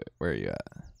on, wait, where are you at?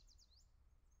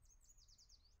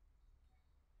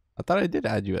 I thought I did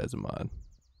add you as a mod.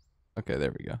 Okay,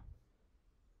 there we go.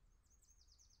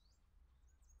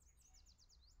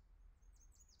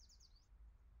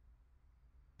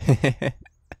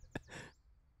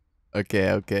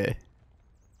 Okay, okay.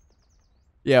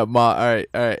 Yeah, mod. Alright,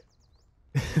 alright.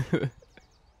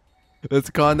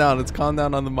 Let's calm down. Let's calm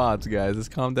down on the mods, guys. Let's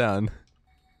calm down.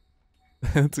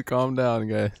 Let's calm down,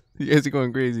 guys. You guys are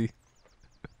going crazy.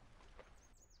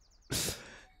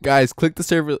 Guys, click the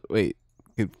server. Wait,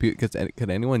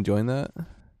 could anyone join that?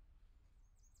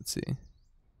 Let's see.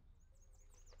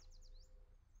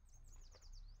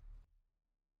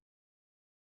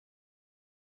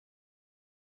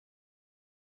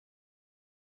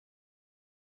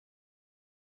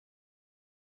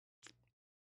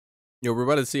 Yo, we're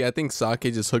about to see. I think Sake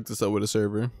just hooked us up with a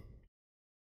server.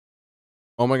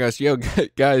 Oh my gosh, yo,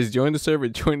 guys, join the server.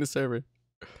 Join the server.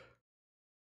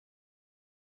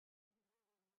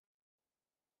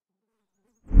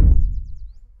 All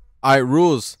right,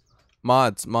 rules.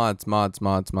 Mods. All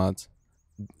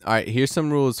right, here's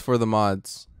some rules for the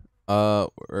mods. Where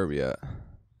are we at?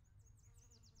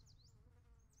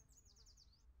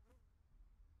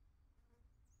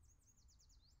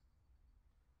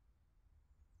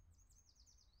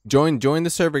 Join the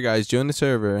server, guys. Join the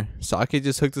server. Sake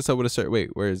just hooked us up with a server.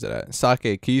 Wait, where is it at?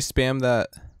 Sake, can you spam that?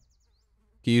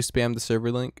 Can you spam the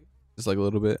server link? Just like a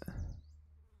little bit.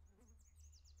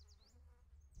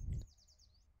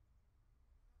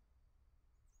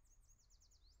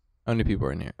 How many people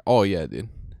are in here? Oh yeah, dude.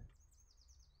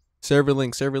 Server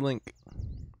link, server link.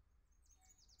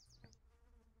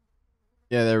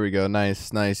 Yeah, there we go.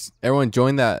 Nice, nice. Everyone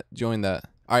join that. Join that.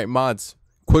 All right, mods.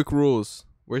 Quick rules.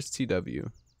 Where's TW?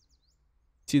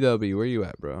 TW, where you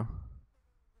at, bro?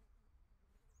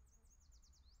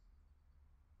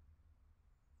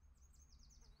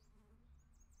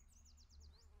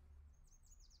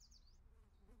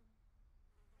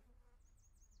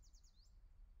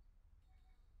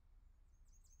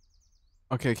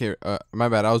 Okay, okay. My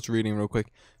bad. I was reading real quick.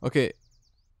 Okay.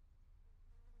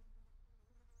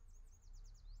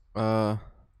 Uh,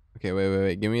 okay.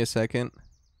 Wait. Give me a second.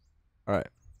 All right.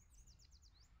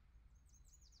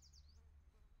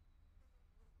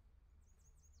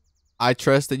 I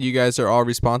trust that you guys are all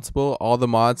responsible. All the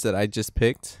mods that I just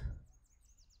picked.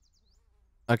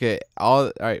 Okay,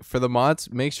 all right. For the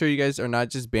mods, make sure you guys are not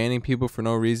just banning people for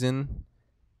no reason.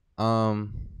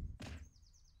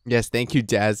 Yes, thank you,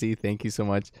 Jazzy. Thank you so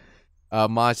much.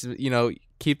 Mods,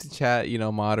 keep the chat,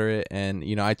 moderate, and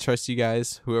I trust you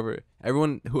guys.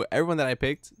 Everyone that I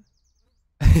picked,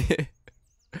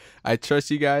 I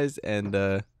trust you guys, and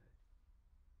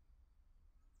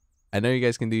I know you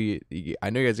guys can do.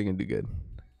 I know you guys are gonna do good.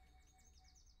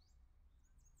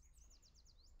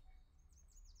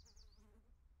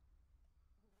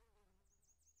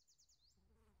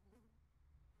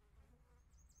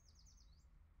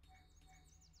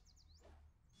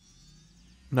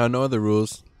 No other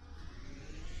rules.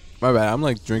 My bad. I'm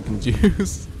like drinking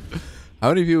juice. How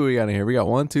many people we got in here? We got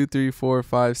 1, 2, 3, 4,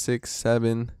 5, 6,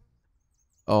 7.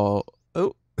 Oh.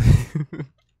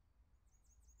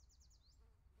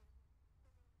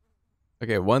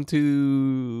 Okay, 1,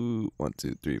 2, 1,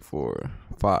 2, 3, 4,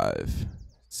 5,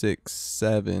 6,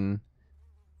 7,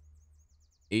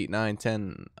 8, 9,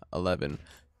 10, 11.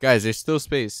 Guys, there's still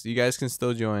space. You guys can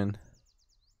still join.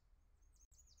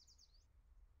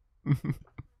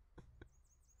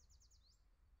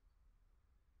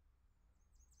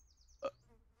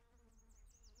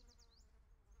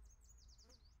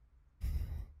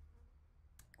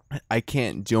 I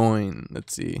can't join.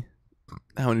 Let's see.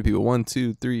 How many people? 1,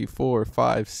 2, 3, 4,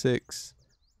 5, 6,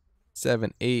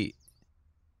 7, 8,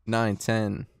 9,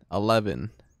 10,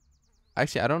 11.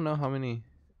 Actually, I don't know how many.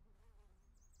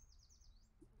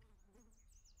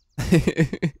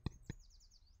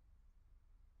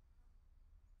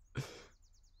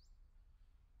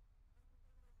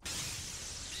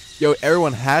 Yo,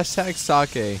 everyone, hashtag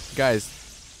sake. Guys,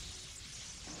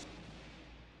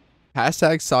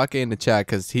 hashtag sake in the chat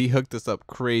because he hooked us up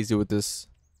crazy with this.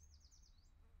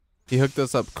 He hooked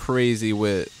us up crazy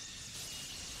with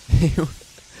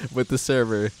with the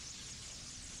server.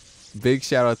 Big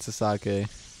shout out to Sake.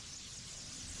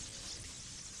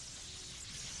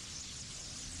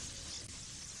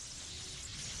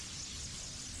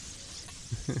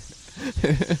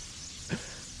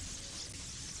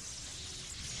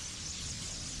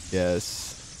 Yes.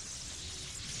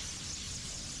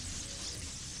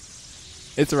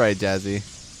 It's alright, Jazzy.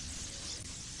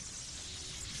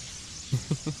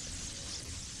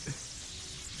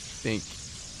 Think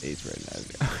Ace right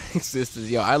now. Existence.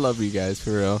 Yo, I love you guys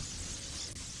for real.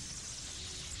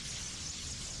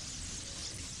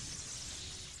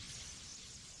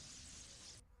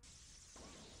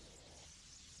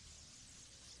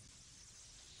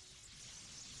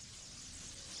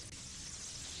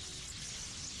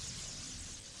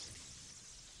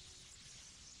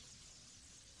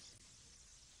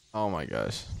 Oh my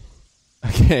gosh.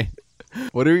 Okay.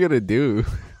 What are we gonna do?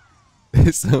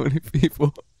 There's so many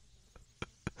people.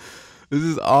 This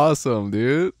is awesome,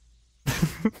 dude.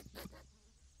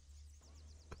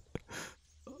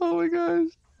 Oh my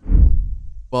gosh.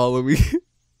 Follow me.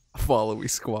 Follow me,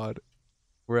 squad.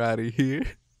 We're out of here.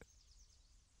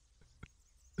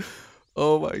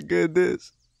 Oh my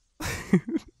goodness.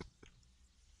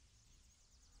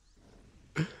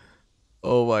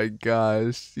 Oh my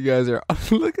gosh. You guys are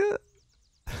look at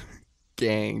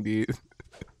gang, dude.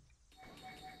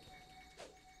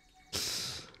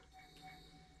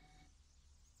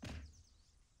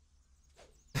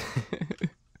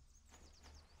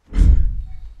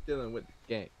 Chilling with the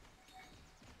gang.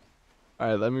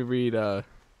 Alright, let me read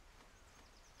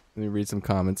some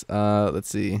comments. Let's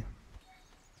see.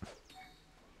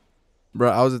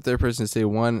 Bro, I was the third person to say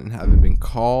one and haven't been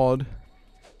called.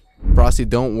 Frosty,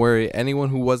 don't worry. Anyone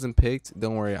who wasn't picked,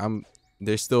 don't worry.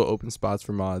 There's still open spots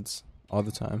for mods all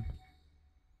the time.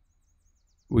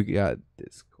 We got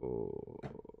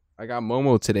Discord. I got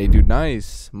Momo today, dude.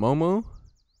 Nice. Momo?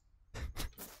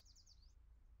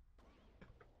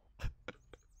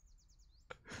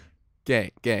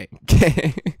 Gang.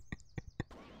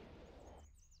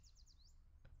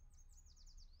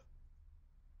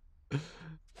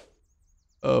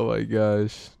 Oh my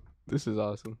gosh. This is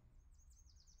awesome.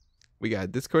 We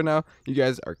got Discord now. You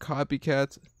guys are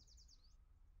copycats.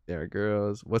 There,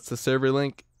 girls. What's the server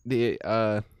link?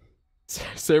 The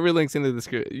server links in the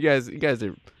description. You guys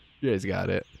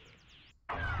got it.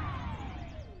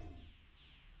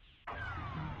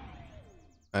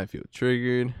 I feel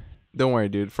triggered. Don't worry,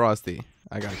 dude. Frosty,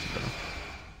 I got you, bro.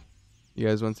 You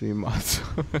guys want to be mods?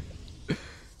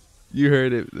 You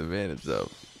heard it, the man himself.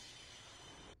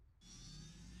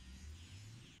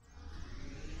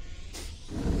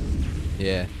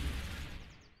 Yeah.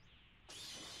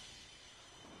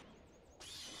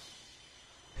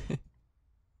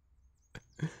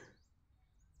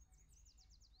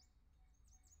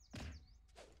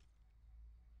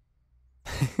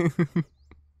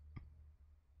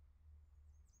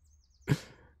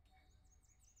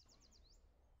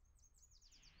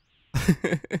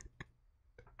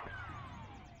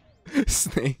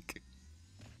 Snake.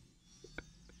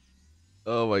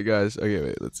 Oh my gosh. Okay,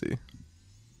 wait, let's see.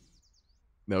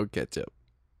 No ketchup.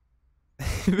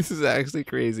 This is actually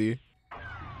crazy.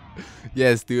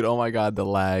 Yes, dude. Oh my god, the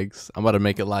lags. I'm about to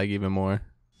make it lag even more.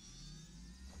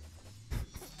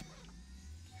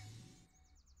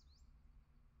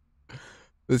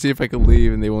 Let's see if I can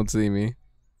leave and they won't see me.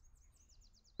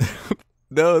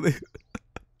 No, they...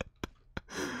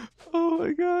 Oh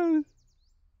my god.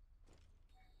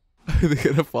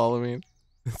 They're gonna follow me.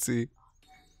 Let's see.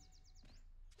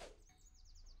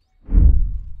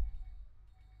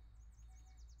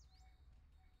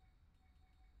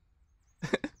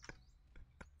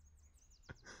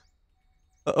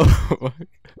 Oh my god.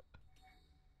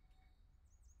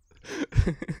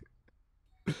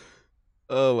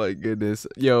 Oh my goodness.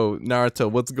 Yo,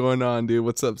 Naruto, what's going on, dude?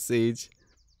 What's up, Sage?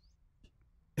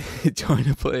 Join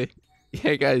to play.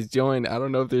 Yeah, guys, join. I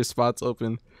don't know if there's spots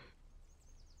open.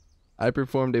 I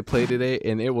performed a play today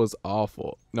and it was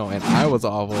awful. No, and I was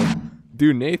awful.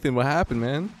 Dude, Nathan, what happened,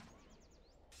 man?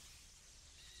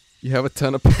 You have a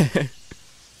ton of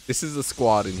pets. This is a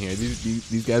squad in here.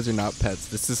 These guys are not pets.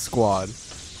 This is squad.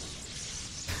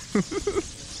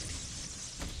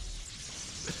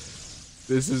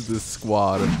 This is the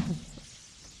squad.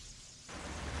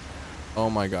 Oh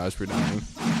my gosh, we're dying.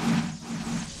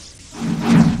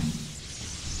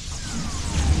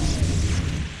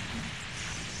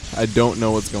 I don't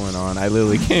know what's going on. I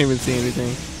literally can't even see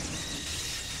anything.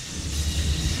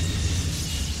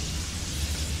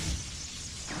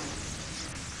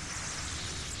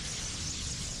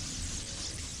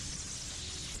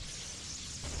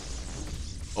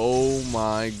 Oh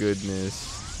my goodness.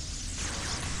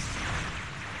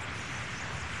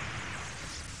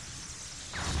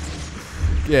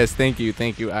 Yes, thank you,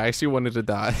 thank you. I actually wanted to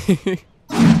die.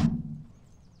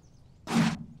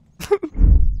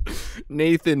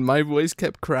 Nathan, my voice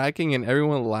kept cracking and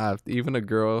everyone laughed, even a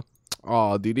girl.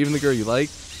 Oh, dude, even the girl you like?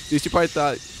 Dude, she probably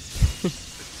thought...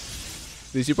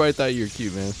 Dude, she probably thought you were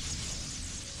cute, man.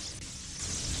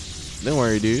 Don't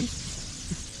worry, dude.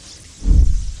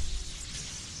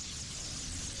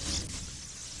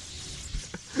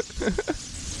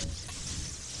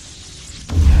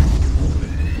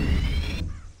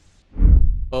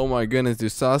 Oh my goodness,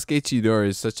 dude, Sasuke Chidori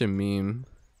is such a meme.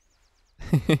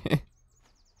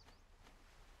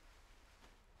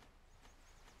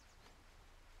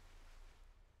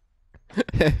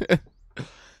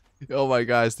 Oh my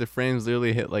gosh, the frames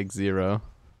literally hit like 0.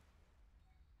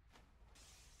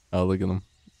 Oh, look at them.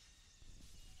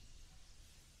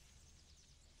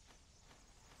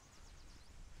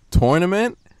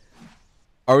 Tournament?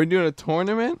 Are we doing a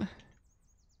tournament?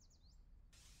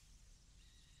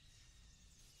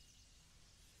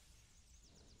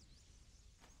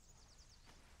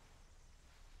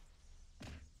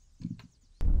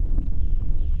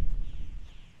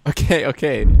 Okay,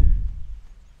 okay.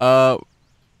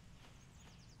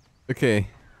 Okay,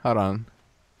 hold on.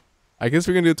 I guess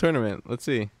we're gonna do a tournament. Let's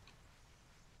see.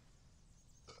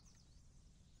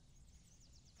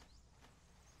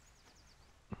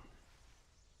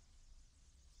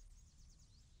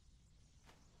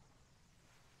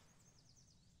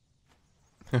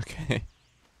 Okay.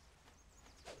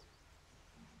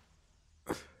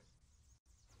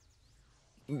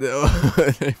 No,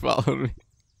 they followed me.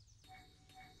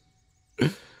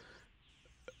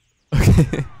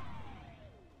 Okay.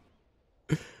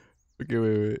 Okay,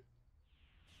 wait.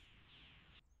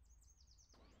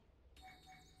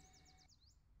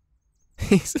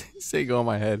 He's saying go on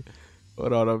my head.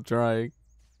 Hold on, I'm trying.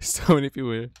 There's so many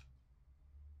people here.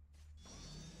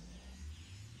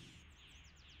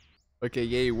 Okay,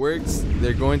 yay, works.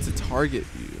 They're going to target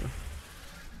you.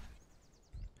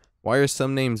 Why are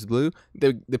some names blue?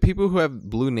 The people who have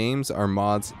blue names are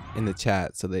mods in the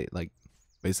chat, so they like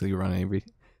basically run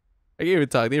everything. I can't even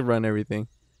talk. They run everything.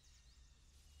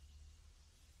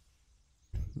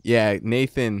 Yeah,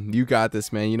 Nathan, you got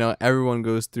this, man. You know, everyone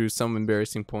goes through some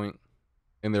embarrassing point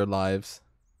in their lives.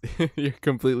 You're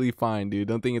completely fine, dude.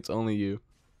 Don't think it's only you.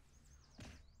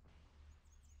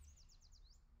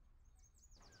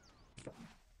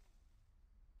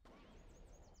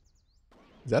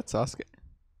 Is that Sasuke?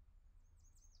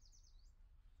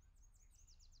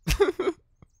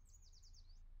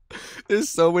 There's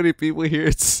so many people here.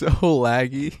 It's so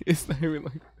laggy. It's not even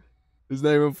like, it's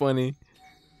not even funny.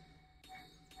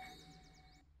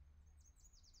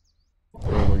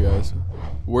 Oh my gosh.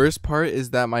 Worst part is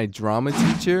that my drama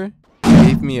teacher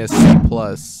gave me a C+.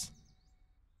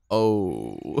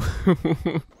 Oh.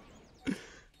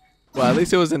 Well, at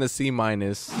least it was in a C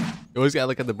minus. You always gotta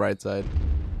look at the bright side.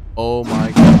 Oh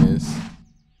my goodness.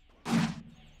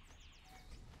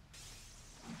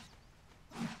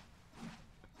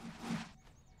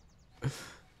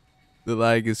 The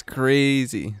lag is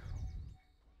crazy.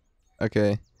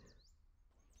 Okay.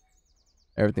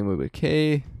 Everything will be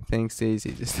okay. Thanks,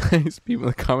 Daisy. Just nice. People in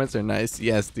the comments are nice.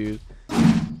 Yes, dude.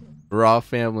 We're all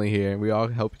family here. We all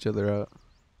help each other out.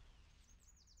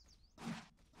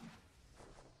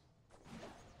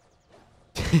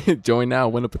 Join now.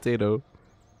 Win a potato.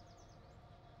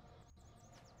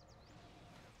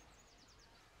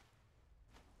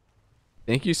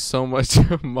 Thank you so much,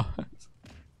 Moz.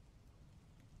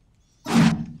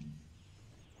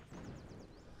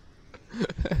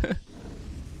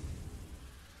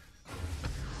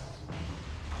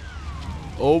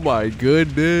 Oh my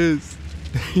goodness.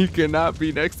 You cannot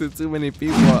be next to too many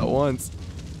people at once.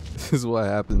 This is what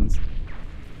happens.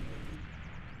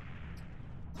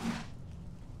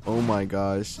 Oh my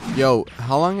gosh. Yo,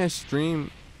 how long has stream?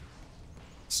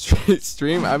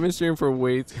 I've been streaming for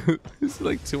way too. This is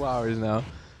like 2 hours now.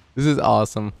 This is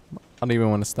awesome. I don't even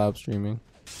want to stop streaming.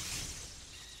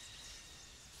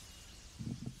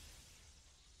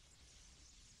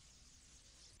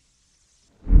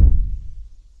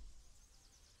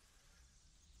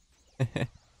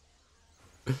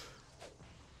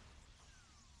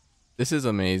 This is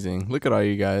amazing. Look at all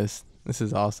you guys. This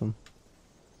is awesome.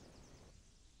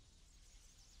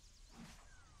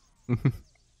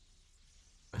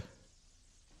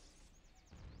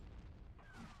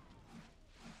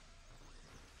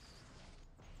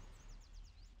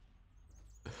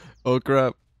 Oh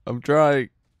crap. I'm trying.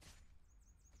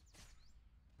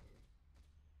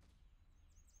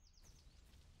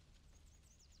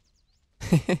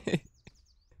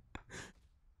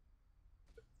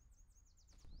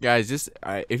 Guys, just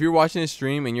if you're watching a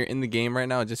stream and you're in the game right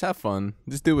now, just have fun.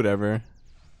 Just do whatever.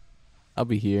 I'll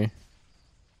be here.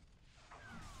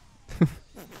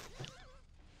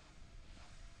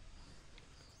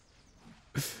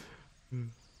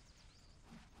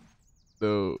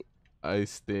 So I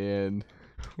stand.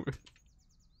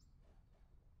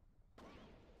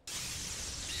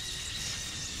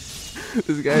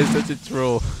 This guy is such a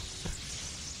troll.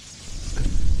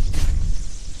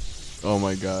 Oh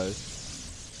my gosh.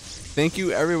 Thank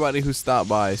you everybody who stopped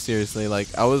by. Seriously,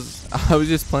 like I was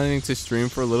just planning to stream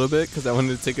for a little bit because I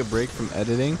wanted to take a break from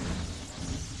editing.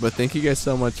 But thank you guys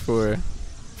so much for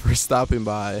stopping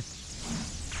by.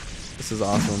 This is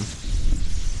awesome.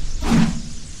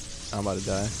 I'm about to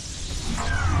die.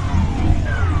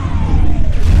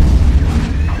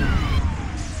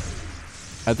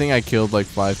 I think I killed like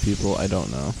 5 people. I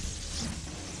don't know.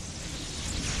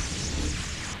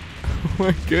 Oh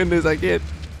my goodness, I can't.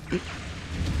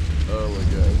 Oh my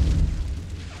god.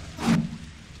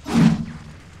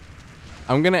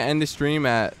 I'm gonna end the stream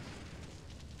at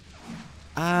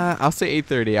I'll say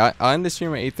 8:30. I'll end the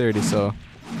stream at 8:30, so.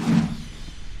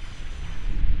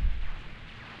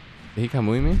 Did he come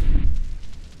with me?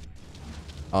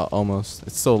 Almost.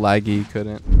 It's so laggy, he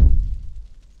couldn't.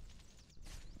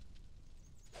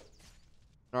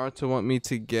 Naruto want me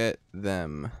to get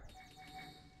them.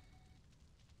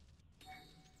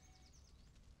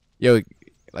 Yo,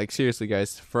 like seriously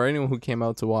guys, for anyone who came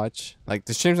out to watch, like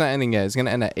the stream's not ending yet. It's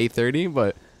gonna end at 8:30,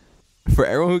 but for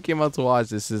everyone who came out to watch,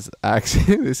 this is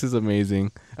actually this is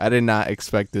amazing. I did not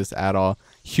expect this at all.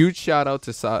 Huge shout out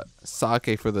to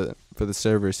Sake for the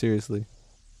server, seriously.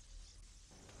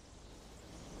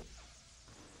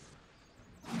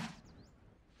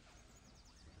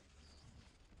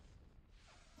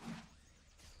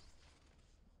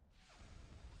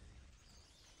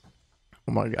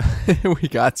 Oh my god. We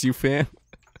got you, fam.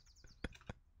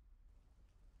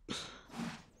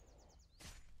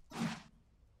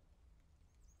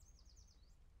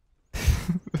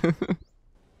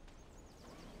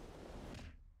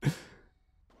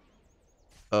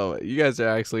 Oh, you guys are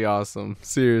actually awesome.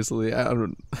 Seriously, I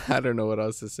don't know what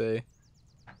else to say.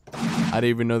 I didn't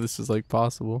even know this was like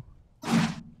possible.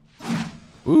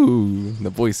 Ooh, the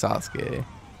boy Sasuke.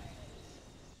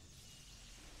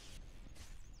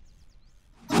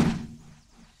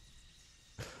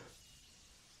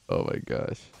 Oh my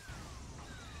gosh.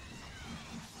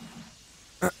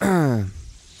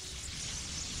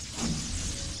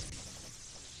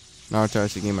 Naruto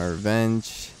has to get my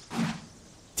revenge.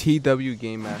 TW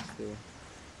Game Master.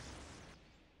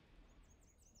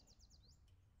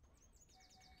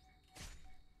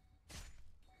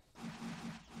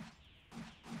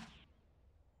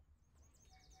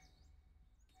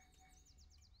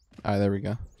 Alright, there we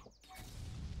go.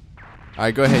 All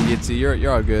right, go ahead, Yitzy.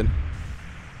 You're all good.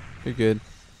 You're good.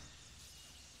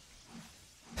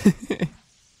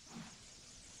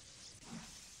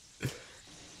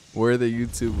 Where the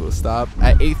YouTube will stop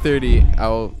at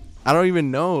 8:30. I don't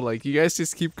even know. Like, you guys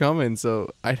just keep coming,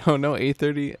 so I don't know.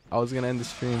 8:30. I was gonna end the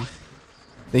stream.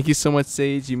 Thank you so much,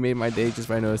 Sage. You made my day just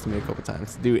by noticing me a couple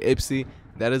times, dude. Ipsy,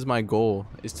 that is my goal,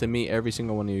 is to meet every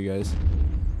single one of you guys.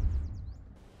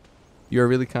 You are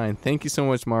really kind. Thank you so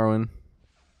much, Marwin.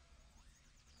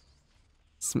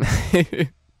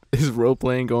 Is role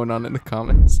playing going on in the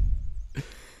comments?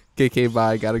 KK,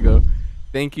 bye. Gotta go.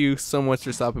 Thank you so much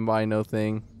for stopping by. No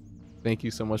thing. Thank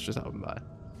you so much for stopping by.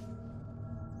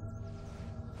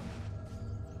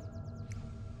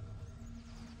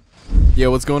 Yeah,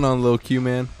 what's going on, Lil Q,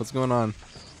 man? What's going on?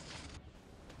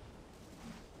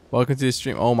 Welcome to the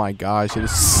stream. Oh my gosh, it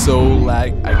is so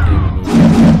lag. I can't even move.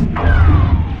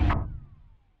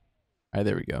 Alright,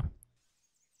 there we go.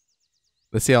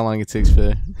 Let's see how long it takes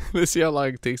for let's see how long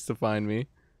it takes to find me.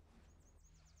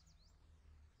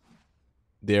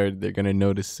 They're gonna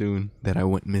notice soon that I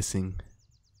went missing.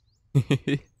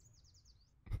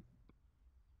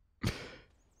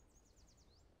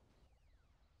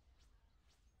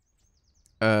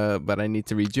 But I need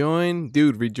to rejoin.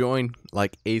 Dude, rejoin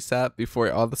like ASAP before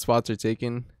all the spots are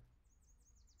taken.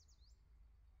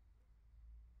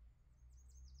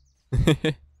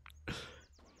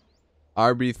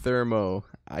 RB Thermo.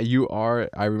 You are.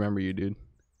 I remember you, dude.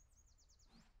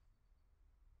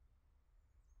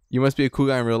 You must be a cool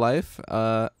guy in real life.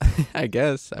 I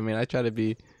guess. I mean, I try to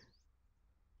be.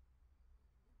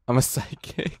 I'm a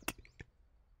psychic.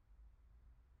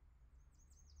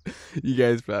 You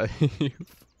guys probably.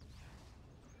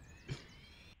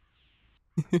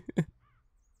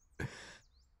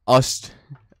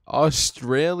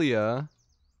 Australia.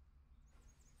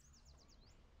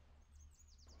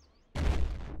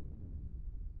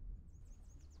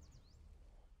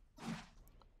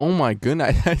 Oh my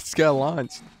goodness, I just got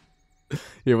launched.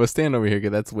 Here, we'll stand over here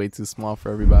because that's way too small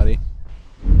for everybody.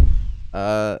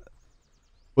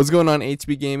 What's going on,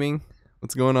 HB Gaming?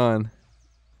 What's going on?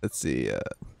 Let's see.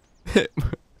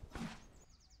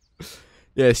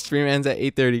 Yeah, stream ends at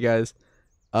 8:30, guys.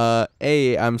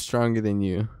 I'm stronger than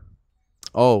you.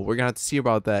 Oh, we're gonna have to see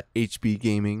about that, HB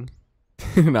Gaming.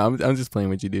 No, I'm just playing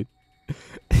with you, dude.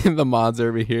 The mods are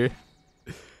over here.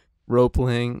 Role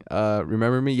playing.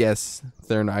 Remember me? Yes,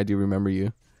 Thurn, I do remember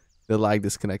you. The lag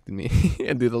disconnected me.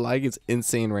 And dude, the lag is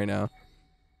insane right now.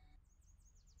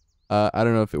 I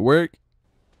don't know if it worked.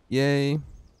 Yay.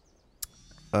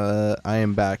 I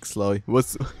am back, Slowy.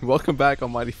 Welcome back,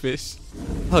 Almighty Fish.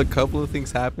 A couple of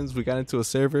things happened. We got into a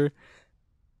server.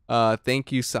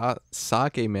 Thank you,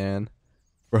 Sake Man,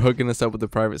 for hooking us up with the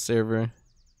private server.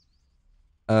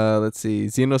 Let's see.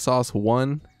 Xenosauce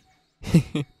 1.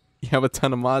 You have a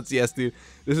ton of mods? Yes, dude.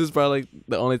 This is probably like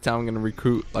the only time I'm gonna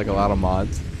recruit like a lot of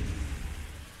mods.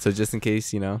 So just in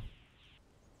case, you know.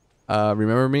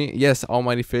 Remember me? Yes,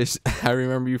 Almighty Fish. I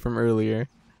remember you from earlier.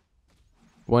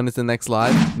 When is the next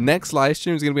live? Next live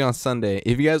stream is gonna be on Sunday.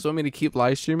 If you guys want me to keep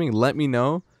live streaming, let me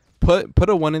know. Put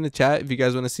a 1 in the chat if you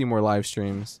guys want to see more live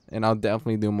streams, and I'll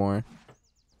definitely do more.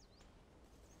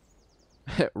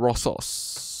 Raw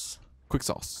sauce, quick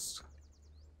sauce,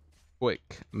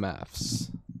 quick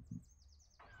maths.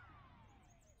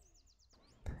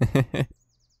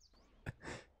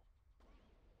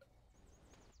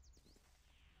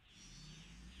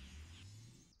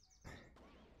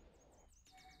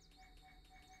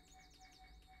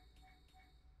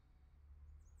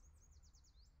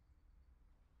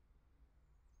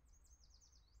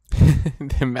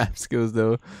 The map skills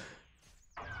though.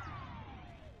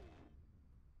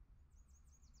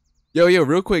 Yo,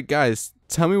 real quick, guys,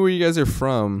 tell me where you guys are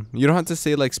from. You don't have to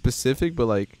say like specific, but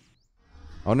like,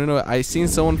 I want to know. I seen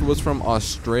someone who was from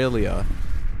Australia.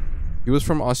 He was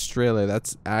from Australia.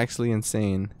 That's actually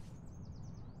insane.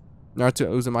 Naruto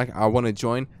Uzumaki, I want to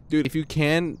join, dude. If you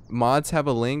can, mods have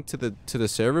a link to the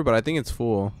server, but I think it's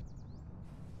full.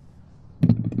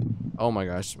 Oh my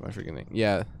gosh, my freaking thing.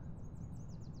 Yeah.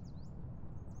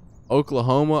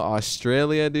 Oklahoma,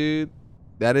 Australia, dude.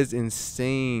 That is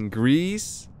insane.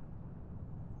 Greece.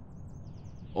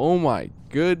 Oh my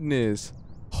goodness.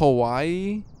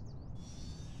 Hawaii.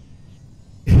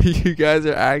 You guys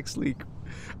are actually.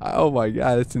 Oh my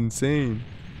god, it's insane.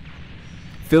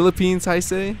 Philippines, I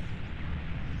say.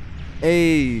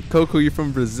 Hey, Coco, you're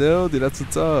from Brazil? Dude, that's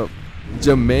what's up.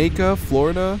 Jamaica,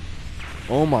 Florida.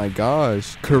 Oh my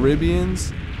gosh.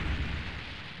 Caribbeans.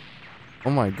 Oh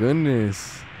my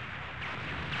goodness.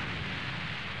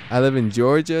 I live in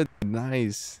Georgia.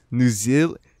 Nice. New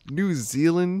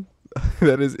Zealand.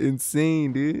 That is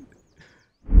insane, dude.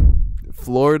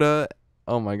 Florida.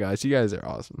 Oh my gosh, you guys are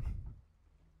awesome.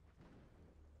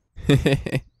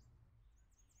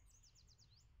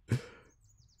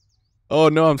 Oh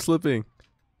no, I'm slipping.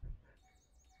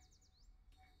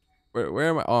 Where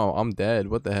am I? Oh, I'm dead.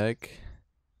 What the heck?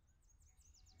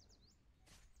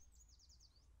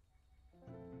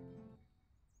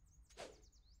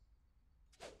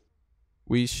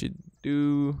 We should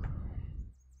do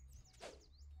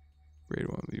grade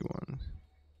 1v1.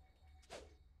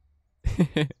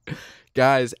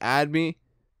 Guys, add me.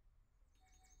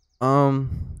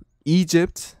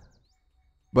 Egypt.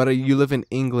 But you live in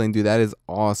England, dude. That is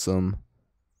awesome.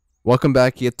 Welcome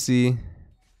back, Yitzy.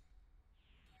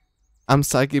 I'm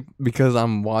psychic because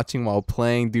I'm watching while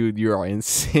playing. Dude, you are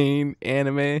insane,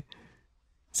 anime.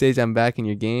 Sage, I'm back in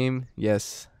your game.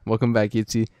 Yes. Welcome back,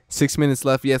 Yitzy. 6 minutes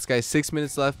left. Yes, guys, 6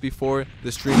 minutes left before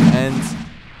the stream ends.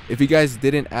 If you guys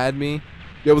didn't add me,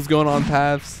 yo, what's going on,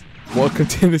 Pavs? Welcome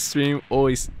to the stream.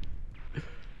 Always.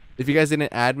 If you guys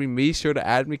didn't add me, be sure to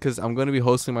add me because I'm going to be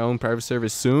hosting my own private server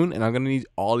soon. And I'm going to need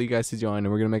all you guys to join.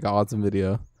 And we're going to make an awesome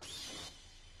video.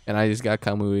 And I just got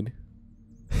Kamud.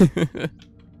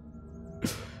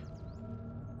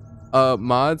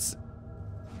 Mods,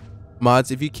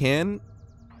 if you can,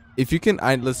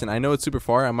 listen, I know it's super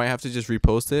far. I might have to just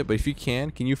repost it. But if you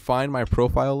can you find my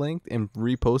profile link and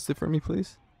repost it for me,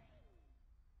 please?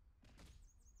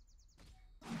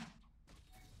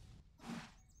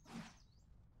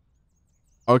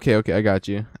 Okay, I got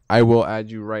you. I will add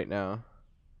you right now.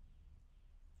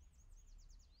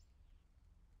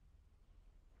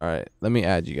 Alright, let me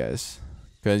add you guys.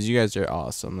 Because you guys are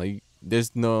awesome. Like,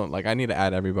 there's no, like, I need to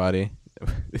add everybody.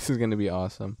 This is going to be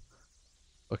awesome.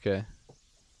 Okay.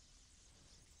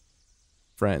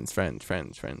 Friends.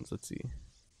 Let's see.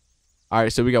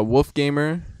 Alright, so we got Wolf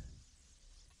Gamer.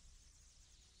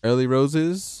 Early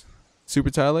Roses.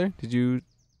 Super Tyler. Did you...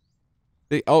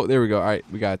 Oh, there we go. Alright,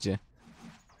 we got you.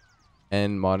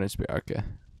 And Modern Spirit. Okay.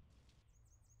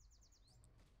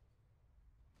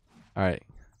 Alright.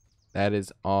 That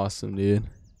is awesome, dude.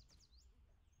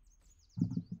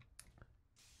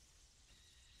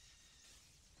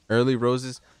 Early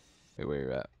Roses. Wait, where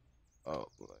you at? Oh,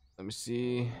 let me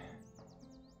see.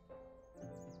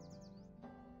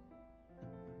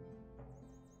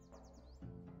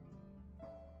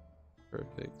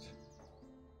 Perfect.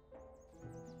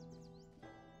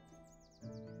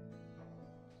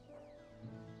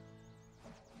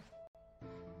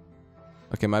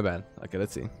 Okay, my bad. Okay,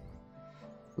 let's see.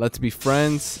 Let's be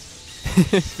friends.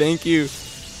 Thank you.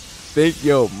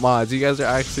 Yo, mods, you guys are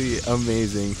actually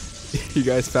amazing. You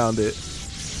guys found it.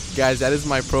 Guys, that is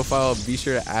my profile. Be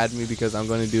sure to add me because I'm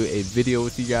going to do a video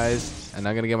with you guys. And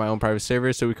I'm going to get my own private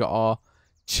server so we can all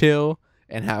chill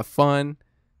and have fun.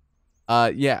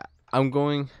 Yeah, I'm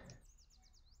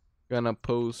gonna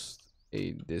post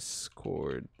a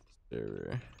Discord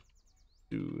server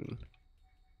soon.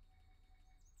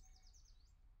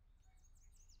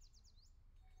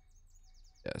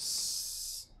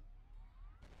 Yes.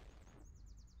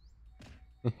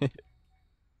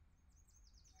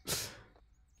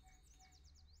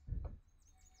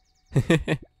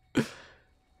 If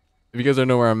you guys don't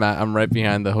know where I'm at, I'm right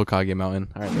behind the Hokage mountain.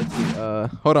 Alright, let's see.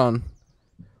 Hold on.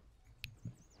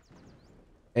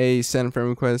 Hey, send friend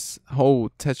request. Oh,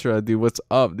 Tetra, dude, what's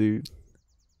up, dude?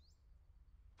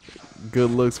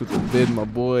 Good looks with the vid, my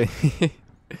boy.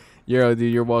 Yo,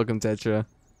 dude, you're welcome, Tetra.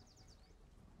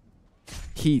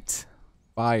 Heat.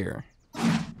 Fire.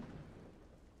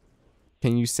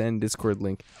 Can you send Discord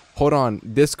link? Hold on.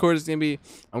 Discord is going to be...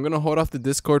 I'm going to hold off the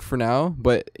Discord for now,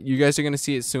 but you guys are going to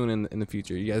see it soon in the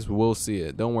future. You guys will see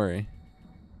it. Don't worry.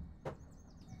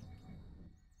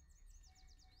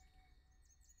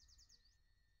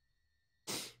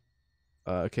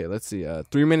 Okay, let's see.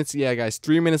 3 minutes. Yeah, guys.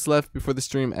 3 minutes left before the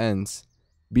stream ends.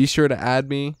 Be sure to add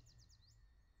me.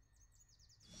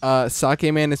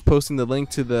 Sake Man is posting the link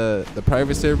to the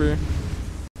private server.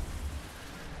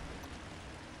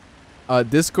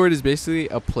 Discord is basically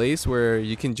a place where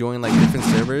you can join like different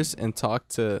servers and talk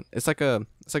to. It's like a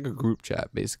group chat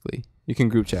basically. You can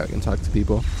group chat and talk to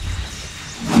people.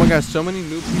 Oh my gosh, so many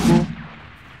new people.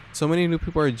 So many new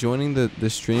people are joining the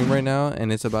stream right now,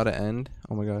 and it's about to end.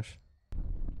 Oh my gosh.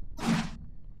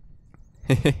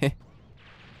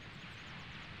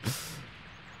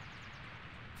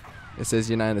 It says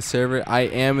you're not in the server. I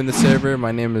am in the server.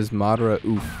 My name is Madara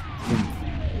Oof.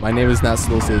 My name is not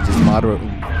SlowSage, it's Madara Oof.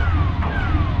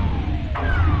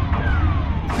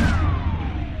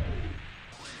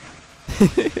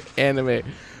 Anime.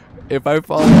 If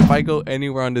I go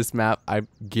anywhere on this map, I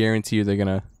guarantee you they're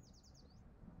gonna.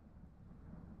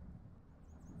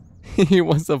 He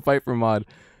wants to fight for mod.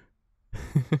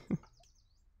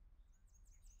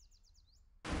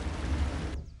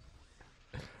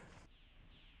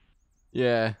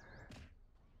 Yeah.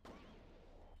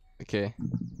 Okay.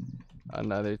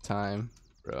 Another time,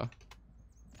 bro.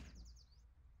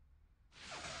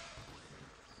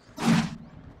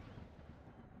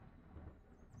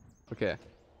 Okay.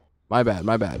 My bad,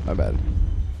 my bad, my bad.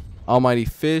 Almighty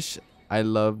Fish, I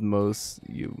love most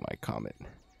you, my comment.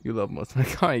 You love most my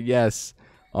comment. Yes.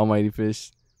 Almighty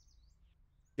Fish.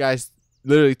 Guys,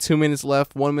 literally 2 minutes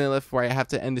left, 1 minute left before I have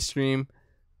to end the stream.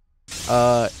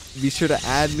 Be sure to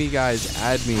add me, guys.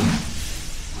 Add me.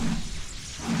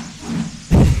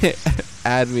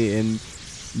 Add me, and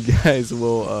you guys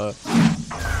will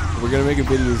we're gonna make a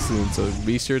video soon, so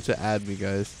be sure to add me,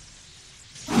 guys.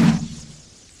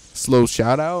 Slow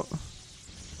shout out.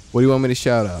 What do you want me to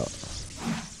shout out?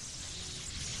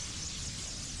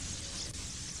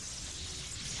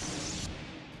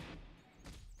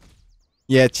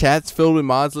 Yeah, chat's filled with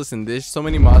mods. Listen, there's so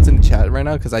many mods in the chat right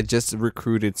now because I just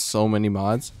recruited so many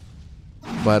mods.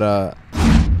 But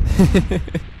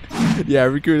yeah, I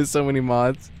recruited so many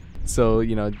mods. So,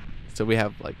 you know, so we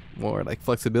have like more like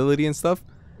flexibility and stuff.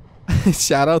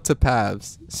 Shout out to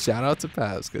Pavs. Shout out to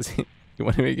Pavs because you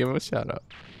want me to give him a shout out.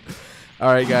 All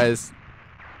right, guys.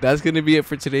 That's going to be it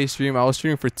for today's stream. I was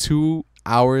streaming for 2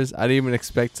 hours. I didn't even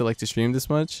expect to stream this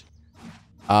much.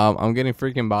 I'm getting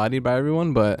freaking bodied by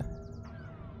everyone, but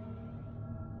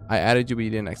I added you, but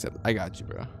you didn't accept. I got you,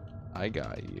 bro. I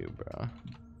got you, bro.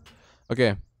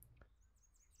 Okay.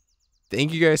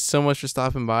 Thank you guys so much for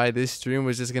stopping by. This stream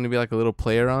was just going to be like a little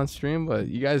play around stream, but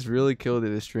you guys really killed it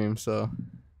this stream, so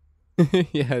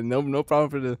yeah, no problem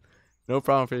for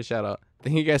the shout out.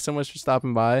 Thank you guys so much for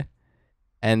stopping by.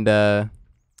 And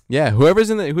yeah,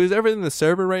 who's ever in the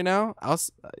server right now, I'll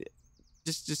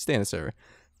just stay in the server.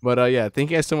 But yeah,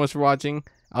 thank you guys so much for watching.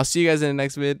 I'll see you guys in the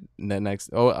next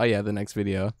the next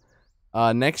video.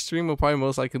 Next stream will probably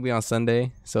most likely be on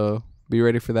Sunday, so be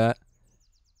ready for that.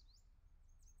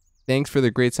 Thanks for the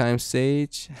great time,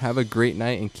 Sage. Have a great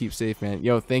night and keep safe, man.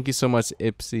 Yo, thank you so much,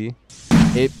 Ipsy.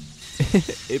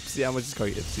 Ipsy, I'm gonna just call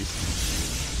you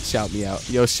Ipsy. Shout me out.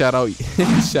 Yo, shout out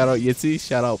shout out Yitzy,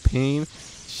 shout out Pain,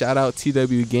 shout out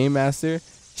TW Game Master,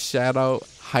 shout out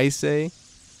Heisei,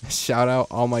 shout out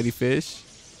Almighty Fish.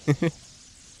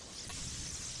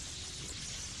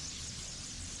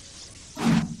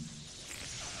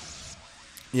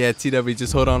 Yeah, TW,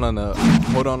 just hold on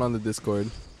the Discord.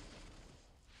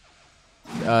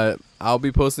 I'll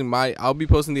be posting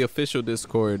the official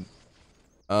Discord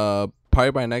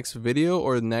probably by next video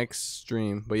or next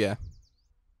stream. But yeah,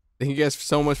 thank you guys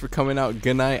so much for coming out.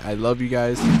 Good night. I love you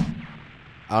guys. I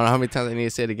don't know how many times I need to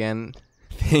say it again.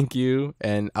 Thank you,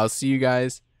 and I'll see you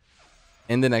guys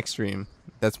in the next stream.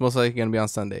 That's most likely gonna be on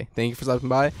Sunday. Thank you for stopping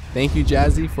by. Thank you,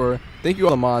 Jazzy, thank you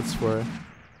all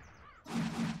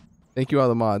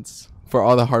the mods for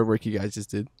all the hard work you guys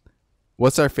just did.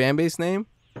 What's our fan base name?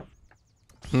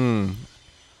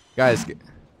 Guys,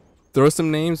 throw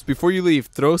some names before you leave.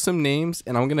 Throw some names,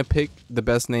 and I'm gonna pick the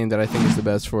best name that I think is the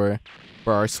best for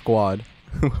our squad.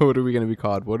 What are we gonna be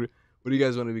called? What do you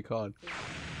guys want to be called?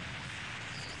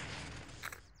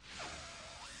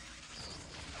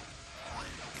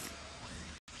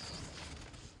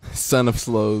 Son of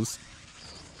Slows.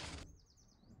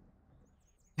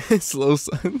 Slow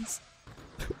Sons.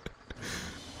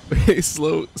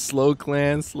 Slow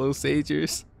Clan, Slow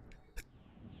Sagers.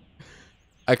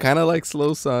 I kind of like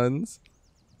Slow Sons.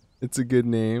 It's a good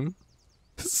name.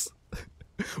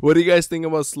 What do you guys think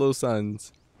about Slow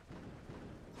Sons?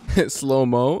 Slow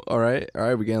Mo. All right.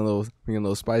 We're getting a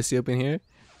little spicy up in here.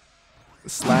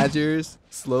 Slagers,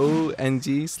 Slow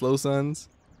NG, Slow Sons.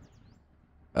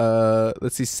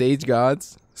 Let's see, Sage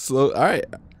Gods. Slow. All right.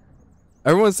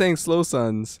 Everyone's saying Slow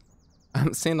Sons.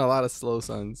 I'm saying a lot of Slow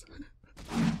Sons.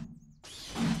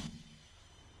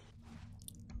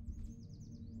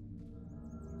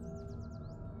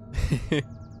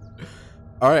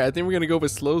 All right, I think we're gonna go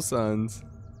with Slow Sons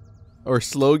or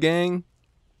Slow Gang.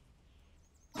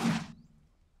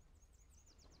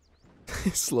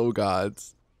 Slow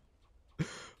Gods.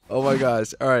 Oh my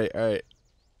gosh. All right.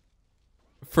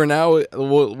 For now,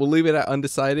 we'll leave it at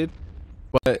undecided,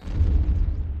 but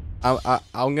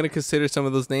I'm gonna consider some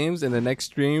of those names. In the next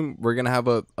stream, we're gonna have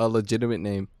a legitimate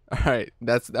name. All right,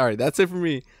 that's it for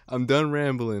me. I'm done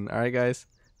rambling. All right, guys.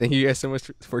 Thank you guys so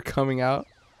much for coming out.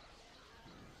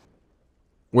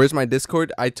 Where's my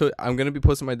Discord? I'm gonna be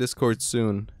posting my Discord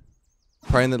soon.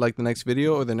 Probably in the next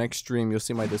video or the next stream, you'll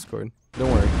see my Discord.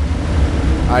 Don't worry.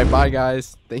 All right, bye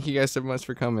guys. Thank you guys so much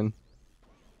for coming.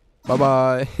 Bye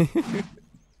bye.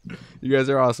 You guys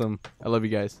are awesome. I love you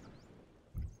guys.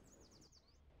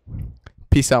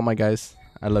 Peace out, my guys.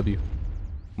 I love you.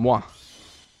 Mwah.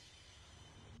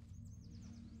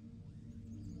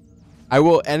 I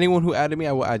will. Anyone who added me,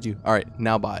 I will add you. All right,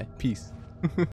 now bye. Peace.